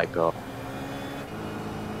on a bike up.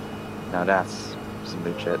 Now that's some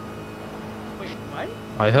weird shit. Wait, what?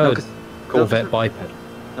 I heard 'cause- Corvette biped.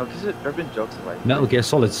 No, because there have been jokes about it. Metal Gear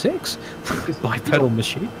Solid 6? Bipedal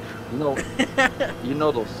machine? No, you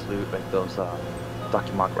know those like those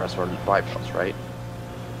Dakimakuras or bipedals, right?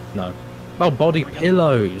 No. Oh, body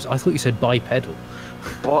pillows. I thought you said bipedal.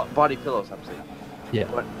 Body pillows, I'm saying. Yeah.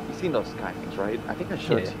 But you've seen those kind of things, right? I think I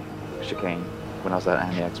showed Yeah. you Chicane when I was at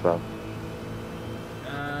Anime Expo.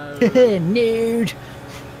 Nude.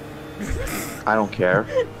 I don't care.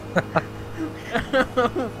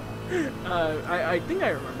 I think I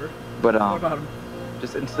remember. But What about him?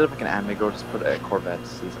 just instead of like an anime girl, just put a Corvette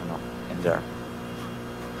season in there.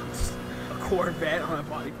 A Corvette on a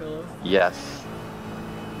body pillow? Yes.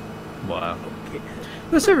 Wow. Okay.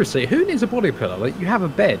 But seriously, who needs a body pillow? Like, you have a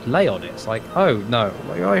bed, lay on it. It's like, oh no.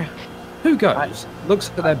 Like, who goes, looks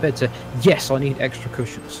at their bed, says, yes, I need extra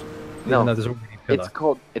cushions. No, Even though there's already a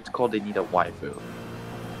pillow. it's called they need a waifu.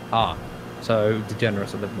 Ah, so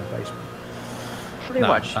degenerates that live in the basement. Pretty No,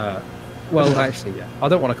 much. well, actually, yeah. I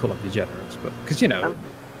don't want to call them degenerates, but because it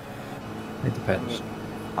depends.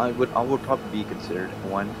 I would probably be considered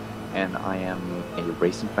one, and I am a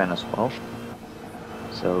racing fan as well.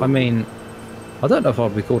 So I mean, I don't know if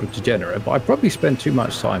I'd be called a degenerate, but I probably spend too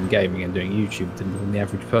much time gaming and doing YouTube than the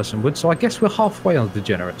average person would. So I guess we're halfway on the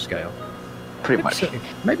degenerate scale. pretty much.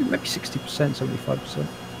 Maybe 60%, 75%.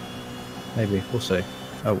 Maybe we'll see.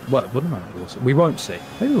 Oh, well, no, we'll see. We won't see.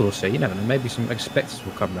 Maybe we'll see. You never know. Maybe some inspectors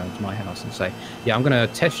will come round to my house and say, "Yeah, I'm going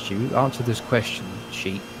to test you. Answer this question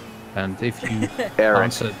sheet, and if you Eric,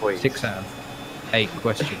 answer please. 6 out of 8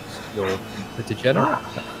 questions, you're a degenerate."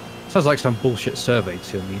 Sounds like some bullshit survey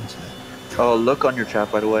to on the internet. Oh, look on your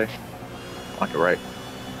chat, by the way. On your right.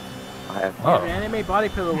 I have. Oh. An anime body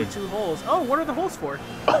pillow with 2 holes. Oh, what are the holes for?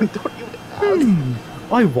 Don't you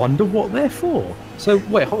I wonder what they're for. So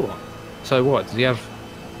wait, hold on. So what? Does he have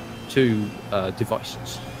 2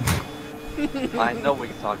 devices? I know what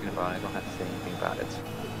you're talking about. I don't have to say anything about it.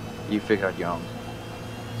 You figure out your own.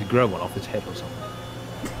 Does he grow one off his head or something?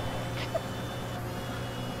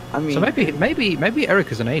 I mean, So maybe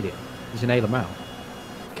Eric is an alien. He's an alien male.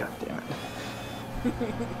 God damn it.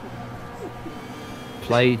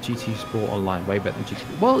 Play GT Sport Online way better than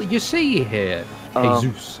GT. Well, you see here,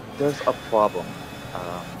 Jesus. There's a problem.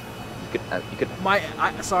 You could.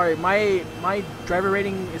 Sorry, my driver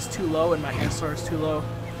rating is too low and my SR is too low.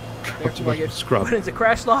 Therefore, I get Scrub. put into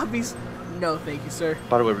crash lobbies. No, thank you, sir.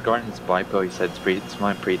 By the way, regarding this bipo, he said it's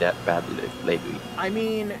mine pretty that bad lately. I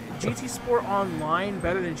mean, GT Sport Online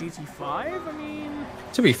better than GT5? I mean,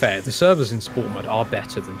 To be fair, the servers in Sport Mode are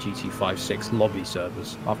better than GT 5.6 lobby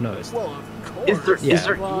servers. I've noticed. well, of course. Is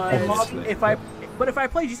there obviously. if I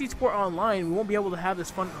play GT Sport Online, we won't be able to have this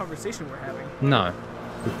fun conversation we're having. No.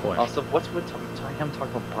 Good point. Also, what's with him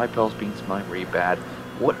talking about bipels being smelling really bad?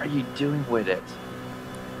 What are you doing with it?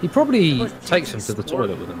 He probably Because takes him GT to the Sport-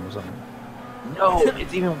 toilet with him or something. No,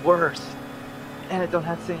 it's even worse. And I don't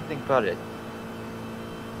have to say anything about it.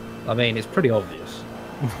 I mean, it's pretty obvious.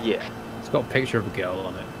 Yeah. It's got a picture of a girl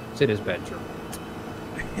on it. It's in his bedroom.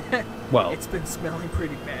 Well, It's been smelling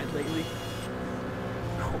pretty bad lately.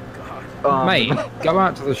 Oh god. mate, go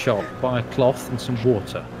out to the shop, buy a cloth and some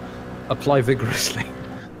water. Apply vigorously.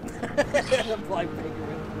 Apply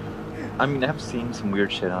vigorous. I mean, I've seen some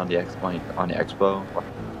weird shit on the expo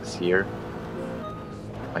this year.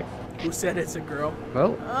 Like, Who said it's a girl?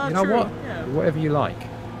 Well, you know true, what? yeah. Whatever you like.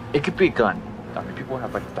 it could be a gun. I mean, people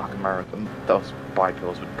have like Dakimaru, those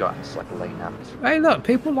bipils with guns, like laying out. Hey, look,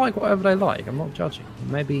 people like whatever they like. I'm not judging.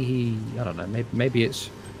 Maybe I don't know. Maybe it's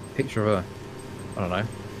a picture of a, I don't know.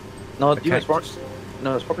 No, a it's cactus.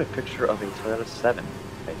 probably a picture of a Toyota 7,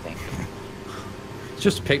 I think. It's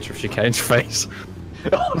just a picture of Chicane's face.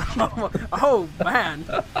 Oh man.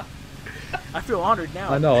 I feel honored now.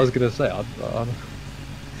 I know. I was gonna say.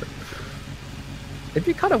 It'd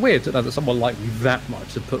be kind of weird to know that someone liked me that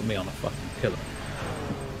much to put me on a fucking pillow.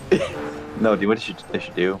 No, do you know what they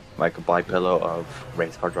should do? Like a bipillow of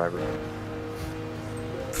race car driver.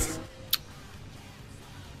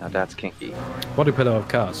 Now that's kinky. Body pillow of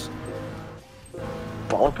cars,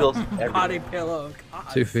 Ball pills everywhere. Body pillow. God.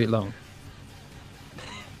 2 feet long.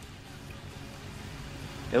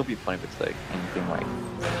 It'll be funny if it's like anything like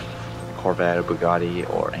Corvette or Bugatti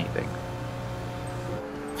or anything.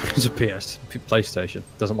 It's a PlayStation.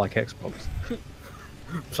 Doesn't like Xbox.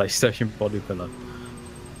 PlayStation body pillow.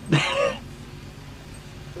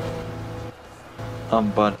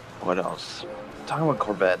 But what else? Talking about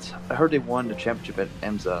Corvettes, I heard they won the championship at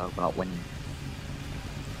IMSA without winning.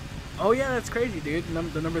 Oh yeah, that's crazy, dude.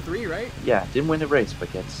 The number 3, right? Yeah, didn't win the race,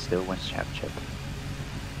 but yet still wins the championship.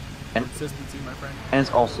 And Consistency, my friend.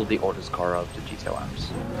 it's also the oldest car of the GTLMs.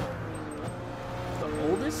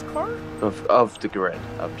 oldest car? of the grid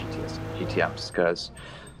of GTMs, because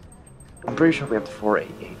I'm pretty sure we have the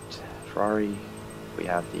 488 Ferrari. We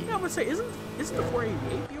have the Yeah, I would say isn't the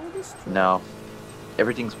 488 the oldest? no,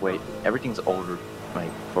 everything's older,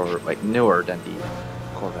 like for like newer than the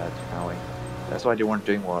Corvette. Now, that's why they weren't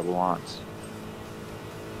doing well at Le Mans.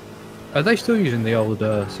 Are they still using the old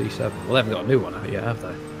C7? Well, they haven't got a new one out yet, have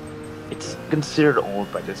they? It's considered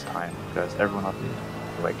old by this time because everyone up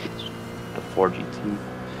like the 4GT,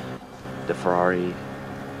 the Ferrari,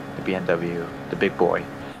 the BMW, the big boy.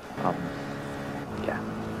 Yeah.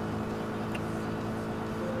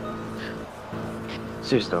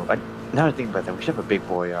 Seriously though, now I think about that, we should have a big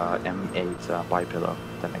boy M8 body pillow.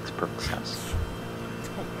 That makes perfect sense.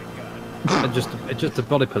 Oh my god. And just a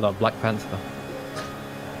body pillow of Black Panther.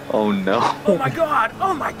 Oh no. Oh my god!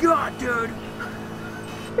 Oh my god, dude!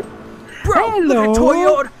 Bro, look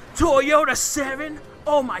at Toyota 7.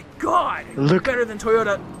 Oh my god! Look. Better than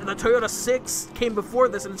Toyota. The Toyota 6 came before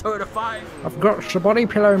this, and the Toyota 5. I've got the body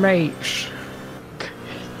pillow, mates.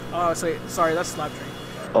 Oh, sorry, that's Slap Train.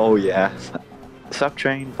 Oh yeah.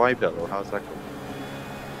 Subtrain body pillow. How's that going?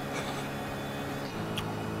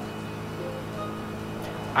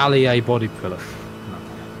 Allier body pillow.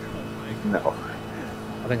 No.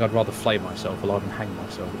 I think I'd rather flay myself rather than hang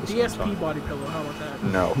myself at the same DSP time. body pillow. How about that?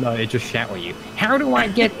 No. No, it just shout at you. How do I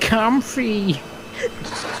get comfy?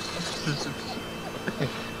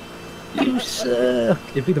 You suck.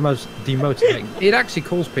 It'd be the most demotivating. It actually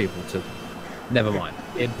calls people to. Never mind.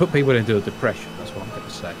 It'd put people into a depression. That's what I'm going to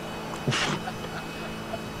say.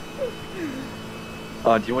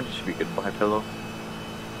 Do you want to speak at body pillow?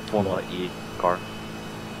 Formula E car.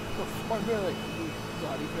 Formula E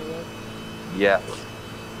body pillow. Yeah.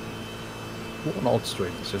 What an odd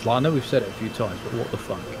stream this is. Like, I know we've said it a few times, but what the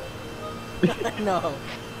fuck? No.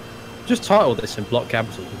 Just title this in block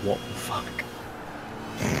capitals. What the fuck?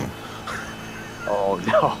 Oh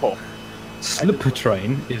no. Slipper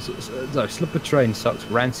Train is no. Slipper Train sucks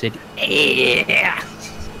rancid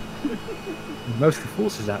ass. Mostly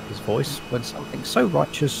forces out his voice when something so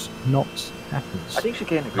righteous not happens. I think she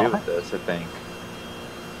can agree with this, I think.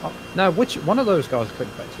 Oh, no, which one of those guys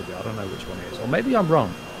clickbait to be? I don't know which one it is, or maybe I'm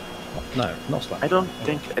wrong. No, not Slap. I don't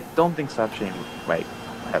think Slapchain like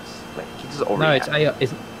has like he just already. No, it's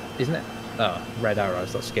AR, isn't it? Oh, red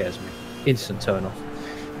arrows. That scares me. Instant turn off.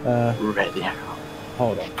 Red arrow.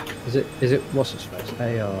 Hold on. Is it what's his face?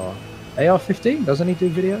 AR-15? Doesn't he do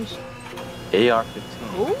videos?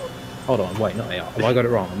 AR-15. Ooh? Hold on, wait, not AR. Have I got it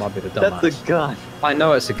wrong? I might be the dumbass. That's a gun. I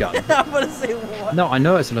know it's a gun. I'm gonna say what? No, I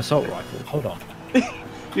know it's an assault rifle. Hold on.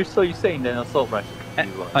 You're saying that assault rifle.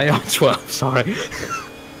 AR-12. Sorry.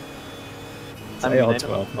 It's I mean,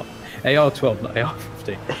 AR-12, not AR-12, not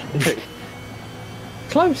AR-15.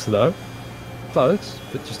 Close though. Close,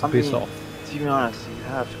 but just a piece off. To be honest, you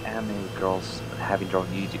have anime girls having their own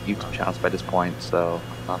YouTube channels by this point, so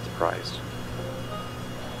I'm not surprised.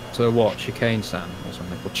 So what? Chicane-san or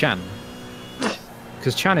something? Or Chan?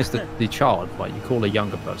 Because Chan is the child, like you call a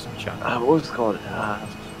younger person Chan. What was it called?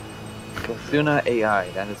 Kasuna AI,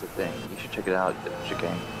 that is a thing. You should check it out,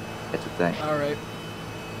 Chicane. It's a thing. Alright.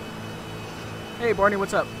 Hey, Barney,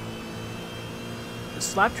 what's up? The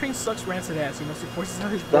Slap Train sucks rancid ass. He must have forces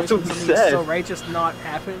out his voice That's what when we something said. so righteous not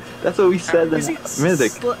happen. That's what we said You in see,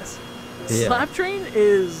 Mythic. Yeah. Slap Train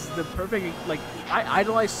is the perfect, like, I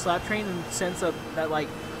idolize Slap Train in the sense of that, like,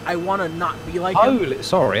 I want to not be like him. Holy,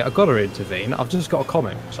 sorry, I've got to intervene. I've just got a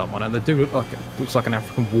comment from someone, and the dude looks like an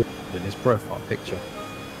African warlord in his profile picture.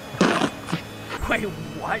 Wait,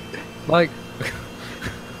 what? Like,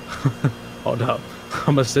 hold up,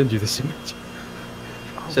 I'm gonna send you this image.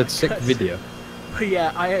 Oh Said my sick God. video. But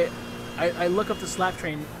yeah, I look up the Slap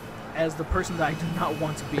Train as the person that I do not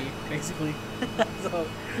want to be, basically. So,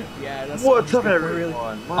 yeah, that's What's up, really-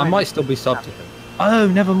 everyone? I might still be sub to him. Oh,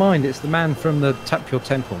 never mind. It's the man from the Tap Your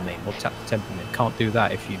Temple meme, or Tap the Temple meme. Can't do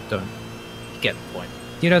that if you don't get the point.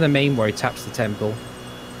 You know the meme where he taps the temple?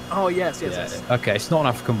 Oh, yes. Yeah. Okay, it's not an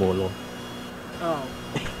African warlord. Oh.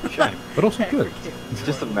 Shame, but also good.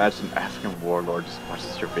 Just imagine African warlord just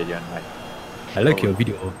watches your video and like, I like your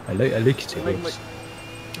video. I like it.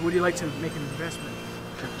 Would you like to make an investment?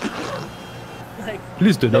 Like,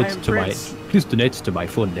 Please donate I am to Prince. please donate to my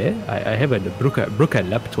phone there. I have a broken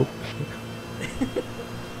laptop.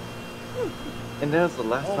 and that's the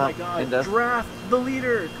last Oh my time. god, And that's draft the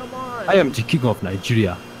leader, come on! I am the king of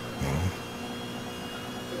Nigeria.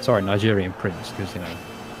 Sorry, Nigerian prince, because you know,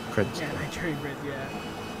 prince. Yeah, Nigerian Red, yeah.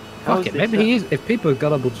 Fuck it, maybe he is. If people are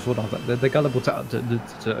gullible to sort of, they're gullible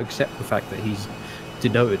to accept the fact that he's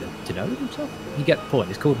denoted himself. You get the point.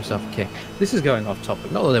 He's called himself a king. This is going off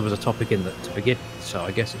topic. Not that there was a topic in that to begin with, so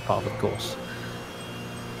I guess it's part of the course.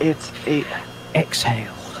 It's a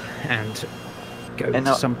exhale and go and to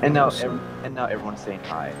now something and now else. and now everyone's saying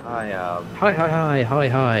hi. Hi.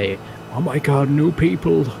 Hi. Oh my god, new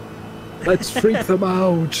people. Let's freak them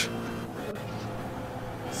out.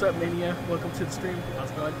 What's up, Mania? Welcome to the stream. How's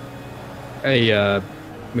it going? Hey,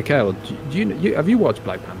 Mikhail, do you have you watched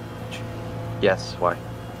Black Panther? Yes. Why?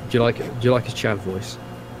 Do you like it? Do you like his Chav voice?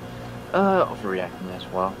 Overreacting as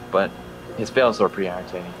well, but his fails are pretty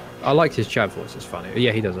entertaining. I liked his Chav voice. It's funny.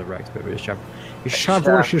 Yeah, he does overreact a bit with his Chav. His Chav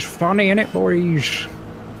Yeah. voice is funny, innit, boys?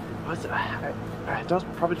 That was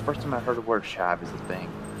probably the first time I heard the word "shab" is a thing.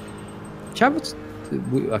 Chavs,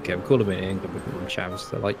 okay, we call them in England, we call them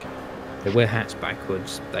Chavs. They're like, they wear hats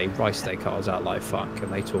backwards, they rice their cars out like fuck,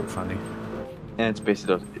 and they talk funny. And it's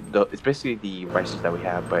basically it's basically the rices that we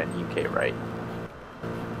have, but in the UK, right?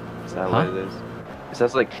 Is that what it is? So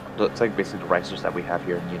it's like basically the rices that we have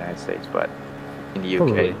here in the United States, but in the UK.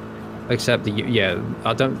 Probably. Except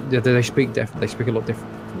I don't. They speak a lot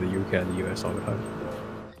different from the UK and the US, I would hope.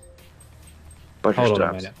 But Hold you're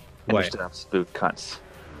on a still minute. and you're Wait. still absolute cunts.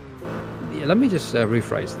 Yeah, let me just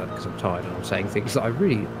rephrase that because I'm tired and I'm saying things that I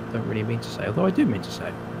really don't really mean to say, although I do mean to say.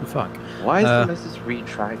 What the fuck? Why is the message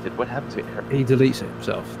retracted? What happened to it? He deletes it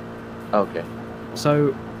himself. Okay.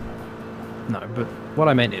 So, no, but what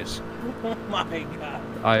I meant is, Oh my god.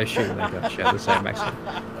 I assume they're going to share the same accent.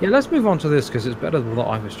 Yeah, let's move on to this because it's better than what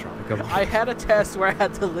I was trying to cover. I had a test where I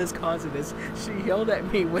had to list consonants. She yelled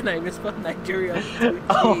at me when I misspelled Nigeria with 2 G's.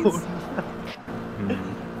 Oh, Mm.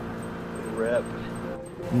 rip.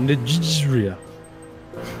 Nigeria.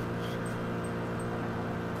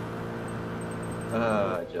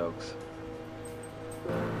 Jokes.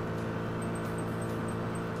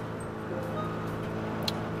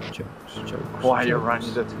 Jokes. Why are you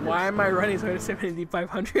running the Why am I running 270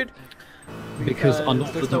 500? Because I'm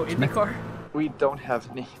not there's no IndyCar. We don't have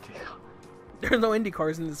any. There's no Indy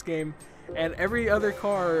cars in this game, and every other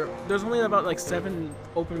car, there's only about like 7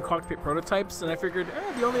 open cockpit prototypes, and I figured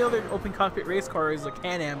the only other open cockpit race car is a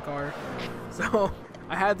Can-Am car. So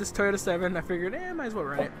I had this Toyota 7, I figured, might as well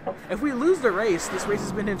run it. If we lose the race, this race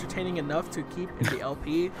has been entertaining enough to keep in the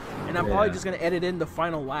LP, and I'm probably just going to edit in the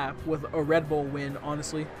final lap with a Red Bull win,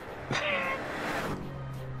 honestly.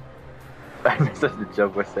 I missed the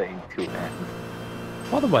joke was saying 2 men.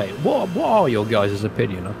 By the way, what are your guys'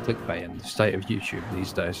 opinion on clickbait and the state of YouTube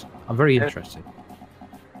these days? I'm very interested.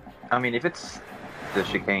 I mean, if it's the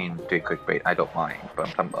chicane to clickbait, I don't mind, but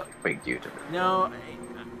I'm talking about fake YouTube. No,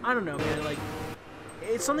 I don't know, man. Like,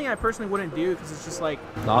 it's something I personally wouldn't do because it's just like.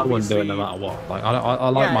 No, I wouldn't do it no matter what. Like, I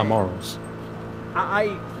like my morals.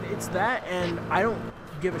 It's that, and I don't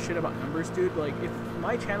give a shit about numbers, dude. Like, if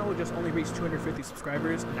my channel would just only reach 250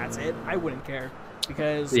 subscribers and that's it, I wouldn't care.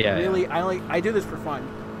 Because really, I do this for fun.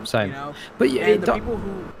 Same. You know? But yeah, and the people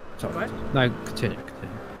who. Sorry. Go ahead. No, continue.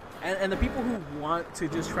 And the people who want to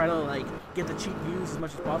just try to like get the cheap views as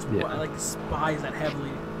much as possible, I like despise that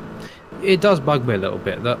heavily. It does bug me a little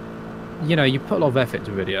bit that, you know, you put a lot of effort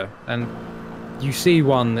into a video and you see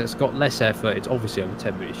one that's got less effort. It's obviously over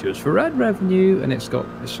 10 million views for ad revenue, and it's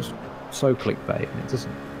just so clickbait, and it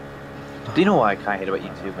doesn't. Do you know why I kind of hate about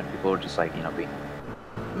YouTube when people are just like, you know, being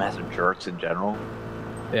massive jerks in general?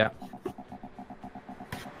 Yeah.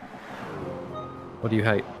 What do you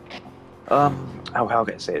hate? How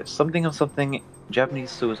can I say this? Something.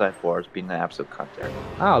 Japanese suicide force being an absolute cunt there.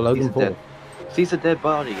 Logan Paul. Sees a dead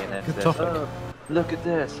body and then Good says, topic. "Oh, look at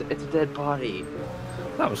this! It's a dead body."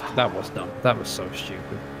 That was dumb. That was so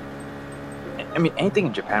stupid. I mean, anything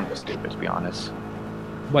in Japan was stupid, to be honest.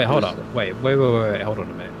 Wait, hold up. Wait, hold on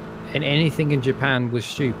a minute. And anything in Japan was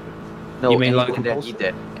stupid? No, You mean anything Logan that Paul's? he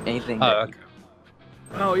did. Anything. Oh, that okay.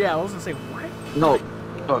 Oh yeah, I was gonna say what? No,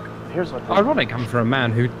 look. Here's what. Ironic coming from a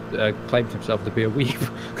man who claimed himself to be a weeb.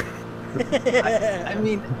 I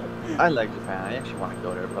mean, I like Japan. I actually want to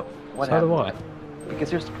go there, but what So do happened? Because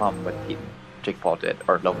here's the problem with Jake Paul did,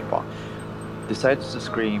 or Logan Paul. Decides to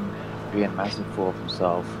scream, be a massive fool of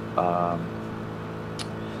himself.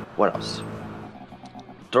 What else?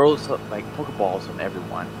 Throws like Pokeballs on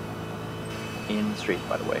everyone in the street.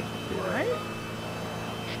 By the way, Right?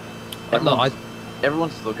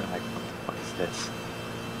 Everyone's looking like, what the fuck is this?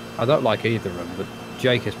 I don't like either of them, but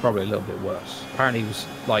Jake is probably a little bit worse. Apparently, he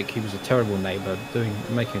was a terrible neighbour,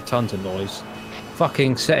 making tons of noise,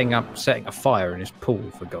 fucking setting a fire in his pool,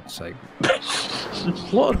 for God's sake.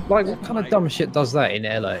 What kind of dumb shit does that in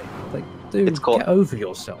LA? Like, dude, get over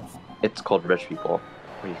yourself. It's called rich people.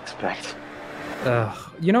 What do you expect?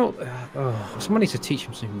 Someone needs to teach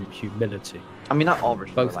him some humility. I mean, not all rich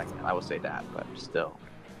people Both. like that. I would say that, but still,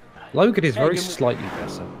 Logan is very slightly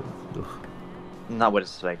better. Ugh. not what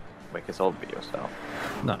it's like his old videos though.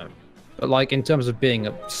 No, But like in terms of being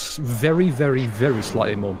very, very, very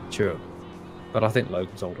slightly more mature. But I think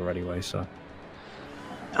Logan's older anyway, so.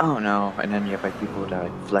 Oh no, and then you have like people that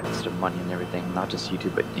like, flex their money and everything, not just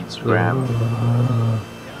YouTube but Instagram.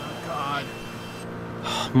 God.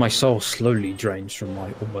 My soul slowly drains from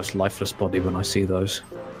my almost lifeless body when I see those.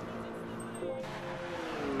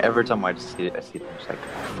 Every time I see it, I'm just like,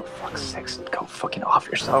 oh, for fuck's sake, go fucking off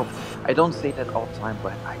yourself. I don't say that all the time,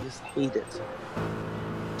 but I just hate it.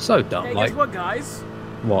 So dumb. Hey, like guess what, guys?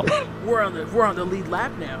 what? We're on the lead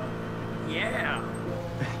lap now. Yeah.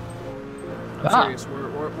 I'm serious.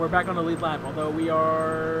 We're back on the lead lap. Although we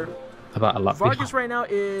are. About a lap Vargas right now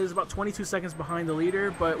is about 22 seconds behind the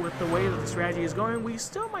leader, but with the way that the strategy is going, we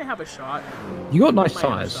still might have a shot. You got nice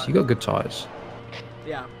tires. You got good tires.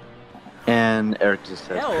 Yeah. And Eric just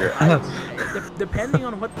says, Hell, depending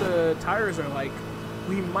on what the tires are like,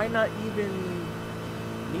 we might not even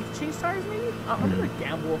need to change tires. Maybe I'm gonna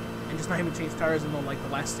gamble and just not even change tires until like the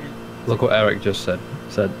last stint. Look what Eric just said.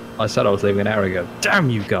 I said I was leaving an hour ago. Damn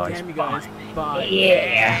you guys! Damn you guys! Bye.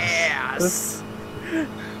 Yes.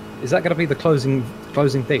 Is that going to be the closing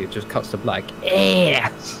thing? It just cuts to black.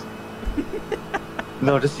 Yes.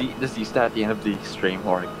 no, just use that at the end of the stream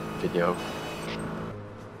or video.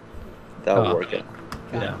 That'll work it.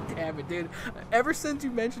 God damn it, dude. Ever since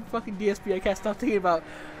you mentioned fucking DSP, I can't stop thinking about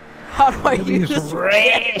how do I use this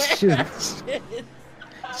rations.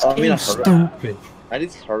 I mean, stupid. I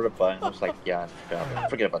just heard it, but I was like, yeah,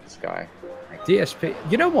 forget about this guy. DSP.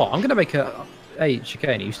 You know what? I'm going to make a... Hey,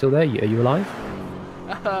 Chicane, are you still there? Are you alive?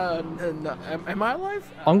 No. Am I alive?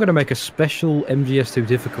 I'm going to make a special MGS2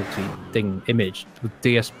 difficulty image with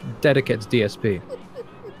dedicated to DSP.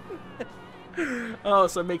 Oh,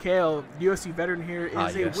 so Mikhail, UFC veteran here,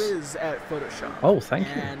 is yes. a whiz at Photoshop. Oh, thank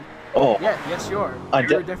you. Oh, yeah, yes, you are. I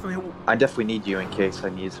definitely need you in case I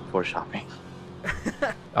need some photoshopping.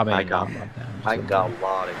 I mean, I got a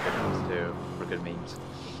lot of good ones too for good memes.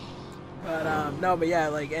 But no, but yeah,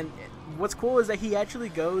 like, and what's cool is that he actually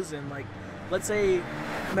goes and like, let's say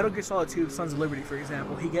Metal Gear Solid 2 Sons of Liberty, for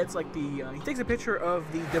example, he gets like the he takes a picture of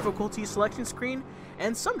the difficulty selection screen,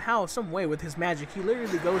 and somehow, some way, with his magic, he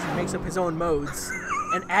literally goes and makes up his own modes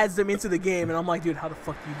and adds them into the game. And I'm like, dude, how the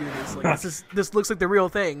fuck do you do this? Like, this looks like the real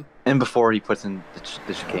thing. And before he puts in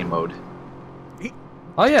the chicane mode.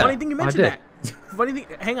 Oh yeah, funny thing you mentioned that. Funny thing.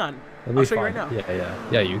 Hang on, I'll show you right now.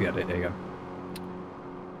 Yeah. You get it. There you go.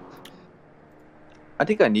 I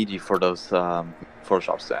think I need you for those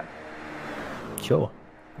photoshops then. Sure.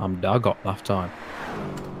 I got enough time.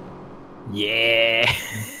 Yeah.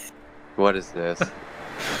 What is this?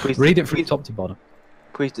 Please, read it from top to bottom.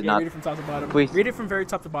 Please do not. Read it from top to bottom. Please. Read it from very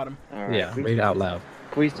top to bottom. Right, yeah, read it out loud.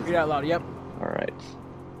 Please read it out loud. Yep.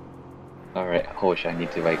 All right. Holy shit! I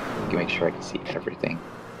need to like make sure I can see everything.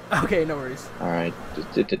 Okay, no worries. All right.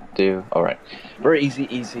 Do. All right. Very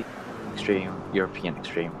easy. Extreme. European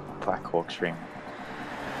extreme. Black hole extreme.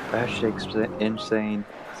 Batshit insane.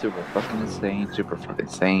 Super fucking insane. Super fucking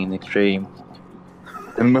insane. Extreme.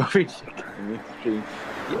 The movie extreme.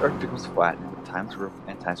 The Earth becomes flat and times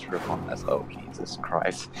to reform as oh Jesus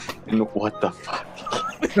Christ. And what the fuck?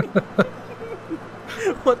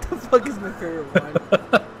 What the fuck is my favorite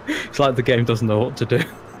one? It's like the game doesn't know what to do.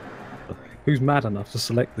 Who's mad enough to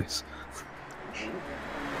select this?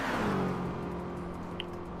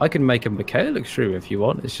 I can make a Mikhail extreme if you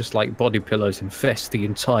want. It's just like body pillows infest the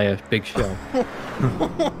entire big shell.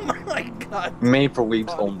 Oh my god. Made for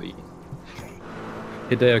weebs only.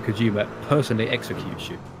 Hideo Kojima personally executes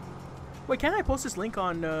you. Wait, can I post this link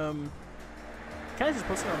on? Can I just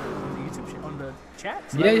post it on the YouTube on the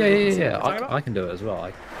chat? So yeah. I can do it as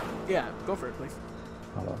well. Yeah, go for it, please.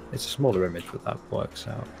 Hold on. It's a smaller image, but that works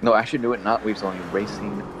out. No, actually do it not weebs only.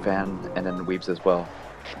 Racing, fan, and then weebs as well.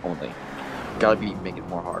 Only. Gotta make it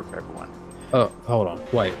more hard for everyone. Oh, hold on.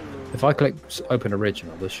 Wait. If I click open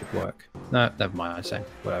original, this should work. No, never mind. I say,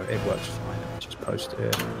 well, it works fine. Just post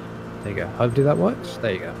it. There you go. Hopefully that works.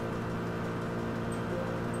 There you go.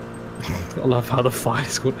 I love how the file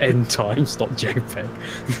is called end times, not JPEG.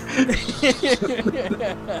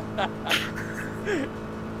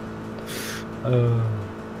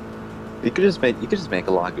 You could just make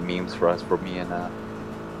a lot of memes for us, for me and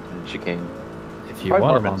Chicane. If you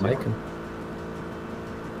want, I'll make them.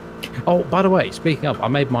 Oh, by the way, speaking of, I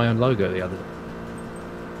made my own logo the other day.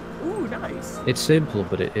 Ooh, nice. It's simple,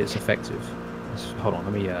 but it's effective. Hold on,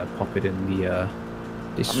 let me pop it in the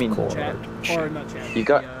Discord. Chat. Or not chat. You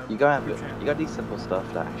got these simple stuff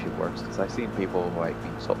that actually works, because I've seen people like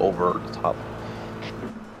being so over the top.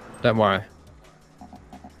 Don't worry,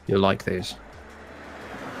 you'll like these.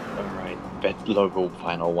 All right, bet logo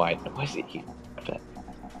final white. Why is it here? Bet.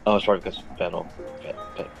 Oh, sorry, because Vettel.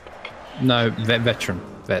 Bet. No, veteran.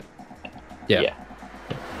 Yeah.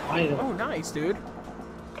 Oh, nice, dude.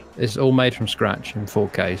 It's all made from scratch in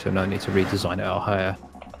 4K, so no need to redesign it at a higher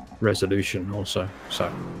resolution also.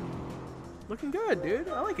 So. Looking good, dude.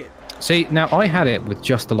 I like it. See, now I had it with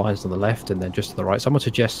just the lines on the left and then just to the right. Someone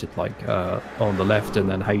suggested like on the left and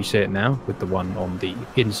then how you see it now with the one on the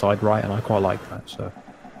inside right, and I quite like that, so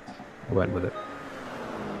I went with it.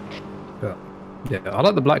 But yeah, I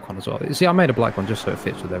like the black one as well. See, I made a black one just so it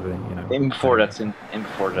fits with everything, you know. In before that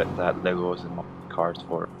logo was in cars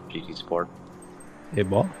for GT Sport. In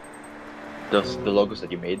what? The logos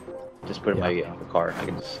that you made, just put in my car. I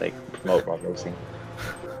can just like promote road racing.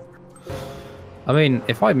 I mean,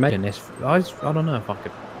 if I made this, I don't know if I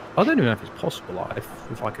could. I don't even know if it's possible. Like,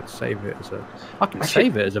 if I could save it as a, I can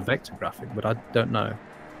save it as a vector graphic, but I don't know.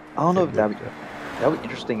 I don't know if that'd be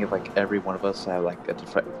interesting if like every one of us had like a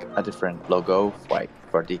different logo like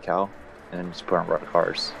for a decal, and then just put on our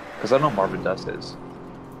cars. Because I know Marvin does this.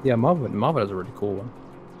 Yeah, Marvin has a really cool one.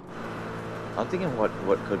 I'm thinking what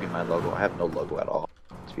could be my logo. I have no logo at all,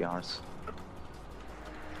 to be honest.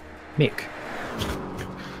 Mick.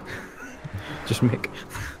 Just Mick.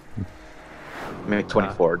 Mick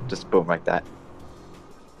 24, just boom like that.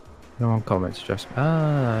 No one comments, just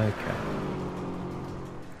okay.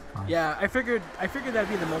 Yeah, I figured that'd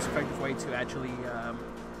be the most effective way to actually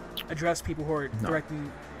address people who are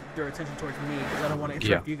directing their attention towards me, because I don't want to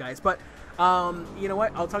interrupt you guys. But you know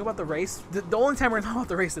what? I'll talk about the race. The only time we're gonna talk about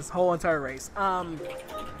the race, this whole entire race.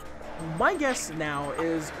 My guess now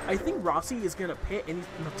is I think Rossi is gonna pit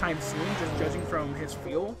anytime soon, just judging from his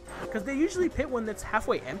fuel, because they usually pit when it's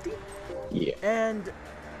halfway empty. Yeah. And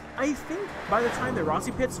I think by the time that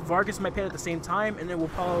Rossi pits, Vargas might pit at the same time, and then we'll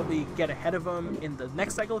probably get ahead of him in the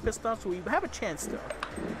next cycle of pit stops, so we have a chance still.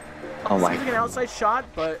 Oh my. Seems like an outside shot,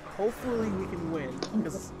 but hopefully we can win,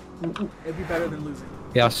 because it'd be better than losing.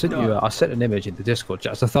 Yeah, I sent you. I sent an image in the Discord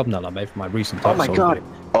chat. It's a thumbnail I made for my recent. Oh my god!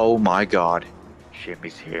 Video. Oh my god!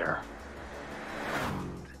 Jimmy's here.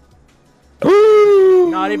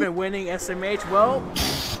 Not even winning SMH. Well,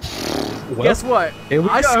 guess what?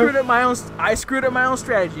 I screwed up my own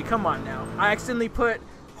strategy. Come on now. I accidentally put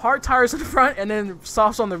hard tires in the front and then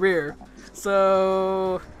softs on the rear.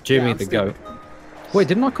 So Jimmy the goat. Wait,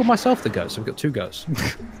 didn't I call myself the goat? So we've got 2 goats.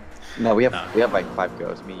 No, we have like 5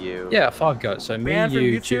 goats. Me, you. Yeah, 5 goats. So me,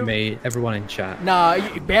 you, Jimmy, everyone in chat. Nah,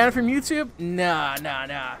 you banned from YouTube? Nah.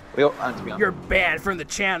 You're banned from the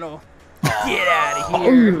channel. Get out of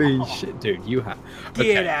here. Holy shit, dude, you have.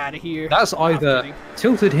 Get out of here. That's either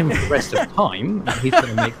tilted him for the rest of time, and he's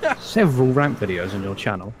going to make several ramp videos on your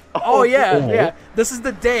channel. Oh, yeah. This is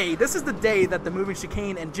the day that the moving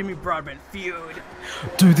chicane and Jimmy Broadbent feud.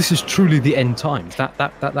 Dude, this is truly the end times.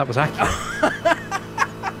 That was accurate.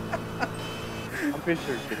 I'm pretty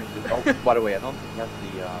sure Jimmy did. Oh, by the way, I don't think he has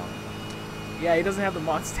the Yeah, he doesn't have the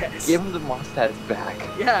mod status. Give him the mod status back.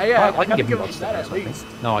 Yeah. I can give him mod status status, at least.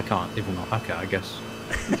 No, I can't. Even not. Okay, I guess.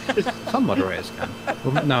 Some moderators can.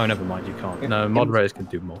 Well, no, never mind. You can't. No, moderators can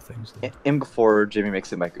do more things. In before Jimmy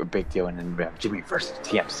makes it like a big deal, and then we have Jimmy versus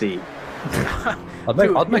TMC. I'd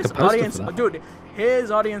make a poster for that. Dude,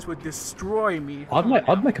 his audience would destroy me. I'd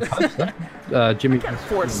make a poster. Jimmy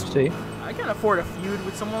versus TMC. I can't afford a feud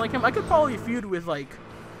with someone like him. I could probably feud with like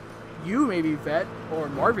you, maybe Vet or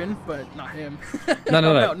Marvin, but not him.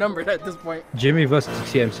 No. Numbered at this point. Jimmy versus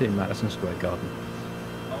TMC in Madison Square Garden.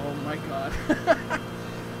 Oh my god.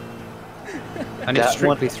 And it's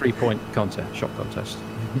strictly 3-point content, shot contest.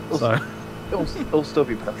 So it'll still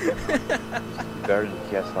be better. Better than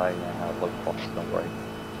TSI and like Fox, don't worry.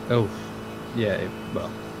 Oh, yeah. Well,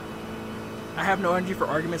 I have no energy for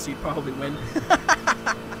arguments, so you'd probably win.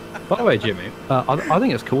 By the way, Jimmy, I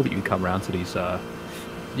think it's cool that you come around to these.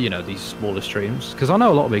 These smaller streams, because I know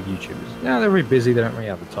a lot of big YouTubers. Yeah, they're very busy. They don't really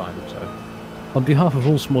have the time. So, on behalf of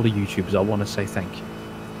all smaller YouTubers, I want to say thank you.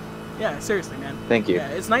 Yeah, seriously, man. Thank you. Yeah,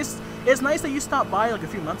 it's nice. It's nice that you stopped by like a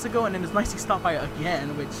few months ago, and then it's nice you stopped by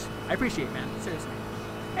again, which I appreciate, man. Seriously.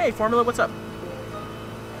 Hey, Formula, what's up?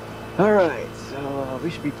 All right, so we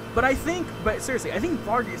should be. But seriously, I think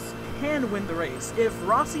Vargas can win the race if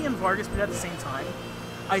Rossi and Vargas pit at the same time.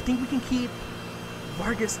 I think we can keep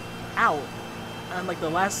Vargas out on like the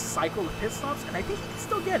last cycle of pit stops, and I think he can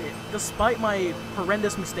still get it, despite my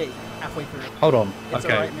horrendous mistake halfway through. Hold on. It's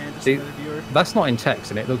okay. Alright, man. Just See, another viewer. That's not in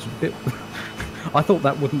text, and it looks a bit. I thought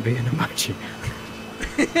that wouldn't be an emoji.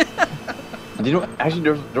 You know, actually,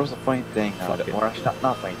 there was a funny thing, or actually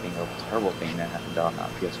not a funny thing, a terrible thing that happened on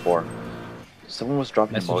PS4. Someone was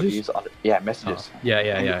dropping messages? emojis. Messages. Oh.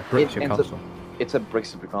 Yeah. Breaks your console. It's a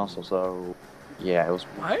breaks your console, so Yeah, it was.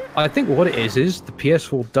 What? I think what it is the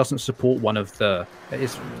PS4 doesn't support one of the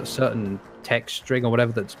it's a certain text string or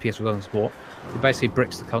whatever that the PS4 doesn't support. It basically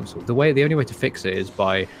bricks the console. The only way to fix it is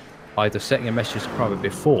by either setting a message to private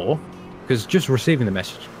before, because just receiving the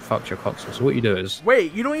message fucks your console. So what you do is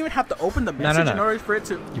Wait, you don't even have to open the message in order for it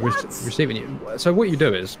to. you What? receiving it. So what you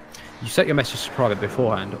do is you set your message to private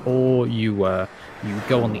beforehand, or you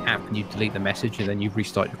go on the app and you delete the message and then you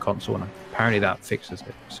restart your console, and apparently that fixes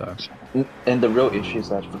it. So And the real issue is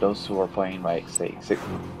that for those who are playing like say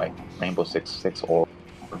like Rainbow Six or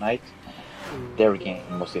Fortnite, they're getting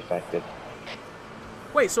mostly affected.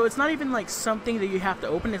 Wait, so it's not even like something that you have to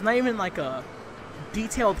open. It's not even like a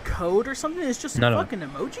detailed code or something. It's just a No. fucking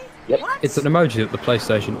emoji. Yep. What? it's an emoji that the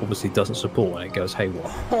PlayStation obviously doesn't support, and it goes haywire.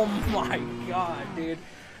 Oh my god, dude.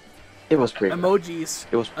 It was pretty. Emojis.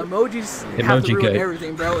 It was Emojis have to Emoji ruin gate.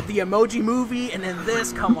 everything, bro. The Emoji Movie and then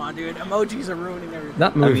this. Come on, dude. Emojis are ruining everything.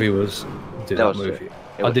 That movie was dude, that that was movie. shit. It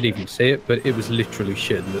I was didn't shit. even see it, but it was literally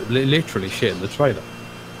shit. Literally shit in the trailer.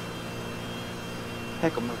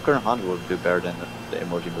 Heck, current Honda would do better than the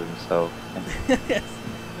emoji movie. So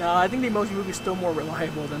No, I think the Emoji Movie is still more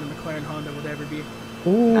reliable than the McLaren Honda would ever be.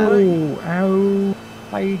 Ooh,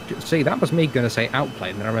 outplayed. See, that was me going to say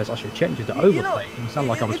outplayed, and then I realized I should change it to overplayed. You know, It sounded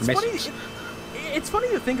like I was it's funny, missing. it's funny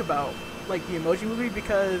to think about, like, the Emoji Movie,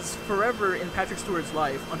 because forever in Patrick Stewart's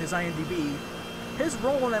life, on his IMDb, his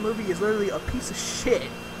role in that movie is literally a piece of shit.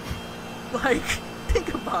 Like,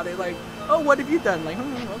 think about it. Like, oh, what have you done? Like,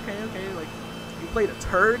 okay. Like, you played a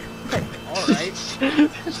turd? Like, alright.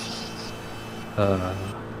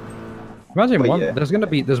 Imagine But one. yeah.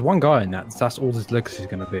 There's one guy in that. That's all his legacy is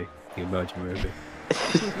going to be. The emoji movie.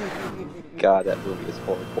 God, that movie is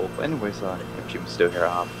horrible. But anyways, if Jim's still here,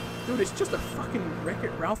 Dude, it's just a fucking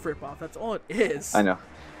Wreck-It Ralph ripoff. That's all it is. I know.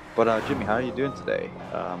 But Jimmy, how are you doing today?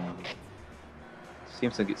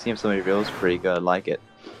 Seems some of your videos pretty good. I like it.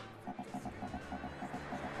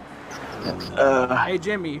 Hey,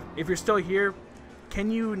 Jimmy, if you're still here, can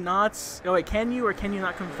you not... Oh, wait, can you or can you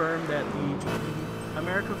not confirm that the GP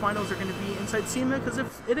America Finals are going to be inside SEMA? Because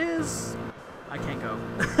if it is, I can't go.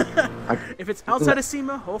 If it's outside of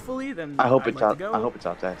SEMA, hopefully, then I hope I'd it's like out. to go. I hope it's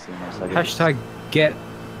out that scene. So Hashtag get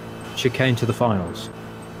chicane to the finals.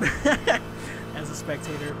 As a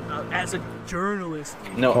spectator, as a journalist,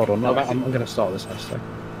 No, Hold on, no, I'm going to start this hashtag.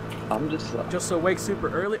 I'm just. just so wake super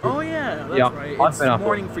early. Oh yeah, that's Yeah, right. I've It's been up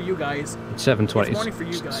morning for you guys. It's 7:20. It's morning for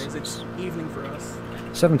you guys. It's evening for us.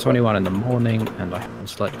 7:21 in the morning, and I haven't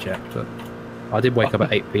slept yet, but I did wake up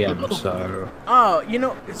at 8 p.m. So Oh, you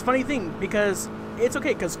know, it's a funny thing because it's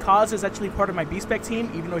okay because Kaz is actually part of my B-Spec team,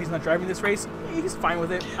 even though he's not driving this race. He's fine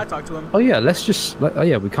with it. I talked to him. oh yeah,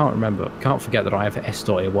 we can't forget that I have S.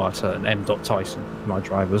 Iwata and M. Tyson, my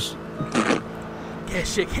drivers. Get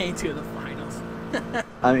chicane to the finals.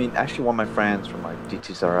 I mean, actually, one of my friends from like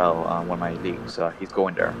DTSRL, one of my leagues, he's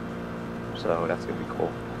going there, so that's gonna be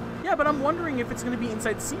cool. Yeah, but I'm wondering if it's going to be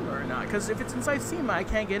inside SEMA or not. Because if it's inside SEMA, I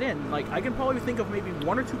can't get in. Like, I can probably think of maybe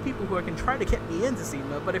one or two people who I can try to get me into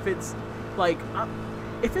SEMA. But if it's like,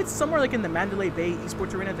 if it's somewhere like in the Mandalay Bay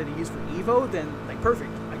Esports Arena that they use for Evo, then like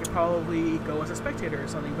perfect. I could probably go as a spectator or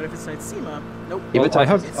something. But if it's inside SEMA, nope. If Well, it's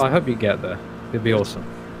I hope you get there. It'd be awesome.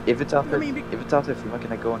 If it's out there, I mean, if it's out there,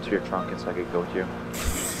 can I go into your trunk and so I could go with you?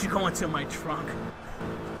 You go into my trunk.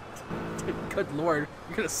 Good lord,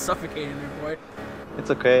 you're gonna suffocate in there, boy. It's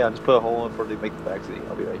okay. I'll just put a hole in for the make the backseat.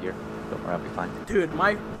 I'll be right here. Don't worry, I'll be fine. Dude,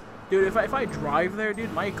 if I drive there,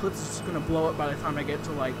 dude, my Eclipse is just gonna blow up by the time I get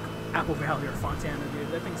to like Apple Valley or Fontana,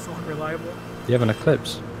 dude. That thing's so unreliable. Do you have an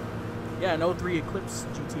Eclipse? Yeah, an 03 Eclipse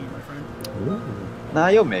GT, my friend. Ooh. Nah,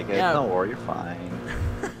 you'll make it. Yeah. Don't worry, you're fine.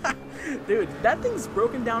 Dude, that thing's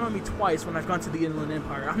broken down on me twice when I've gone to the Inland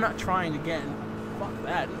Empire. I'm not trying again. Fuck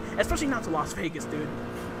that. Especially not to Las Vegas, dude.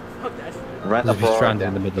 Fuck that shit. Rent a If you're Ferrari. stranded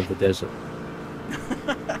in the middle of the desert.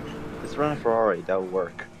 Just rent a Ferrari. That will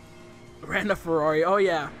work. Ran a Ferrari. Oh,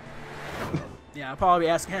 yeah. Yeah, I'll probably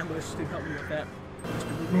ask Ambush to help me with that.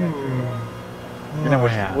 You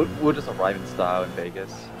know, we'll just arrive in style in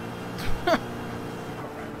Vegas, Style.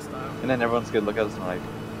 and then everyone's gonna look at us and like,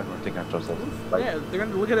 everyone thinking to ourselves, like, Yeah, they're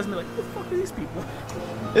gonna look at us and be like, who the fuck are these people?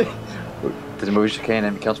 Does the movie chicane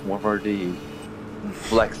and becomes more for the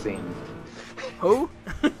flexing? Who?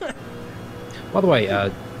 By the way,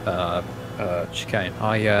 chicane.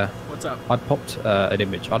 What's up? I popped an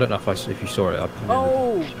image. I don't know if you saw it. I put it in the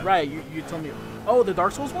Oh, chat. right. You told me. Oh, the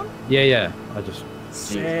Dark Souls one? Yeah. I just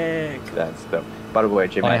Sick. That's dope. By the way,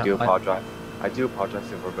 Jimmy, I do I- apologize. I do apologize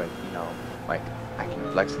if we're, like, you know, like, I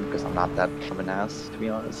can flex him because I'm not that of an ass, to be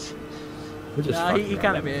honest. We're just Nah, he fucking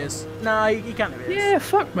kind around. of is. Nah, he kind of is. Yeah,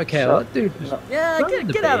 fuck Mikhail, that dude. Yeah, Throw in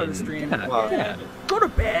the get out of the bin. stream. Yeah, Well, Yeah. Go to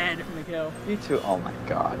bed, Mikhail. You two, oh my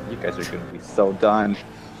god, you guys are gonna be so done.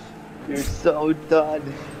 You're so done.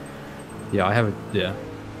 Yeah, I have a yeah.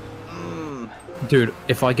 Mm. Dude,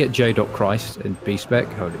 if I get J. Christ in B-Spec,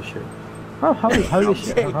 holy shit. Oh, holy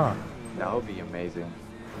shit. Okay. haha. That would be amazing.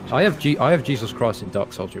 I have Jesus Christ in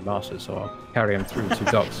Dark Souls Remastered, so I'll carry him through to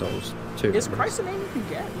Dark Souls 2. Is Christ a name you can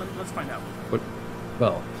get? Let's find out.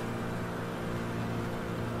 Well,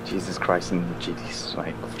 Jesus Christ in GT,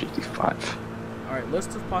 like GT5. All right,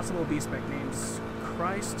 list of possible B-Spec names.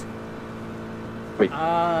 Christ. Wait.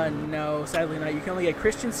 No, sadly not. You can only get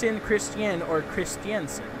Christensen, Christian, or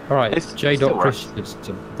Christiansen. alright, It's J. still works.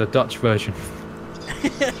 Christensen, the Dutch version.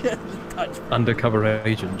 Touch. Undercover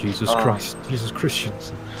agent, Jesus Oh. Christ. Jesus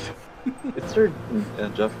Christiansen. Is there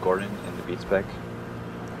Jeff Gordon in the B-Spec?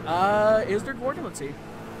 Is there Gordon? Let's see.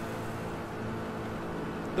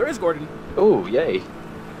 There is Gordon. Oh, yay.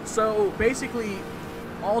 So basically,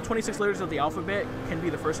 all 26 letters of the alphabet can be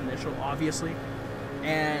the first initial, obviously,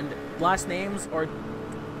 and last names are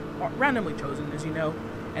randomly chosen, as you know.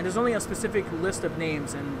 And there's only a specific list of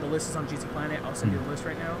names, and the list is on GT Planet. I'll send you the list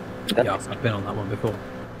right now. Yeah, I've been on that one before.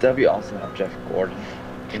 That'd be awesome to have Jeff Gordon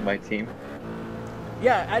in my team.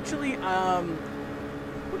 Yeah, actually,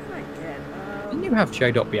 what did I get? Didn't you have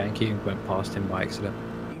J. Bianchi and went past him by accident?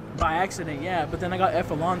 By accident, yeah. But then I got F.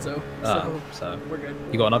 Alonso, So we're good.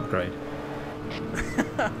 you got an upgrade.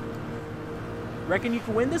 Reckon you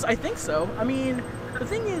can win this? I think so. I mean, the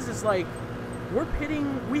thing is like,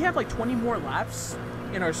 we have like 20 more laps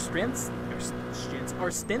in our stints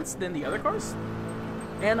than the other cars.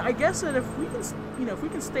 And I guess that if we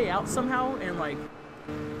can stay out somehow and like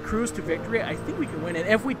cruise to victory, I think we can win it.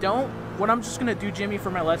 If we don't, what I'm just gonna do, Jimmy, for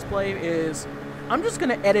my Let's Play is I'm just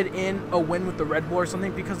gonna edit in a win with the Red Bull or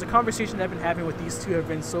something, because the conversation I've been having with these two have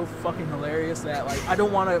been so fucking hilarious that like I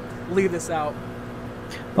don't want to leave this out.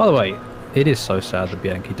 By the way, it is so sad that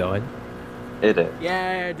Bianchi died. It is.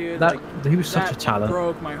 Yeah, dude. That like, he was such a that talent.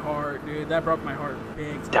 broke my heart, dude. That broke my heart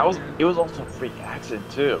big time, That was. man. It was also a freak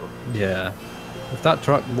accident too. Yeah. If that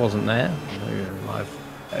truck wasn't there, we were alive.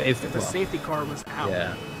 If the well, safety car was out.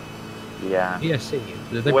 yeah. Yeah. ESC.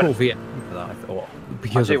 They What- called VM for that, I thought. I'll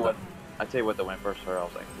Because tell of you that. what. I tell you what. When I first heard, I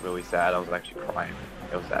was like really sad. I was actually crying.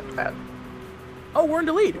 It was that bad. Oh, we're in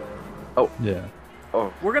the lead. Yeah.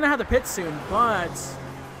 Oh, We're gonna have the pit soon, but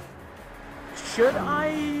should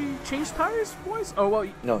I change tires, boys? Oh well,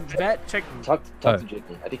 No. vet check. talk Oh. to Jimmy.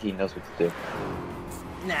 I think he knows what to do.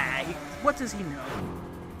 Nah, what does he know?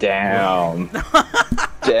 Damn.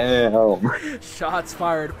 Damn. Shots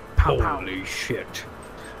fired. Pow pow. Holy shit.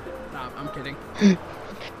 Nah, I'm kidding.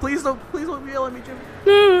 Please don't yell at me,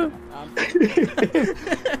 Jimmy.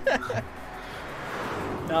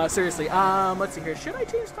 Seriously. Let's see here. Should I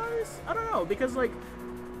change tires? I don't know, because like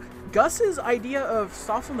Gus's idea of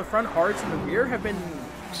softs on the front, hards in the rear have been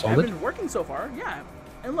Solid? working so far. Yeah.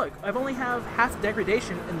 And look, I've only have half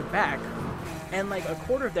degradation in the back, and like a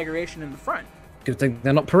quarter of degradation in the front. Good thing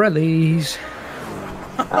they're not Pirellis.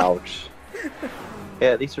 Ouch.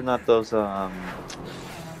 Yeah, these are not those.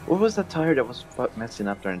 What was that tire that was messing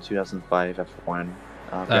up during 2005 F1?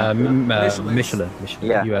 Michelin. Michelin.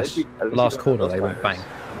 Yeah, US. at least you Last don't quarter have they those went tires. bang.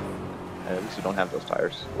 At least we don't have those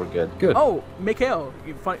tires. We're good. Good. Oh, Mikhail,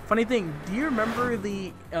 funny thing. Do you remember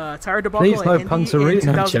the tire debacle Please at no Indy in Punterino,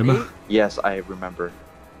 2008? Gemma. Yes, I remember.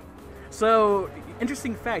 So,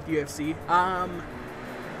 interesting fact, UFC. Not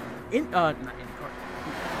IndyCar.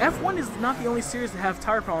 F1 is not the only series to have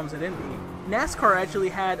tire problems at Indy. NASCAR actually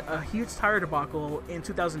had a huge tire debacle in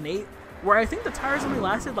 2008, where I think the tires only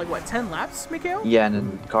lasted like what 10 laps, Mikhail? Yeah, and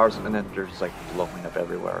then cars, and then there's like blowing up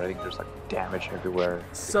everywhere. I think there's like damage everywhere.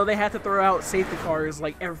 So they had to throw out safety cars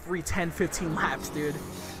like every 10-15 laps, dude.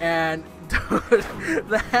 And dude,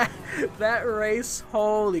 that race,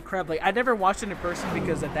 holy crap! Like I never watched it in person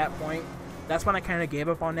because at that point, that's when I kind of gave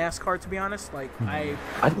up on NASCAR. To be honest, like I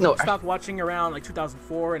know. stopped watching around like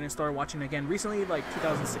 2004 and then started watching again recently, like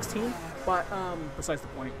 2016. But besides the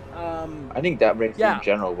point. I think that race Yeah. in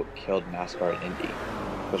general would killed NASCAR and Indy.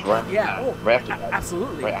 Because right after Yeah, that, right after that,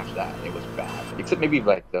 absolutely. right after that, it was bad. Except maybe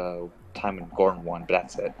like the time when Gordon won, but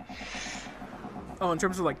that's it. Oh, in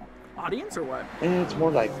terms of like audience or what? And it's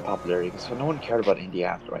more like popularity, so no one cared about Indy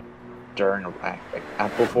after, like during or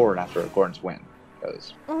like before and after Gordon's win.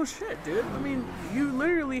 Because Oh shit, dude. I mean, you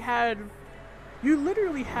literally had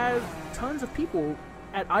tons of people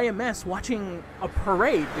at IMS watching a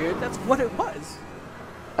parade, dude. That's what it was.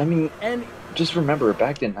 I mean, And just remember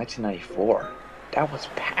back in 1994, that was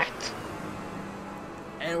packed.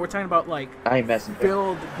 and we're talking about like I messed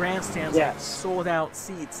filled grandstands, like Yes. sold out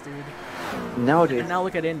seats, dude. Nowadays, And now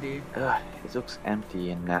look at Indy. it looks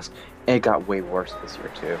empty in NASCAR. It got way worse this year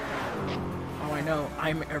too. Oh, I know.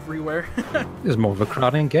 I'm everywhere. There's more of a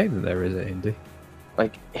crowd in game than there is at Indy.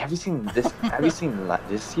 Like, have you seen this? Have you seen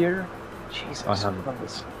this year? Jesus I haven't.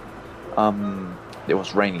 Christ. It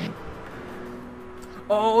was raining.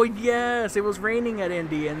 Oh yes, it was raining at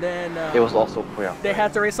Indy, and then It was also playoff. they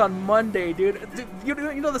had to race on Monday, dude. You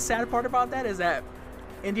know the sad part about that is that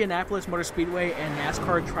Indianapolis Motor Speedway and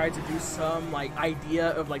NASCAR tried to do some like idea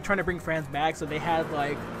of like trying to bring fans back, so they had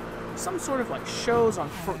like some sort of like shows on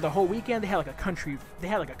for the whole weekend. They had like a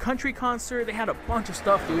country concert. They had a bunch of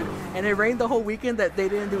stuff, dude. And it rained the whole weekend that they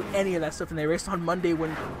didn't do any of that stuff, and they raced on Monday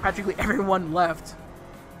when practically everyone left.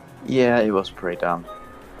 Yeah, it was pretty dumb.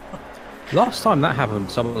 Last time that happened,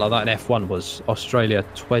 something like that in F1 was Australia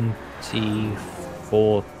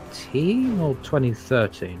 2014 or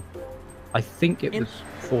 2013. I think it was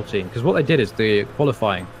 14 because what they did is the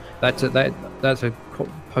qualifying. That's to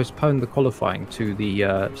postpone the qualifying to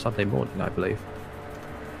the Sunday morning, I believe.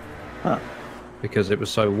 Huh. Because it was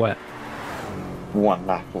so wet. One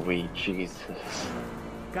lap away, Jesus.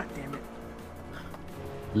 God damn it!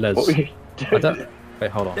 Les. What were you I don't,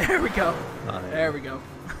 wait, hold on. There we go. Oh, yeah. There we go.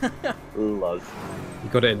 Luz. You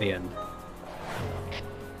got it in the end.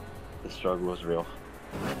 The struggle was real.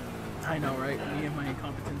 I know, right? Me and my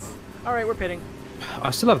incompetence. All right, we're pitting. I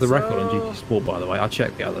still have the record on So- GT Sport, by the way. I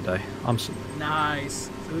checked the other day. Nice.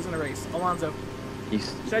 So who's gonna race? Alonso.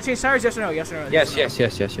 He's Should I change tires? Yes or no? Yes or no? Yes, or no?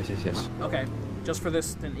 yes. Okay, just for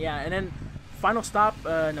this, then yeah. And then final stop,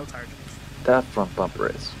 no tire change. that front bumper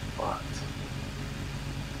is what?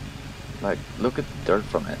 Like, look at the dirt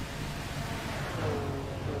from it.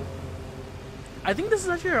 I think this is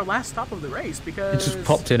actually our last stop of the race It because just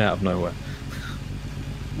popped in out of nowhere.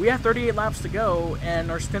 we have 38 laps to go, and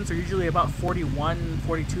our stints are usually about 41,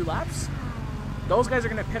 42 laps. Those guys are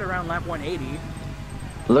gonna pit around lap 180.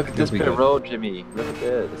 Look at this we pit go. road, Jimmy. Look at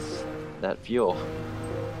this. That fuel.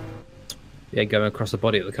 Yeah, going across the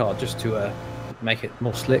body of the car just to make it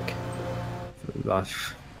more slick.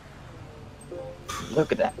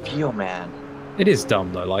 Look at that fuel, man. It is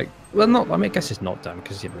dumb though. Like, well, not. I mean, I guess it's not dumb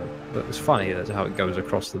because you know, but it's funny that's how it goes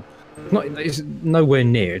across the. Not, it's nowhere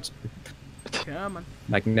near. It's Come on.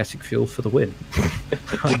 magnetic fuel for the win.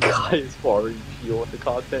 The guy is pouring fuel in the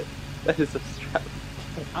cockpit. That is a strap.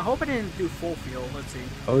 I hope I didn't do full fuel. Let's see.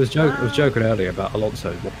 I was joking earlier about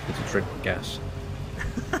Alonso wanting to drink gas.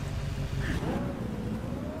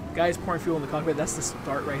 Guys pouring fuel in the cockpit. That's the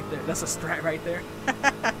start right there. That's a strat right there.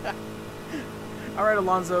 All right,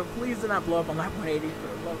 Alonso. Please do not blow up on lap 180. For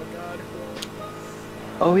the love of God.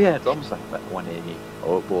 Oh yeah, it's almost like that 180.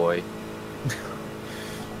 Oh boy.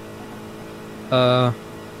 Oh,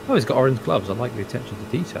 he's got orange gloves. I like the attention to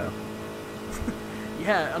detail.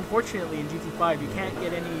 Yeah, unfortunately in GT5 you can't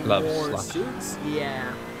get any Gloves, more slash. suits.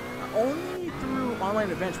 Yeah, only through online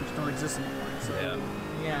events which don't exist anymore. So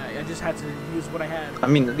yeah, I just had to use what I had. I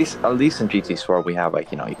mean, at least in GT4 we have,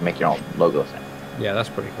 like, you know, you can make your own logos. Yeah, that's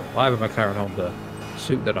pretty cool. I have a McLaren Honda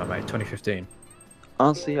suit that I made 2015.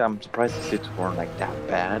 Honestly, I'm surprised the suits weren't like that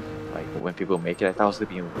bad. Like when people make it, I thought it was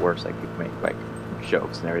gonna be worse. Like people make like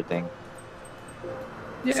jokes and everything.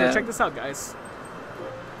 Yeah. So check this out, guys.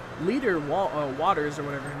 Leader Waters or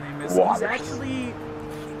whatever his name is. Waters.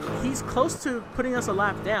 He's close to putting us a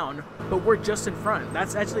lap down, but we're just in front.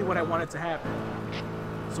 That's actually what I wanted to happen.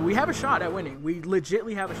 So we have a shot at winning. We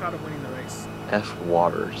legitly have a shot of winning the race. F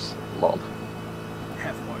Waters, lol.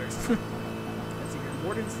 Half Waters. Let's see here.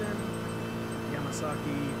 Mortensen,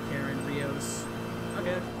 Yamasaki, Karen, Rios.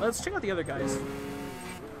 Okay, let's check out the other guys.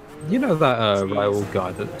 You know that Jeez. Raul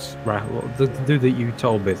guy that's Raul, the dude that you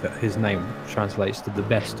told me that his name translates to the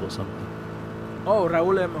best or something. Oh,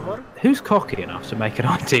 Raul El Mejor. Who's cocky enough to make an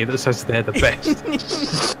idea that says they're the best?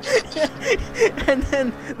 And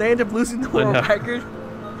then they end up losing the I world know. record.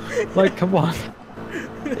 Like, come on.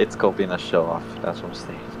 It's called being a show off. That's what I'm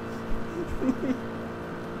saying.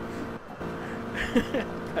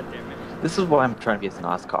 God damn it. This is why I'm trying to be as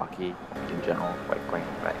not cocky in general, like playing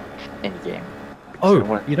like any game. Because I Oh,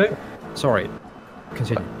 wanna- you know, sorry.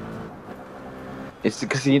 Continue. it's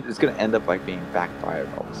because it's gonna end up like being backfired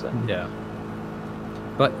all of a sudden. Yeah.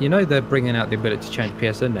 But you know they're bringing out the ability to change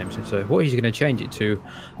PSN names, and so what he's going to change it to?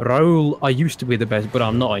 Raul, I used to be the best, but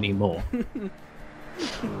I'm not anymore.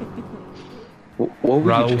 What would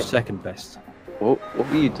Raul, you second best. what would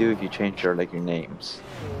you do if you changed your names?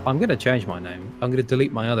 I'm going to change my name. I'm going to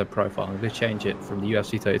delete my other profile. I'm going to change it from the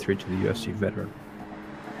UFC 33 to the UFC veteran.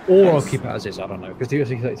 Or I'll keep it as is. I don't know, because the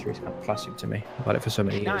UFC 33 is kind of classic to me. I've had it for so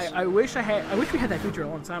many Now, years. I wish we had that feature a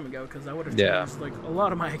long time ago, because I would have changed like a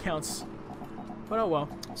lot of my accounts. But oh well.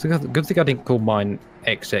 So good thing I didn't call mine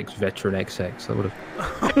XX Veteran XX. I would have.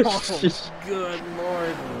 Oh, good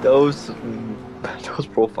lord. Those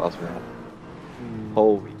profiles, man.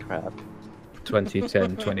 Holy crap.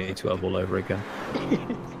 2010, 2012 all over again.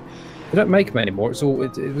 They don't make them anymore. It's all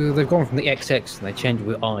they've gone from the XX and they change it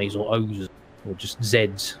with I's or O's or just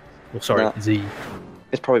Z's. Or sorry, No. Z.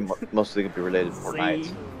 It's probably mostly gonna be related to Fortnite.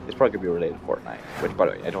 See? It's probably gonna be related to Fortnite. Which, by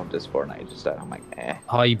the way, I don't diss Fortnite. Just that I'm like, eh.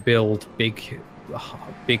 High build, big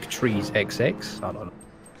trees XX. I don't know.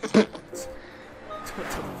 What the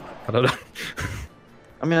fuck? I don't know.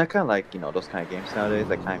 I mean, I kind of like those kind of games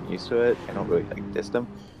nowadays. I kind of used to it. I don't really like diss them.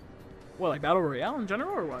 What, like Battle Royale in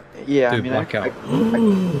general, or what? Yeah, Dude, I mean, Blackout.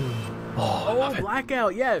 Oh, love it.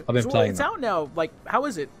 Blackout, yeah. I've been So, playing it's that. out now. Like, how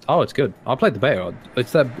is it? Oh, it's good. I played the beta.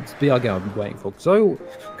 It's the BR game I've been waiting for. Because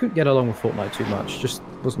I couldn't get along with Fortnite too much. Just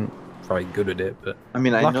wasn't very good at it. But I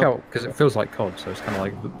mean, I know. Blackout, because it feels like COD, so it's kind of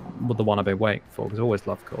like the one I've been waiting for. Because I always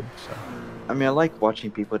loved COD. So. I mean, I like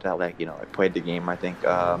watching people that like played the game. I think,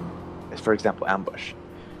 for example, Ambush.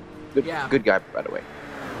 Yeah. Good guy, by the way.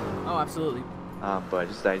 Oh, absolutely. But I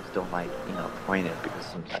just don't like playing it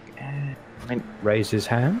because I'm like, eh. I mean, Raise his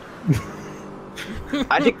hand.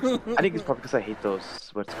 I think it's probably because I hate those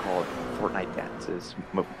what's called Fortnite dances.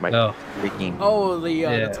 My Oh. freaking. Oh, the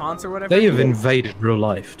Yeah. taunts or whatever. They have invaded real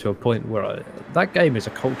life to a point where that game is a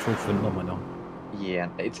cultural phenomenon. Yeah,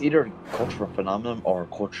 it's either a cultural phenomenon or a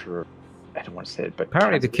culture. I don't want to say it, but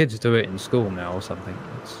Apparently the kids do it in school now or something.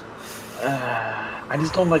 It's... I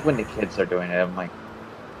just don't like when the kids are doing it. I'm like,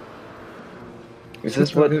 is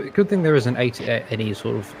this what? Good thing there isn't any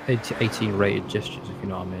sort of 18 rated gestures, if you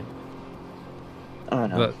know what I mean. I don't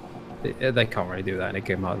know. But they can't really do that in a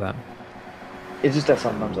game like that. It's just that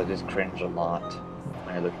sometimes I just cringe a lot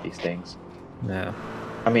when I look at these things. Yeah.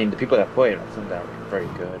 I mean, the people that play it are some that are very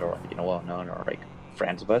good or well known or like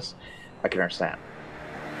friends of us. I can understand.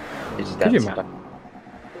 It's just that Could you sometimes,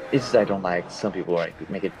 it's just I don't like some people like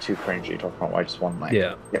make it too cringy. Talking about I just want to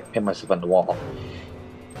like hit myself on the wall.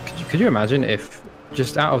 Could you imagine if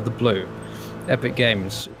just out of the blue, Epic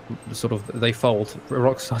Games sort of they fold,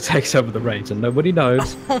 Rockstar takes over the reins, and nobody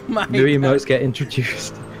knows. Oh my New God. emotes get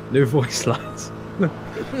introduced, new voice lines.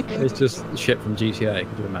 It's just shit from GTA.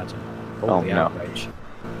 Could you imagine? All Oh, the no. outrage.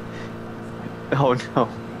 Oh no.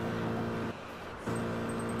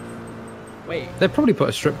 Wait. They'd probably put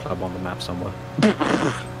a strip club on the map somewhere.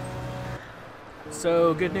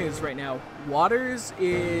 So good news right now. Waters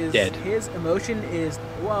is Dead. His emotion is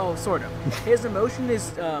sort of. His emotion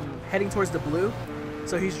is heading towards the blue,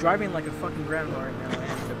 so he's driving like a fucking grandma right now.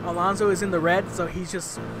 And Alonso is in the red, so he's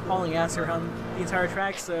just hauling ass around the entire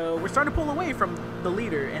track. So we're starting to pull away from the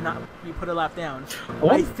leader and not you put a lap down.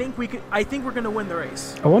 I think we're gonna win the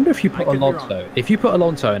race. I wonder if you put I could be Alonso. If you put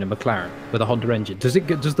Alonso in a McLaren with a Honda engine, does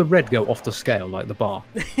the red go off the scale like the bar?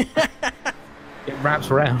 It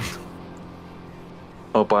wraps around.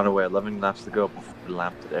 Oh, by the way, 11 laps to go before the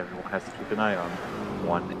lap that everyone has to keep an eye on.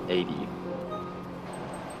 180.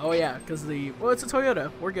 Oh yeah, because it's a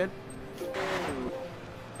Toyota. We're good.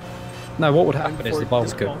 No, what would happen is For the bar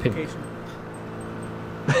would go pink. disqualification.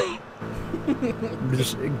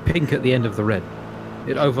 Just pink at the end of the red.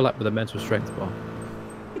 It overlapped with the mental strength bar.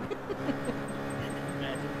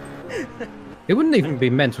 It wouldn't even be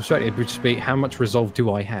mental strength. It would just be how much resolve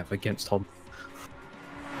do I have against Honda.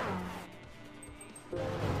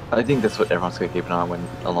 I think that's what everyone's gonna keep an eye on when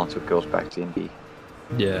Alonso goes back to Indy.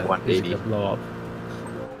 Yeah, 180. he's gonna blow up.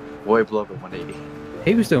 Way below at 180.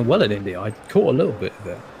 He was doing well in Indy. I caught a little bit of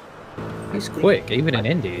it. He's quick, even in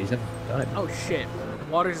Indy. He's never done it. Oh shit.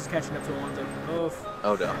 Waters is catching up to Alonso. Oof.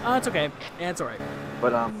 Oh no. Oh, it's okay. Yeah, it's alright.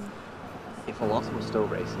 But if Alonso was still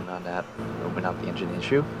racing on that, without the engine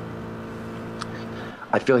issue,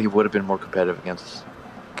 I feel he would have been more competitive against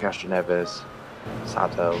Castro Neves,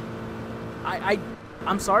 Sato.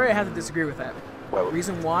 I'm sorry I have to disagree with that. Well,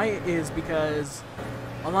 Reason why is because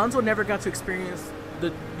Alonso never got to experience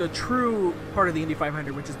the true part of the Indy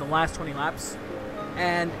 500, which is the last 20 laps.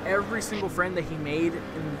 And every single friend that he made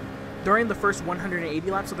during the first 180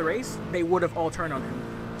 laps of the race, they would have all turned on him.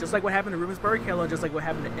 Just like what happened to Rubens Barrichello, just like what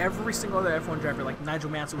happened to every single other F1 driver, like Nigel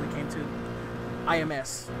Mansell when he came to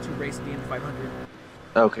IMS to race the Indy 500.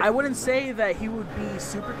 okay. I wouldn't say that he would be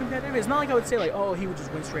super competitive. It's not like I would say like, oh, he would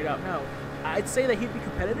just win straight up. No, I'd say that he'd be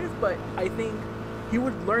competitive, but I think he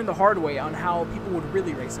would learn the hard way on how people would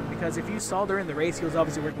really race him. Because if you saw during the race, he was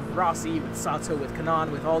obviously working with Rossi, with Sato, with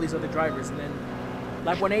Kanan, with all these other drivers, and then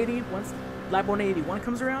lap 180, once lap 181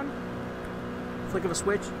 comes around, flick of a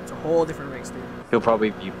switch, it's a whole different race, dude. He'll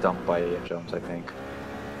probably be dumped by Jones, I think.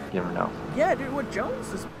 You never know. Yeah, dude, what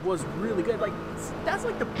was really good. Like, that's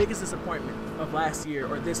like the biggest disappointment of last year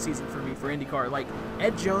or this season for me for IndyCar. Like,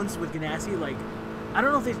 Ed Jones with Ganassi, like, I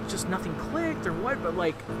don't know if it's just nothing clicked or what, but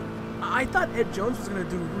like, I thought Ed Jones was gonna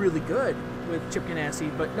do really good with Chip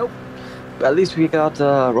Ganassi, but nope. But at least we got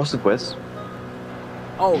Rosenquist.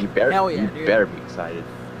 Oh, hell yeah, you dude. better be excited.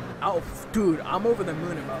 Oh, dude, I'm over the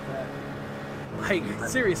moon about that. Like,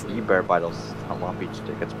 seriously. You better buy those Long Beach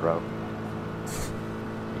tickets, bro.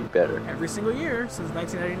 You better. Every single year since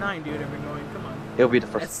 1999, dude, I've been going. Come on. It'll be the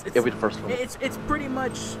first. It'll be the first one. It's pretty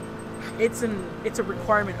much. It's a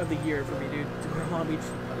requirement of the year for me, dude, to go to Long Beach.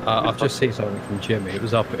 I've just seen something from Jimmy. It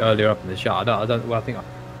was up earlier up in the chat. I don't. Well, I think.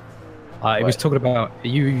 He was talking about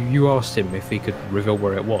you asked him if he could reveal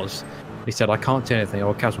where it was. He said, "I can't do anything,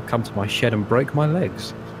 or Kaz will come to my shed and break my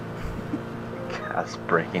legs." Kaz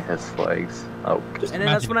breaking his legs. Oh. And then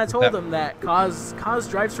that's when I told him that Kaz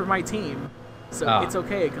drives for my team, so it's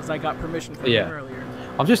okay because I got permission from him earlier.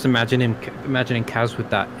 I'm just imagining Kaz with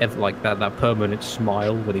that that permanent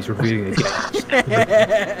smile when he's revealing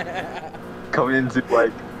it. Coming to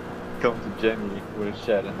Jimmy with a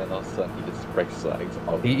shed, and then all of a sudden he just breaks his legs.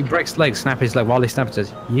 Oh. He breaks legs, snaps his leg while he snaps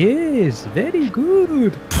says, "Yes, very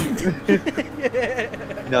good."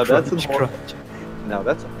 No, that's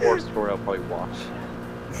a horror story I'll probably watch.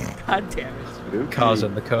 God damn it. Cars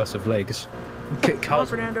and the curse of legs. Come on,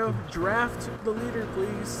 Fernando, draft the leader,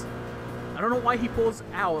 please. I don't know why he pulls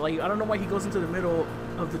out. Like, I don't know why he goes into the middle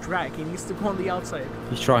of the track. He needs to go on the outside.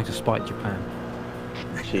 He's trying to spite Japan.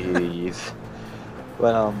 Jeez.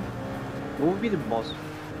 But what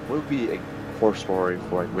would be a horror story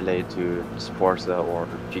for related to Forza or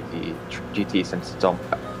GT since it's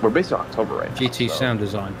we're based on October right now. GT sound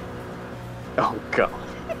design. Oh god.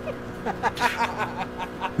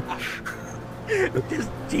 Just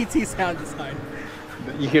GT sound design.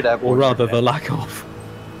 You hear that? Or rather, the lack of.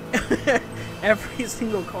 Every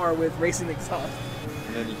single car with racing exhaust.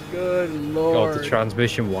 And Good lord. God, the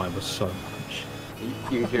transmission whine was so much.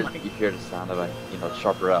 You hear the sound of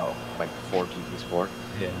Chaparral, like before GT Sport.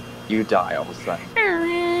 Yeah. You die all of a sudden.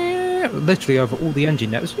 Literally over all the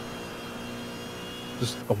engine notes.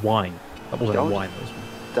 Just a whine. That wasn't a whine.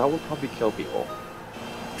 That would probably kill people.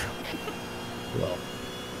 Well,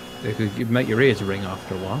 it could make your ears ring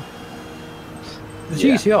after a while. The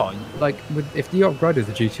GTR, like, if you upgraded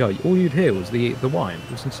the GTR, all you'd hear was the whine.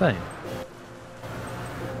 It was insane.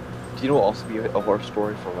 Do you know what also be a horror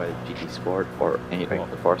story for like GT Sport or anything like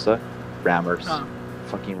the Forza? Rammers.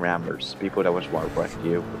 Fucking rammers. People that would want to wreck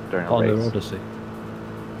you during a race. On the Odyssey.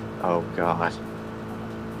 Oh god.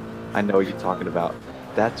 I know what you're talking about.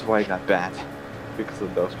 That's why I got banned. Because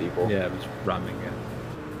of those people. Yeah, it was ramming it.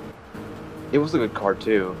 It was a good car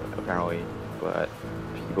too, apparently, but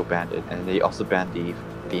people banned it, and they also banned the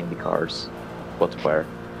Indy cars multiplayer.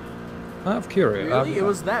 Out of curiosity, really, it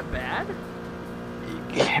was that bad?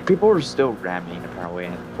 Yeah, people were still ramming apparently,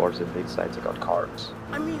 and Forza they decided to take out cars.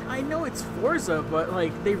 I mean, I know it's Forza, but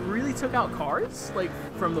like they really took out cars, like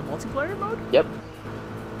from the multiplayer mode. Yep,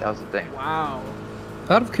 that was the thing. Wow.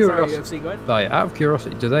 Out of curiosity, Sorry, UFC, go ahead. Right, out of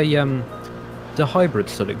curiosity, do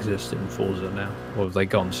hybrids still exist in Forza now, or have they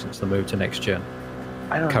gone since the move to next gen?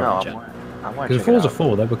 I don't Current know. Gen? Because Forza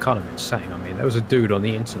 4, they were kind of insane. I mean, there was a dude on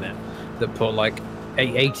the internet that put like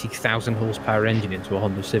a 80,000 horsepower engine into a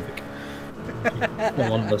Honda Civic.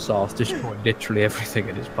 On the south, destroyed literally everything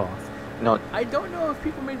in its path. No, I don't know if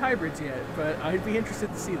people made hybrids yet, but I'd be interested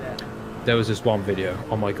to see that. There was this one video.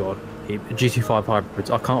 Oh my god, GT5 hybrids.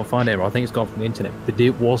 I can't find it. I think it's gone from the internet, but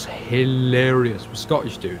it was hilarious. It was a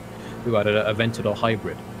Scottish dude who had a Aventador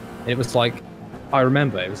hybrid, and it was like, I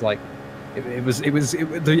remember it was like, it was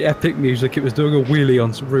the epic music. It was doing a wheelie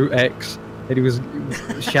on Route X, and he was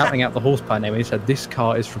shouting out the horsepower name. And he said, "This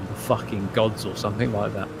car is from the fucking gods" or something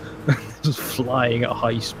like that. Just flying at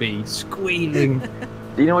high speed, squealing.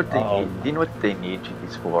 Do you know what they need? Do you know what they need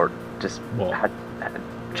GT Sport? Just had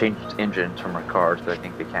changed engines from our cars, but I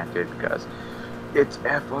think they can't do it because it's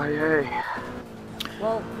FIA.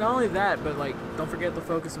 Well, not only that, but like, don't forget the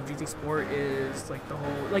focus of GT Sport is like the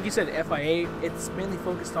whole, like you said, FIA. It's mainly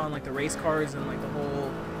focused on like the race cars and like the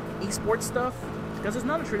whole esports stuff, because it's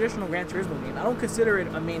not a traditional Gran Turismo game. I don't consider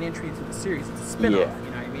it a main entry into the series. It's a spin-off.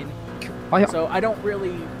 You know what I mean? So I don't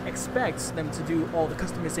really expect them to do all the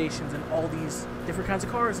customizations and all these different kinds of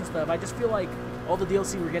cars and stuff. I just feel like all the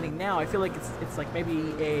DLC we're getting now, I feel like it's like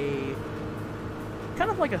maybe a kind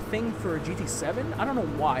of like a thing for GT7. I don't know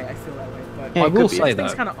why I feel that way, but I will say that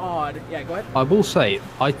it's kind of odd. Yeah, go ahead. I will say,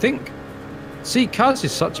 I think See, Kaz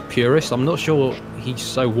is such a purist. I'm not sure he's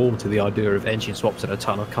so warm to the idea of engine swaps and a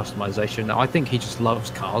ton of customization. I think he just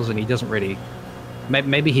loves cars, and he doesn't really.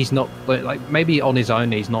 Maybe he's not like maybe on his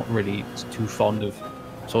own he's not really too fond of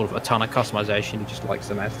sort of a ton of customization. He just likes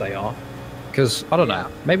them as they are. Because I don't know,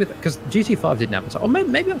 maybe because GT5 didn't have it, or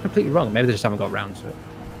maybe I'm completely wrong. Maybe they just haven't got around to it.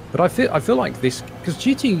 But I feel like this because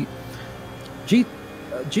GT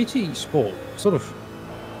Sport sort of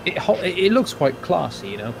it looks quite classy,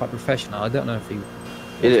 you know, quite professional. I don't know if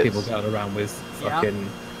people going around with fucking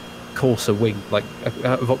Corsa wing, like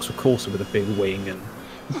a Vauxhall Corsa with a big wing and.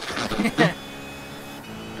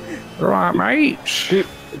 Right, mate.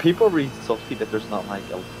 People are really salty that there's not like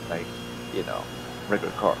you know,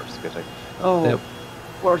 regular cars because like, oh,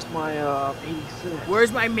 where's my 86?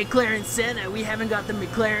 Where's my McLaren Senna? We haven't got the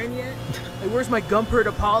McLaren yet. Like, where's my Gumpert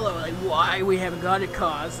Apollo? Like, why we haven't got it?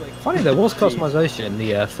 Cause like, funny, there was customization in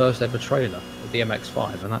the first ever trailer of the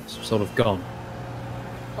MX-5, and that's sort of gone.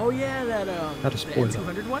 Oh yeah, that Had a spoiler. the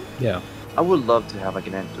 200 one. Yeah. I would love to have like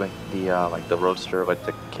the Roadster with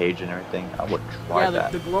the cage and everything. I would try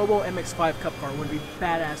that. The global MX-5 Cup car would be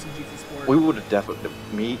badass in GT Sport. We would definitely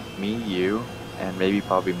me, you, and maybe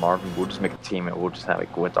probably Marvin. We'll just make a team and we'll just have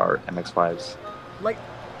like with our MX-5s. Like,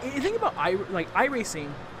 you think about iRacing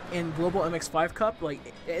in global MX-5 Cup, like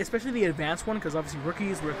especially the advanced one, because obviously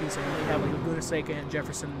rookies, so you only have like Laguna Seca and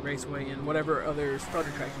Jefferson Raceway and whatever other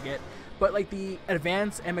starter tracks you get. But like the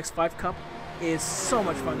advanced MX-5 Cup is so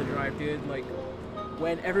much fun to drive, dude. Like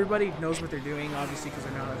when everybody knows what they're doing, obviously because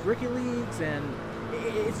they're now in rookie leagues, and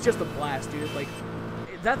it's just a blast, dude. Like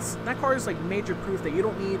that car is like major proof that you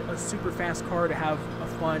don't need a super fast car to have a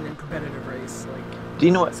fun and competitive race. Like, do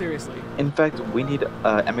you know what? Seriously. In fact, we need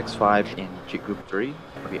MX-5 in G Group 3.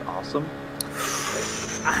 That'd be awesome.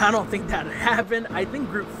 I don't think that'd happen. I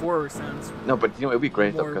think Group 4 sounds. No, but you know it'd be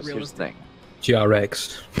great though, because here's the thing.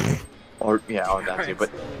 GRX. Or that too.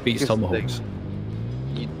 But beats Tomahawks.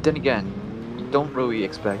 Then again, you don't really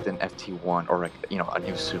expect an FT1 or like a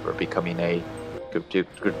new Super becoming a Group 2,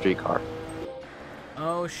 Group 3 car.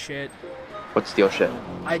 Oh shit. What's steel shit?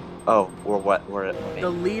 Or what? The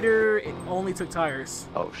leader it only took tires.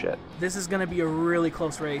 Oh shit. This is gonna be a really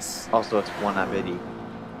close race. Also, it's one Avidi.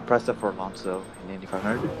 Press it for Alonso in Indy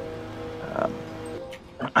 500.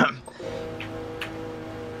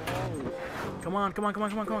 Come on,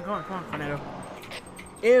 Fernando.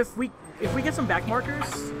 If we get some back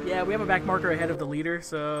markers, yeah, we have a back marker ahead of the leader,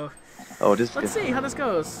 so let's see how this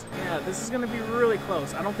goes. Yeah, this is gonna be really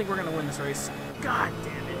close. I don't think we're gonna win this race. God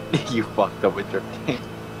damn it. You fucked up with your thing.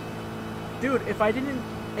 Dude, if I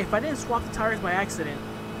didn't swap the tires by accident,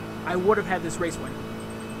 I would have had this race win.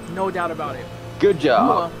 No doubt about it. Good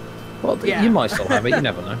job. Well, you might still have it, you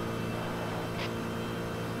never know.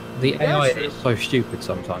 The AI is so stupid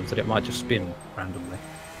sometimes that it might just spin randomly.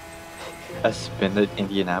 A spin at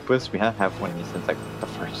Indianapolis? We haven't had one since like the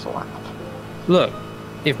first lap. Look,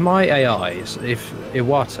 if my AI is, if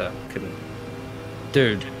Iwata can...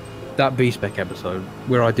 Dude, that B-Spec episode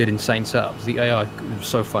where I did insane setups, the AI was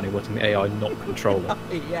so funny watching the AI not control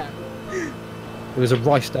it. Yeah. It was a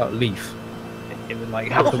riced out leaf. It would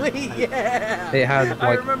like have yeah. It had like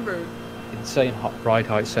I remember insane ride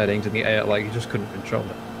height settings, and the AI like you just couldn't control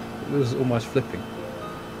it. It was almost flipping.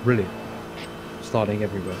 Brilliant. Starting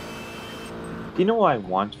everywhere. Do you know what I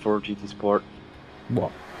want for GT Sport?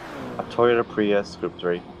 What? A Toyota Prius Group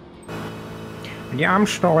 3. Yeah, I'm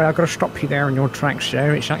sorry, I've got to stop you there on your tracks,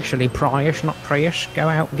 sir. It's actually Prius, not Prius. Go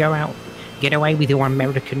out. Get away with your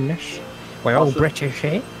Americanness. We're all British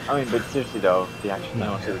here. I mean, but seriously though, they actually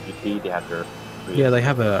know GT, they have their Prius. Yeah, they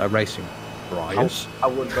have a racing Prius. I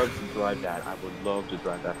would love to drive that. I would love to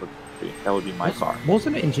drive that for GT. That would be my car.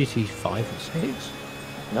 Wasn't it in GT5 and 6?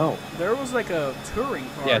 No. There was like a touring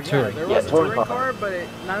car. Yeah, touring. There was a touring car, but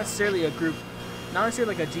not necessarily a group, not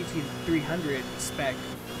necessarily like a GT300 spec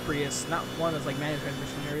Prius. Not one that's like manual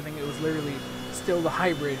transmission and everything. It was literally still the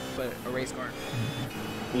hybrid, but a race car.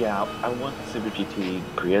 Yeah, I want the Super GT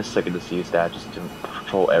Prius so I can just use that just to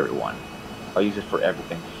patrol everyone. I'll use it for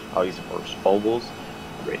everything. I'll use it for ovals,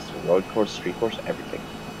 race, road course, street course, everything.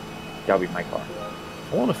 That'll be my car.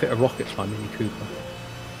 I want to fit a rocket to my Mini Cooper.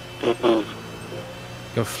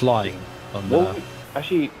 Go flying on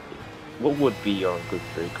Actually, what would be your Group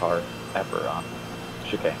 3 car ever on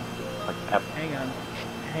chicane? Like ever? Hang on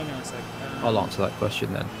a sec. I'll answer that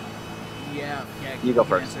question then. Yeah. You go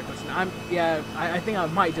first. I think I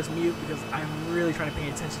might just mute because I'm really trying to pay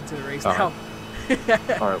attention to the race All now.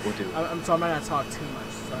 Right. Alright, we'll do it. So I might not talk too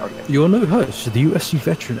much. Sorry. Okay. Your new host, the USC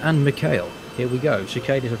veteran and Mikhail. Here we go.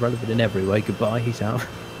 Chicane is irrelevant in every way. Goodbye. He's out.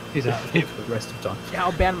 He's out here for the rest of the time. Yeah,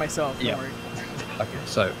 I'll ban myself. Don't worry. Okay,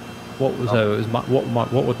 so What was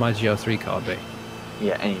what would my GR3 car be?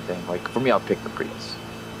 Yeah, anything. Like for me, I'll pick the Prius.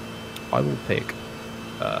 I will pick.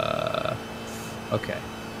 Okay.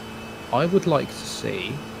 I would like to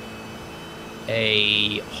see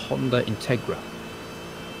a Honda Integra.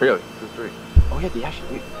 Really? Group 3. Oh yeah, they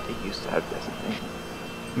used to have this thing.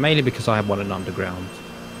 Mainly because I have one in underground.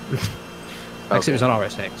 Actually, it was an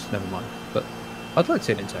RSX. Never mind. But I'd like to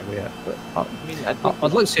see an Integra. Yeah. But I mean,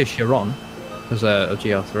 I'd like to see a Chiron as a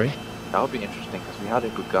GR3. That would be interesting because we had a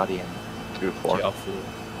Bugatti in Group 4. GR4,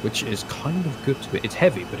 which is kind of good to it. It's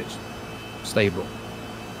heavy, but it's stable.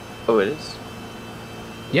 Oh, it is?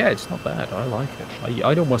 Yeah, it's not bad. I like it.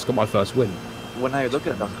 I'd almost got my first win. When I look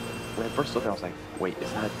at it, when I first looked at it, I was like, wait,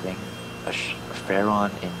 is that a thing? A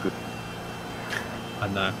Pharaon in Group? I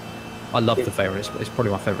know. I love the Pharaon. It's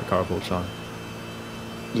probably my favourite car of all time.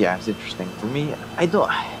 Yeah, it's interesting. For me, I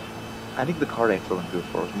think the car I threw in Group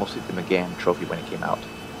 4 was mostly the McGann trophy when it came out.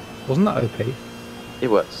 Wasn't that OP? It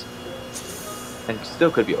was. And it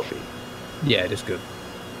still could be OP. Yeah, it is good.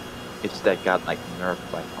 It's that got like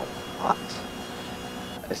nerfed like a lot.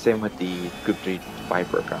 Same with the Group 3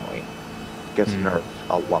 Viper apparently. It gets nerfed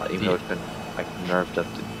a lot, even though it's been like nerfed up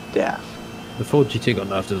to death. The Ford GT got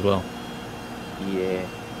nerfed as well. Yeah.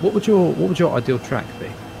 What would your ideal track be?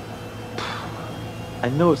 I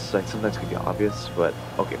know it's like sometimes it can be obvious, but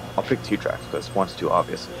okay, I'll pick 2 tracks because one's too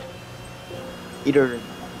obvious. Either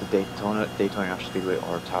the Daytona International Speedway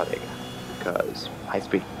or Talladega, because high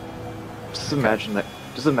speed. Just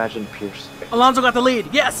imagine Pierce. Alonso got the lead.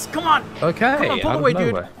 Yes, come on. Okay. Come on, pull away,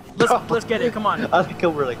 dude. Let's get it. Come on. I think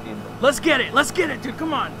we're like Let's get it, dude.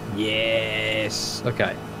 Come on. Yes.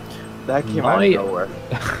 Okay. That came out of nowhere.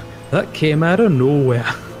 That came out of nowhere.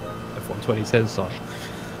 F1 2010 sign.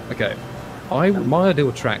 Okay. My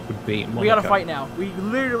ideal track would be Monaco. We gotta fight now. We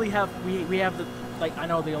literally have we have the like I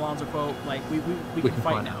know the Alonso quote. Like we can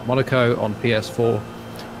fight now. Monaco on PS4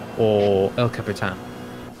 or El Capitan.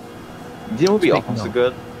 You know what would be also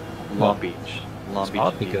good? Long Beach.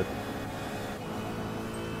 That'd be good.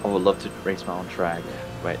 I would love to race my own track,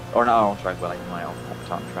 right? Or not our own track, but like my own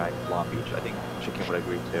hometown track, Long Beach. I think Chicken would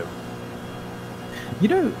agree too. You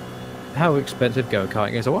know how expensive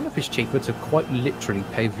go-karting is? I wonder if it's cheaper to quite literally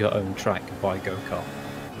pave your own track and buy a go-kart.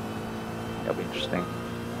 That'd be interesting.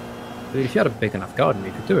 If you had a big enough garden,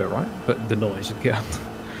 you could do it, right? But the noise you'd get.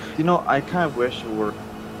 You know, I kind of wish it were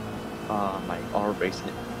like our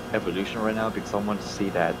racing evolution right now because I want to see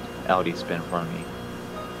that Audi spin in front of me.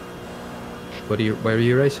 Where are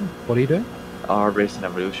you racing? What are you doing? Our racing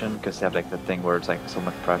evolution because they have like the thing where it's like so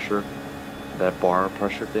much pressure, that bar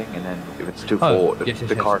pressure thing, and then if it's too full,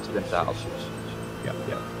 the car spins out. Yeah.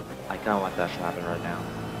 I kind of want that to happen right now.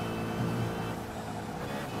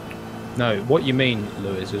 No, what you mean,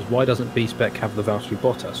 Lewis, is why doesn't B-Spec have the Valtteri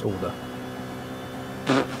Bottas order?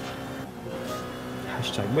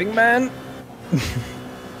 Hashtag wingman.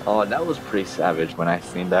 Oh, that was pretty savage when I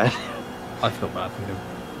seen that. I feel bad for him.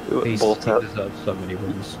 He deserves so many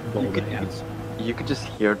wins. You could just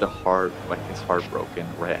hear the heart, like his heart broken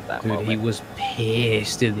right at that moment. He was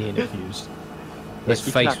pissed in the interviews. His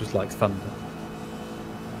face was like thunder.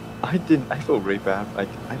 I feel really bad. Like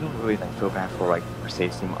I don't really feel bad for like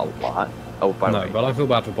Mercedes team a lot. Oh, by the way. No, but I feel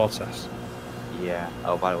bad for Bottas. Yeah.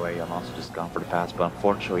 Oh, by the way, I'm also just gone for the pass, but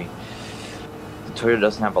unfortunately, the Toyota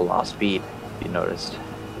doesn't have a lot of speed. If you noticed,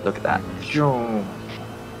 look at that.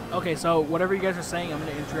 Okay, so whatever you guys are saying, I'm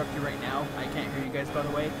going to interrupt you right now. I can't hear you guys, by the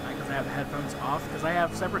way, because I have the headphones off, because I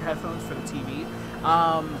have separate headphones for the TV.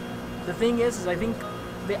 The thing is I think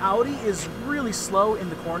the Audi is really slow in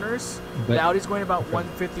the corners. The Audi's going about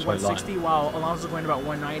 150, 160, while Alonso's going about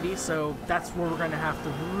 190, so that's where we're going to have to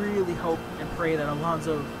really hope and pray that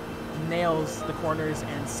Alonso nails the corners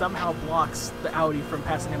and somehow blocks the Audi from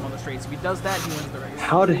passing him on the straights. If he does that, he wins the race.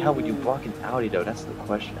 How the hell would you block an Audi, though? That's the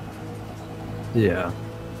question. Yeah.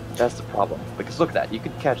 That's the problem. Because look at that. You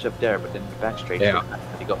could catch up there, but then the back straight, you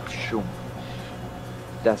go shoom.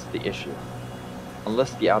 That's the issue.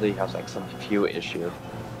 Unless the Audi has like some fuel issue.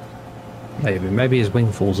 Maybe his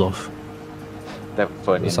wing falls off. That'd be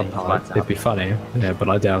funny. It'd be funny. Yeah, but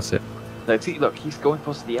I doubt it. Like, see, look, he's going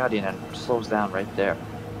close to the Audi and then slows down right there.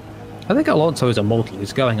 I think Alonso is immortal.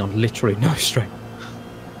 He's going on literally no strength.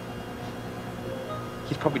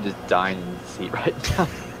 He's probably just dying in the seat right now.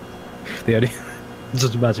 The Audi.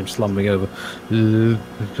 Just imagine him slumbering over.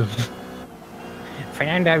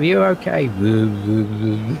 Fernando, are you okay?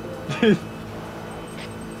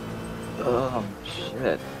 Oh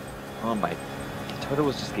shit! Oh my! Toyota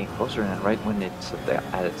was just getting closer, and then right when it's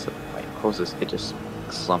added to like closest, it just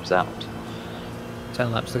slumps out.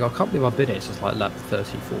 10 laps to go. I can't believe I've been here since like lap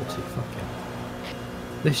 30, 40. Fuck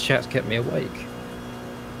it. This chat's kept me awake.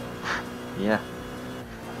 Yeah.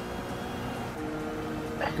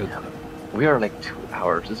 Good. We are like 2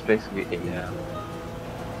 hours. It's basically 8. Yeah.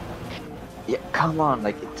 Yeah, come on,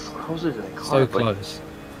 like it's closer to the car. So but close.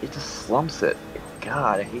 it just slumps it.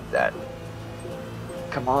 God, I hate that.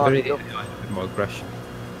 Come on, Very go. a bit more aggression.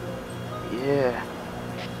 Yeah.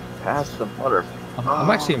 Pass the mother. I'm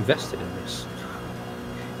actually invested in this.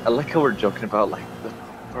 I like how we're joking about like the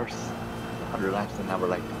first 100 laps and now we're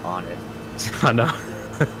like on it. I know.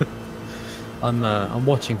 I'm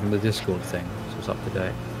watching from the Discord thing, so it's up to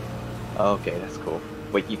date. Okay, that's cool.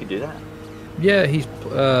 Wait, you can do that? Yeah,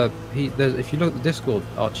 there's, if you look at the Discord,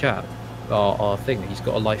 our chat, our thing, he's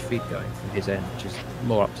got a live feed going from his end, which is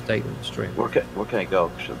more up to date than the stream. Where can I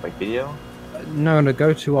go? Should like video? No,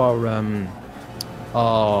 go to our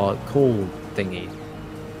call thingy.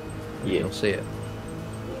 Yeah. You'll see it.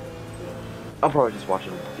 I'll probably just watch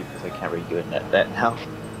it because I can't really do it that now.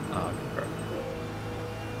 Oh, okay.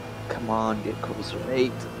 Come on, get closer,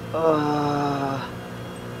 mate.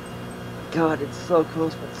 God, it's so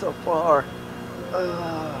close but so far.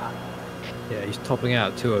 Yeah, he's topping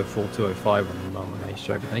out at 204, 205 on the moment he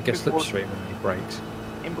straight, but then he gets slipstream and he breaks.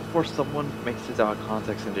 And before someone makes this out of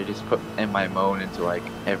context and they just put in my moan into like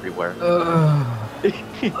everywhere.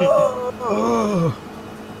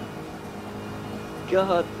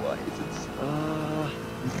 God, why is it?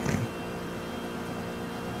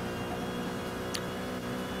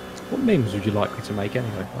 What memes would you like me to make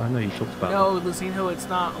anyway? I know you talked about No, Lucinho, it's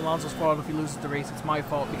not Alonso's fault if he loses the race. It's my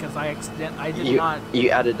fault because I did not You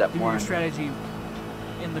added that do one. your strategy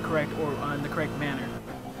in the correct manner.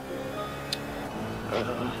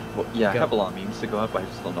 Well, yeah, I Go. have a lot of memes to go up. I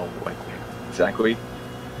just don't know like exactly.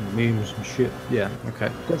 memes and shit. Yeah, okay.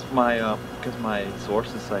 Because my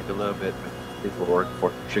source is like a little bit people work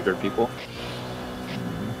for triggered people.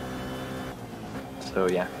 So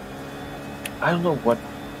yeah, I don't know what.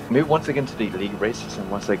 Maybe once I get into the league races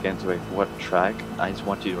and once I get into like what track, I just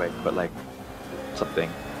want you to like put like something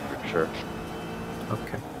for sure.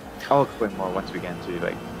 Okay. I'll explain more once we get into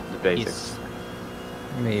like the basics.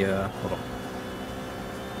 Let me, hold on.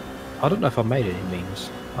 I don't know if I made any memes.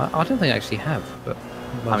 I don't think I actually have, but...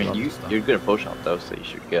 I mean, you're good at Photoshop though, so you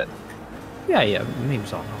should get. Yeah,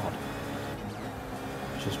 memes aren't hard.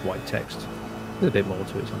 It's just white text. There's a bit more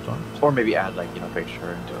to it sometimes. Or maybe add like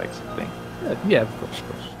picture into like something. Yeah, of course.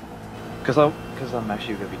 Because I'm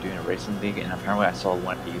actually gonna be doing a racing league, and apparently I saw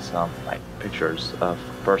one of these like pictures of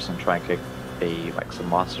a person trying to kick some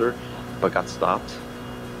monster, but got stopped.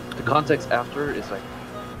 The context after is like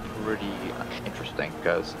pretty interesting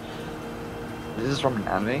because this is from an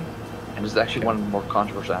anime, and this is actually one of the more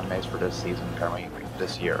controversial animes for this season, apparently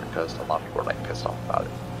this year, because a lot of people are like pissed off about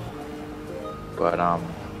it. But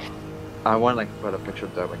I want to like put a picture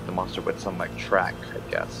of the monster with some like track,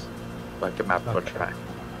 I guess, like a map of a track.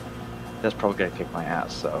 That's probably gonna kick my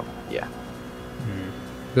ass. So yeah.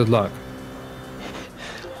 Good luck.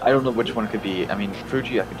 I don't know which one it could be. I mean,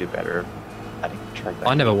 Fuji I could do better. I think track that.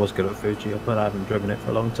 I never was good at Fuji, but I haven't driven it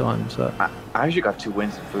for a long time, so... I actually got 2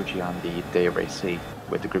 wins in Fuji on the day of race C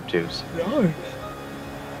with the Group 2s. Nice.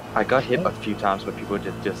 I got hit a few times, but people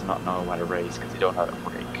did just not know how to race because they don't know how to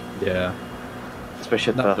brake. Yeah.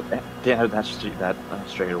 Especially at the end of that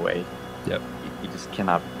straight away. Yep. You just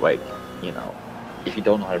cannot, if you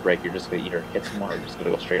don't know how to brake, you're just going to either hit someone or you're just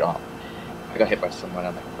going to go straight off. I got hit by someone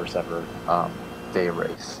on the first ever day of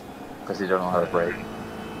race because they don't know how to brake.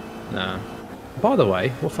 No. By the way,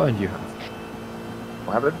 what phone do you have?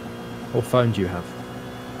 What happened? What phone do you have?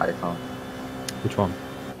 iPhone. Which one?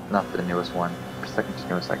 Not the newest one. Second to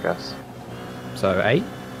newest, I guess. So, 8?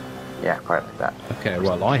 Yeah, quite like that. Okay,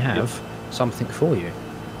 well, I have something for you.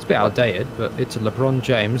 It's a bit outdated, but it's a LeBron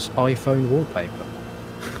James iPhone wallpaper.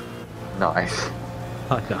 Nice.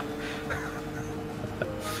 I know.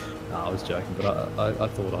 No, I was joking, but I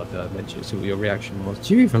thought I'd mention it, see what your reaction was.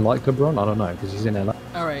 Do you even like LeBron? I don't know, because he's in LA.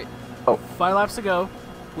 Alright. Oh. 5 laps to go.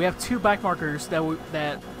 We have 2 back markers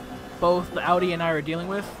that both the Audi and I are dealing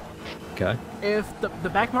with. Okay. If the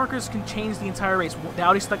back markers can change the entire race, the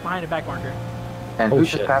Audi's stuck behind a back marker. And Oh, who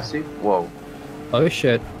shit. just passed you? Whoa. Oh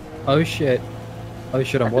shit. Oh shit. Oh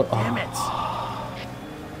shit, I'm what? Damn it.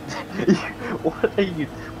 What are you?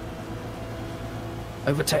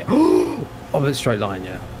 Overtake. Oh, it's straight line,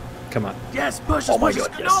 yeah. Come on. Yes, push Oh us, my push us.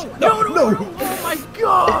 God, yes. No. No. Oh my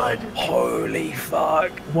god. Holy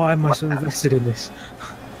fuck. Why am I so invested in this?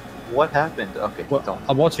 What happened? Okay, Well, don't.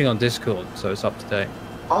 I'm watching on Discord, so it's up to date.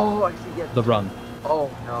 Oh, I see. Yeah. The run. Oh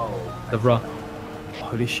no. The run.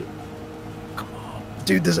 Holy shit. Come on.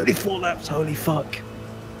 Dude, there's only 4 laps. Holy fuck.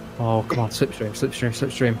 Oh, come on.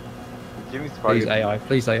 Slipstream. Jimmy's probably Please AI,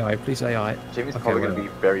 please AI, please AI. Jimmy's Okay, probably gonna wait. be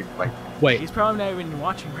very like. Wait, He's probably not even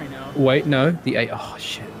watching right now. wait, no, the AI. Oh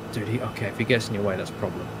shit, dude. Okay, if he gets in your way, that's a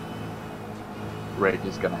problem. Rage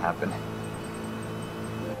is gonna happen.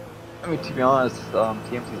 I mean, to be honest,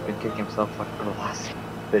 TMC's been kicking himself like for the last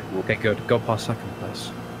bit. Okay, good. Got past second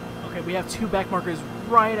place. Okay, we have 2 back markers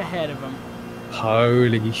right ahead of him.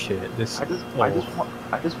 Holy shit! This. I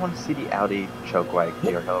just want to see the Audi choke like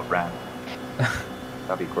Deer Hill ran.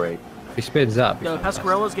 That'd be great. If he speeds up. No,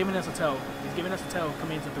 Pasquarello's giving us a tow. He's giving us a tow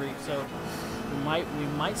coming into 3, so we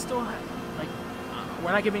might still like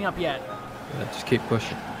we're not giving up yet. Yeah, just keep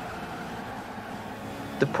pushing.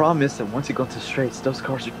 The problem is that once you go to straights, those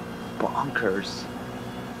cars are bonkers.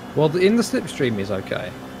 Well, in the slipstream is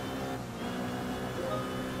okay.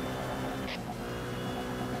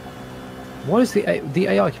 Why is the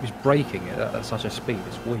AI keeps braking at such a speed?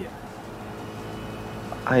 It's weird.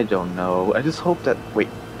 I don't know. I just hope that. Wait,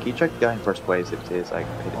 can you check the guy in first place if it is like?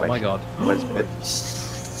 Oh my god. What is it?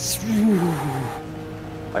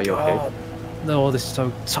 Are you okay? God. No, this is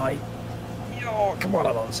so tight. Oh, come on,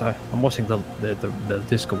 Alonso. I'm watching the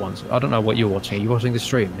disco ones. I don't know what you're watching. Are you watching the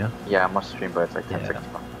stream, yeah? Yeah, I'm on stream, but it's like 10 seconds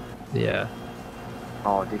long. Yeah.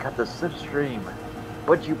 Oh, they got the slipstream,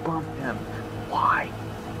 but you bumped him. Why?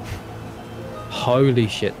 Holy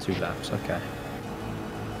shit, 2 laps. Okay.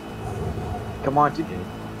 Come on, dude.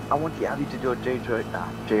 I want the Audi to do a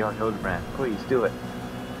JR Hildebrand. Please do it.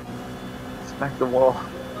 Smack the wall.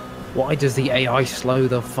 Why does the AI slow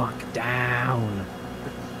the fuck down?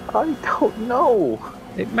 I don't know.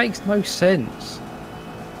 It makes no sense.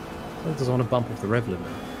 It doesn't want to bump off the rev limit.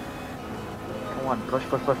 Come on, push,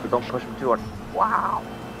 but don't push him too hard. Wow.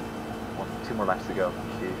 Well, 2 more laps to go.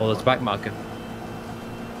 Jeez. Oh, there's a back marker.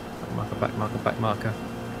 Back marker.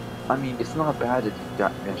 I mean, it's not bad that you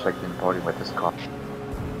got finished like in the podium with this car.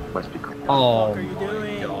 Must be cool. Oh What are you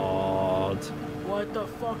doing? god. What the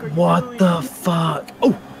fuck are you doing? What the fuck?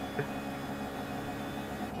 Oh!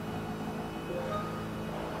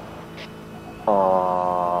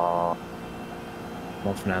 Oh. Come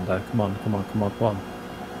on, Fernando. Come on.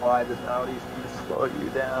 Why does Audi slow you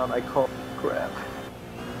down? I call crap.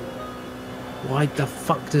 Why the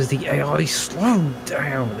fuck does the AI slow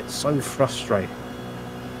down? It's so frustrating.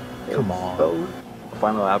 Come on. So...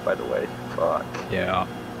 Final lap, by the way. Fuck. Yeah.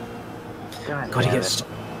 God, God,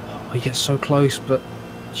 he gets so close, but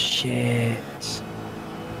shit.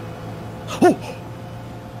 Oh!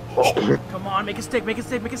 Come on, make it stick.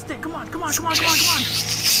 Come on. Come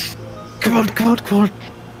on.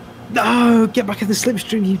 No, get back in the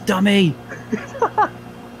slipstream, you dummy.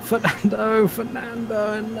 Fernando,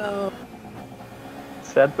 no.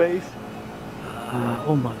 Sad base?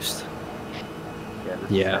 Almost. Yeah.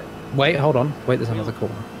 Yeah. Wait, hold on. Wait, there's another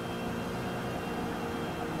corner.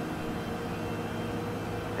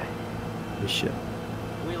 Oh, shit.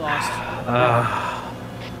 We lost.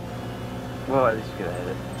 Well, at least you could have hit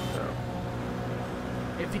it. So.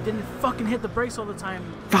 If he didn't fucking hit the brakes all the time.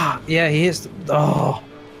 Fuck. Yeah, he hits.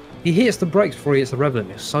 He hits the brakes before he hits the rev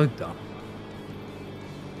limit. It's so dumb.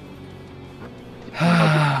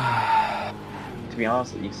 To be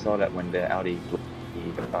honest, you saw that when the Audi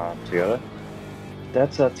the Toyota.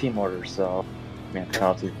 That's a team order, so man,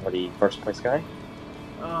 penalty for the first place guy.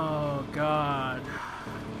 Oh god.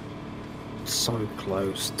 So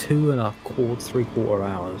close. 2.25, 3/4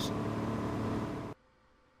 hours.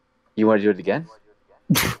 You want to do it again?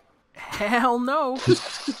 Hell no.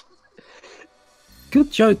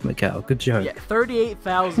 Good joke, Mikhail. Good joke. Yeah,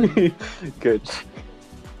 38,000. Good.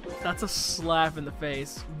 That's a slap in the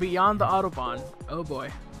face. Beyond the Autobahn. Oh boy.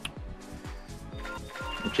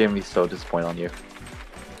 Jimmy's so disappointed on you.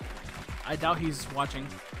 I doubt he's watching.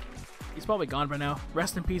 He's probably gone by now.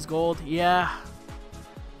 Rest in peace, Gold. Yeah.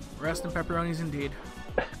 Rest in pepperonis indeed.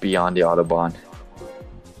 Beyond the Autobahn.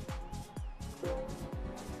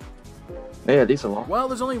 Yeah, these are long. Well,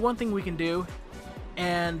 there's only one thing we can do,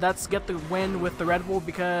 and that's get the win with the Red Bull,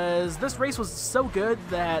 because this race was so good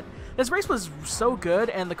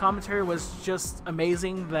and the commentary was just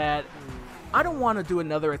amazing that I don't want to do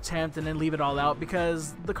another attempt and then leave it all out,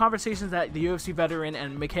 because the conversations that the UFC veteran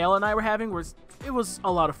and Mikhail and I were having was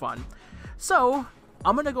a lot of fun. So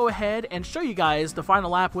I'm gonna go ahead and show you guys the final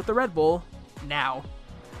lap with the Red Bull now.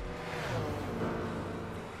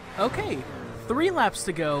 Okay, 3 laps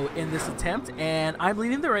to go in this attempt, and I'm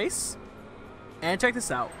leading the race. And check this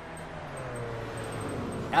out.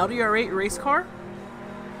 Audi R8 race car,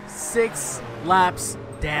 6 laps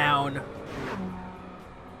down.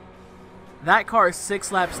 That car is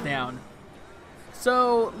 6 laps down.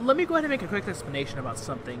 So let me go ahead and make a quick explanation about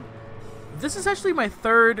something. This is actually my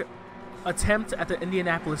 3rd attempt at the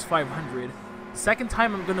Indianapolis 500. Second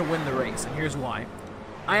time I'm going to win the race, and here's why.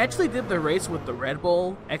 I actually did the race with the Red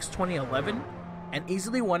Bull X2011 and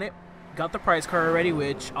easily won it. Got the prize car already,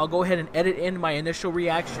 which I'll go ahead and edit in my initial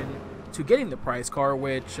reaction to getting the prize car,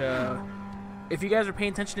 which if you guys are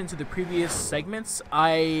paying attention into the previous segments,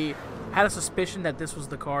 I had a suspicion that this was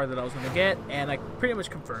the car that I was going to get, and I pretty much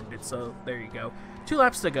confirmed it, so there you go. 2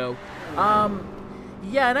 laps to go.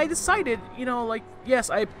 Yeah, and I decided, you know, like, yes,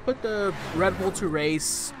 I put the Red Bull to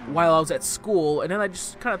race while I was at school, and then I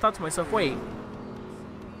just kind of thought to myself, wait,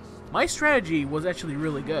 my strategy was actually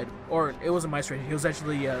really good. Or, it wasn't my strategy, it was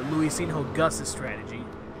actually Luisinho Gus's strategy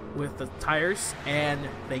with the tires, and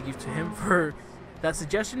thank you to him for that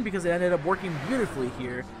suggestion because it ended up working beautifully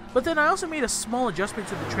here. But then I also made a small adjustment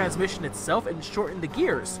to the transmission itself and shortened the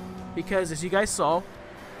gears, because as you guys saw,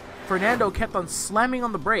 Fernando kept on slamming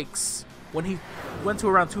on the brakes when he went to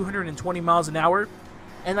around 220 miles an hour,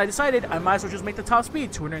 and I decided I might as well just make the top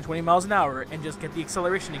speed 220 miles an hour and just get the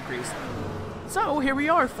acceleration increase. So here we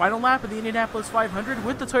are, final lap of the Indianapolis 500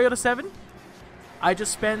 with the Toyota 7. I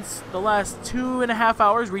just spent the last 2.5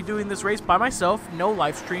 hours redoing this race by myself, no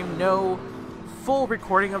live stream, no full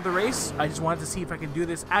recording of the race. I just wanted to see if I can do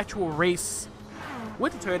this actual race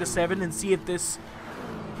with the Toyota 7 and see if this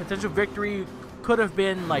potential victory could have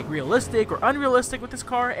been like realistic or unrealistic with this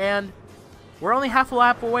car, and we're only half a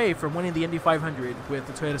lap away from winning the Indy 500 with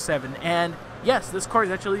the Toyota 7, and yes, this car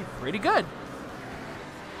is actually pretty good.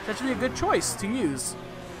 It's actually a good choice to use.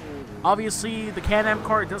 Obviously, the Can-Am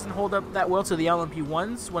car doesn't hold up that well to the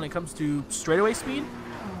LMP1s when it comes to straightaway speed,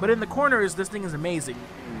 but in the corners, this thing is amazing.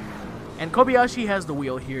 And Kobayashi has the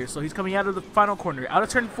wheel here, so he's coming out of the final corner, out of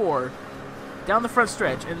turn 4, down the front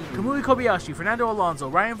stretch, and Kamui Kobayashi, Fernando Alonso,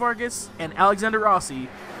 Ryan Vargas, and Alexander Rossi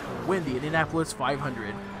win the Indianapolis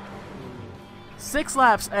 500. 6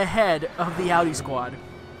 laps ahead of the Audi squad.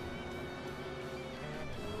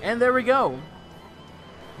 And there we go.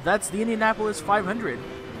 That's the Indianapolis 500.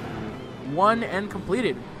 Won and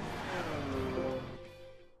completed.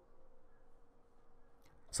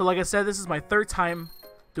 So like I said, this is my 3rd time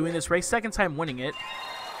doing this race, 2nd time winning it.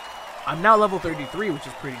 I'm now level 33, which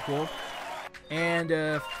is pretty cool. And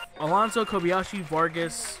Alonso, Kobayashi,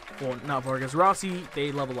 Vargas, well, not Vargas, Rossi,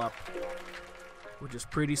 they level up, which is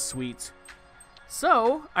pretty sweet.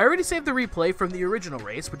 So, I already saved the replay from the original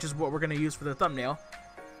race, which is what we're going to use for the thumbnail.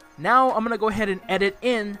 Now, I'm going to go ahead and edit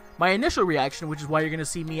in my initial reaction, which is why you're going to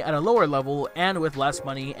see me at a lower level, and with less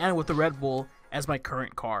money, and with the Red Bull as my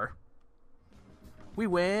current car. We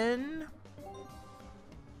win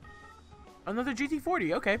another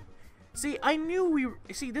GT40, okay. See,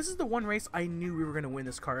 this is the one race I knew we were going to win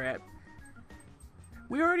this car at.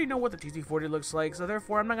 We already know what the GT40 looks like, so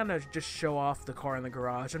therefore I'm not going to just show off the car in the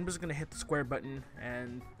garage. I'm just going to hit the square button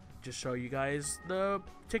and just show you guys the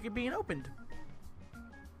ticket being opened.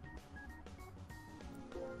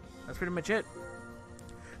 That's pretty much it.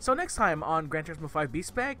 So next time on Gran Turismo 5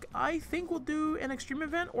 B-Spec, I think we'll do an extreme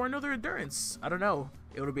event or another endurance. I don't know.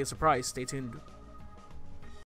 It'll be a surprise. Stay tuned.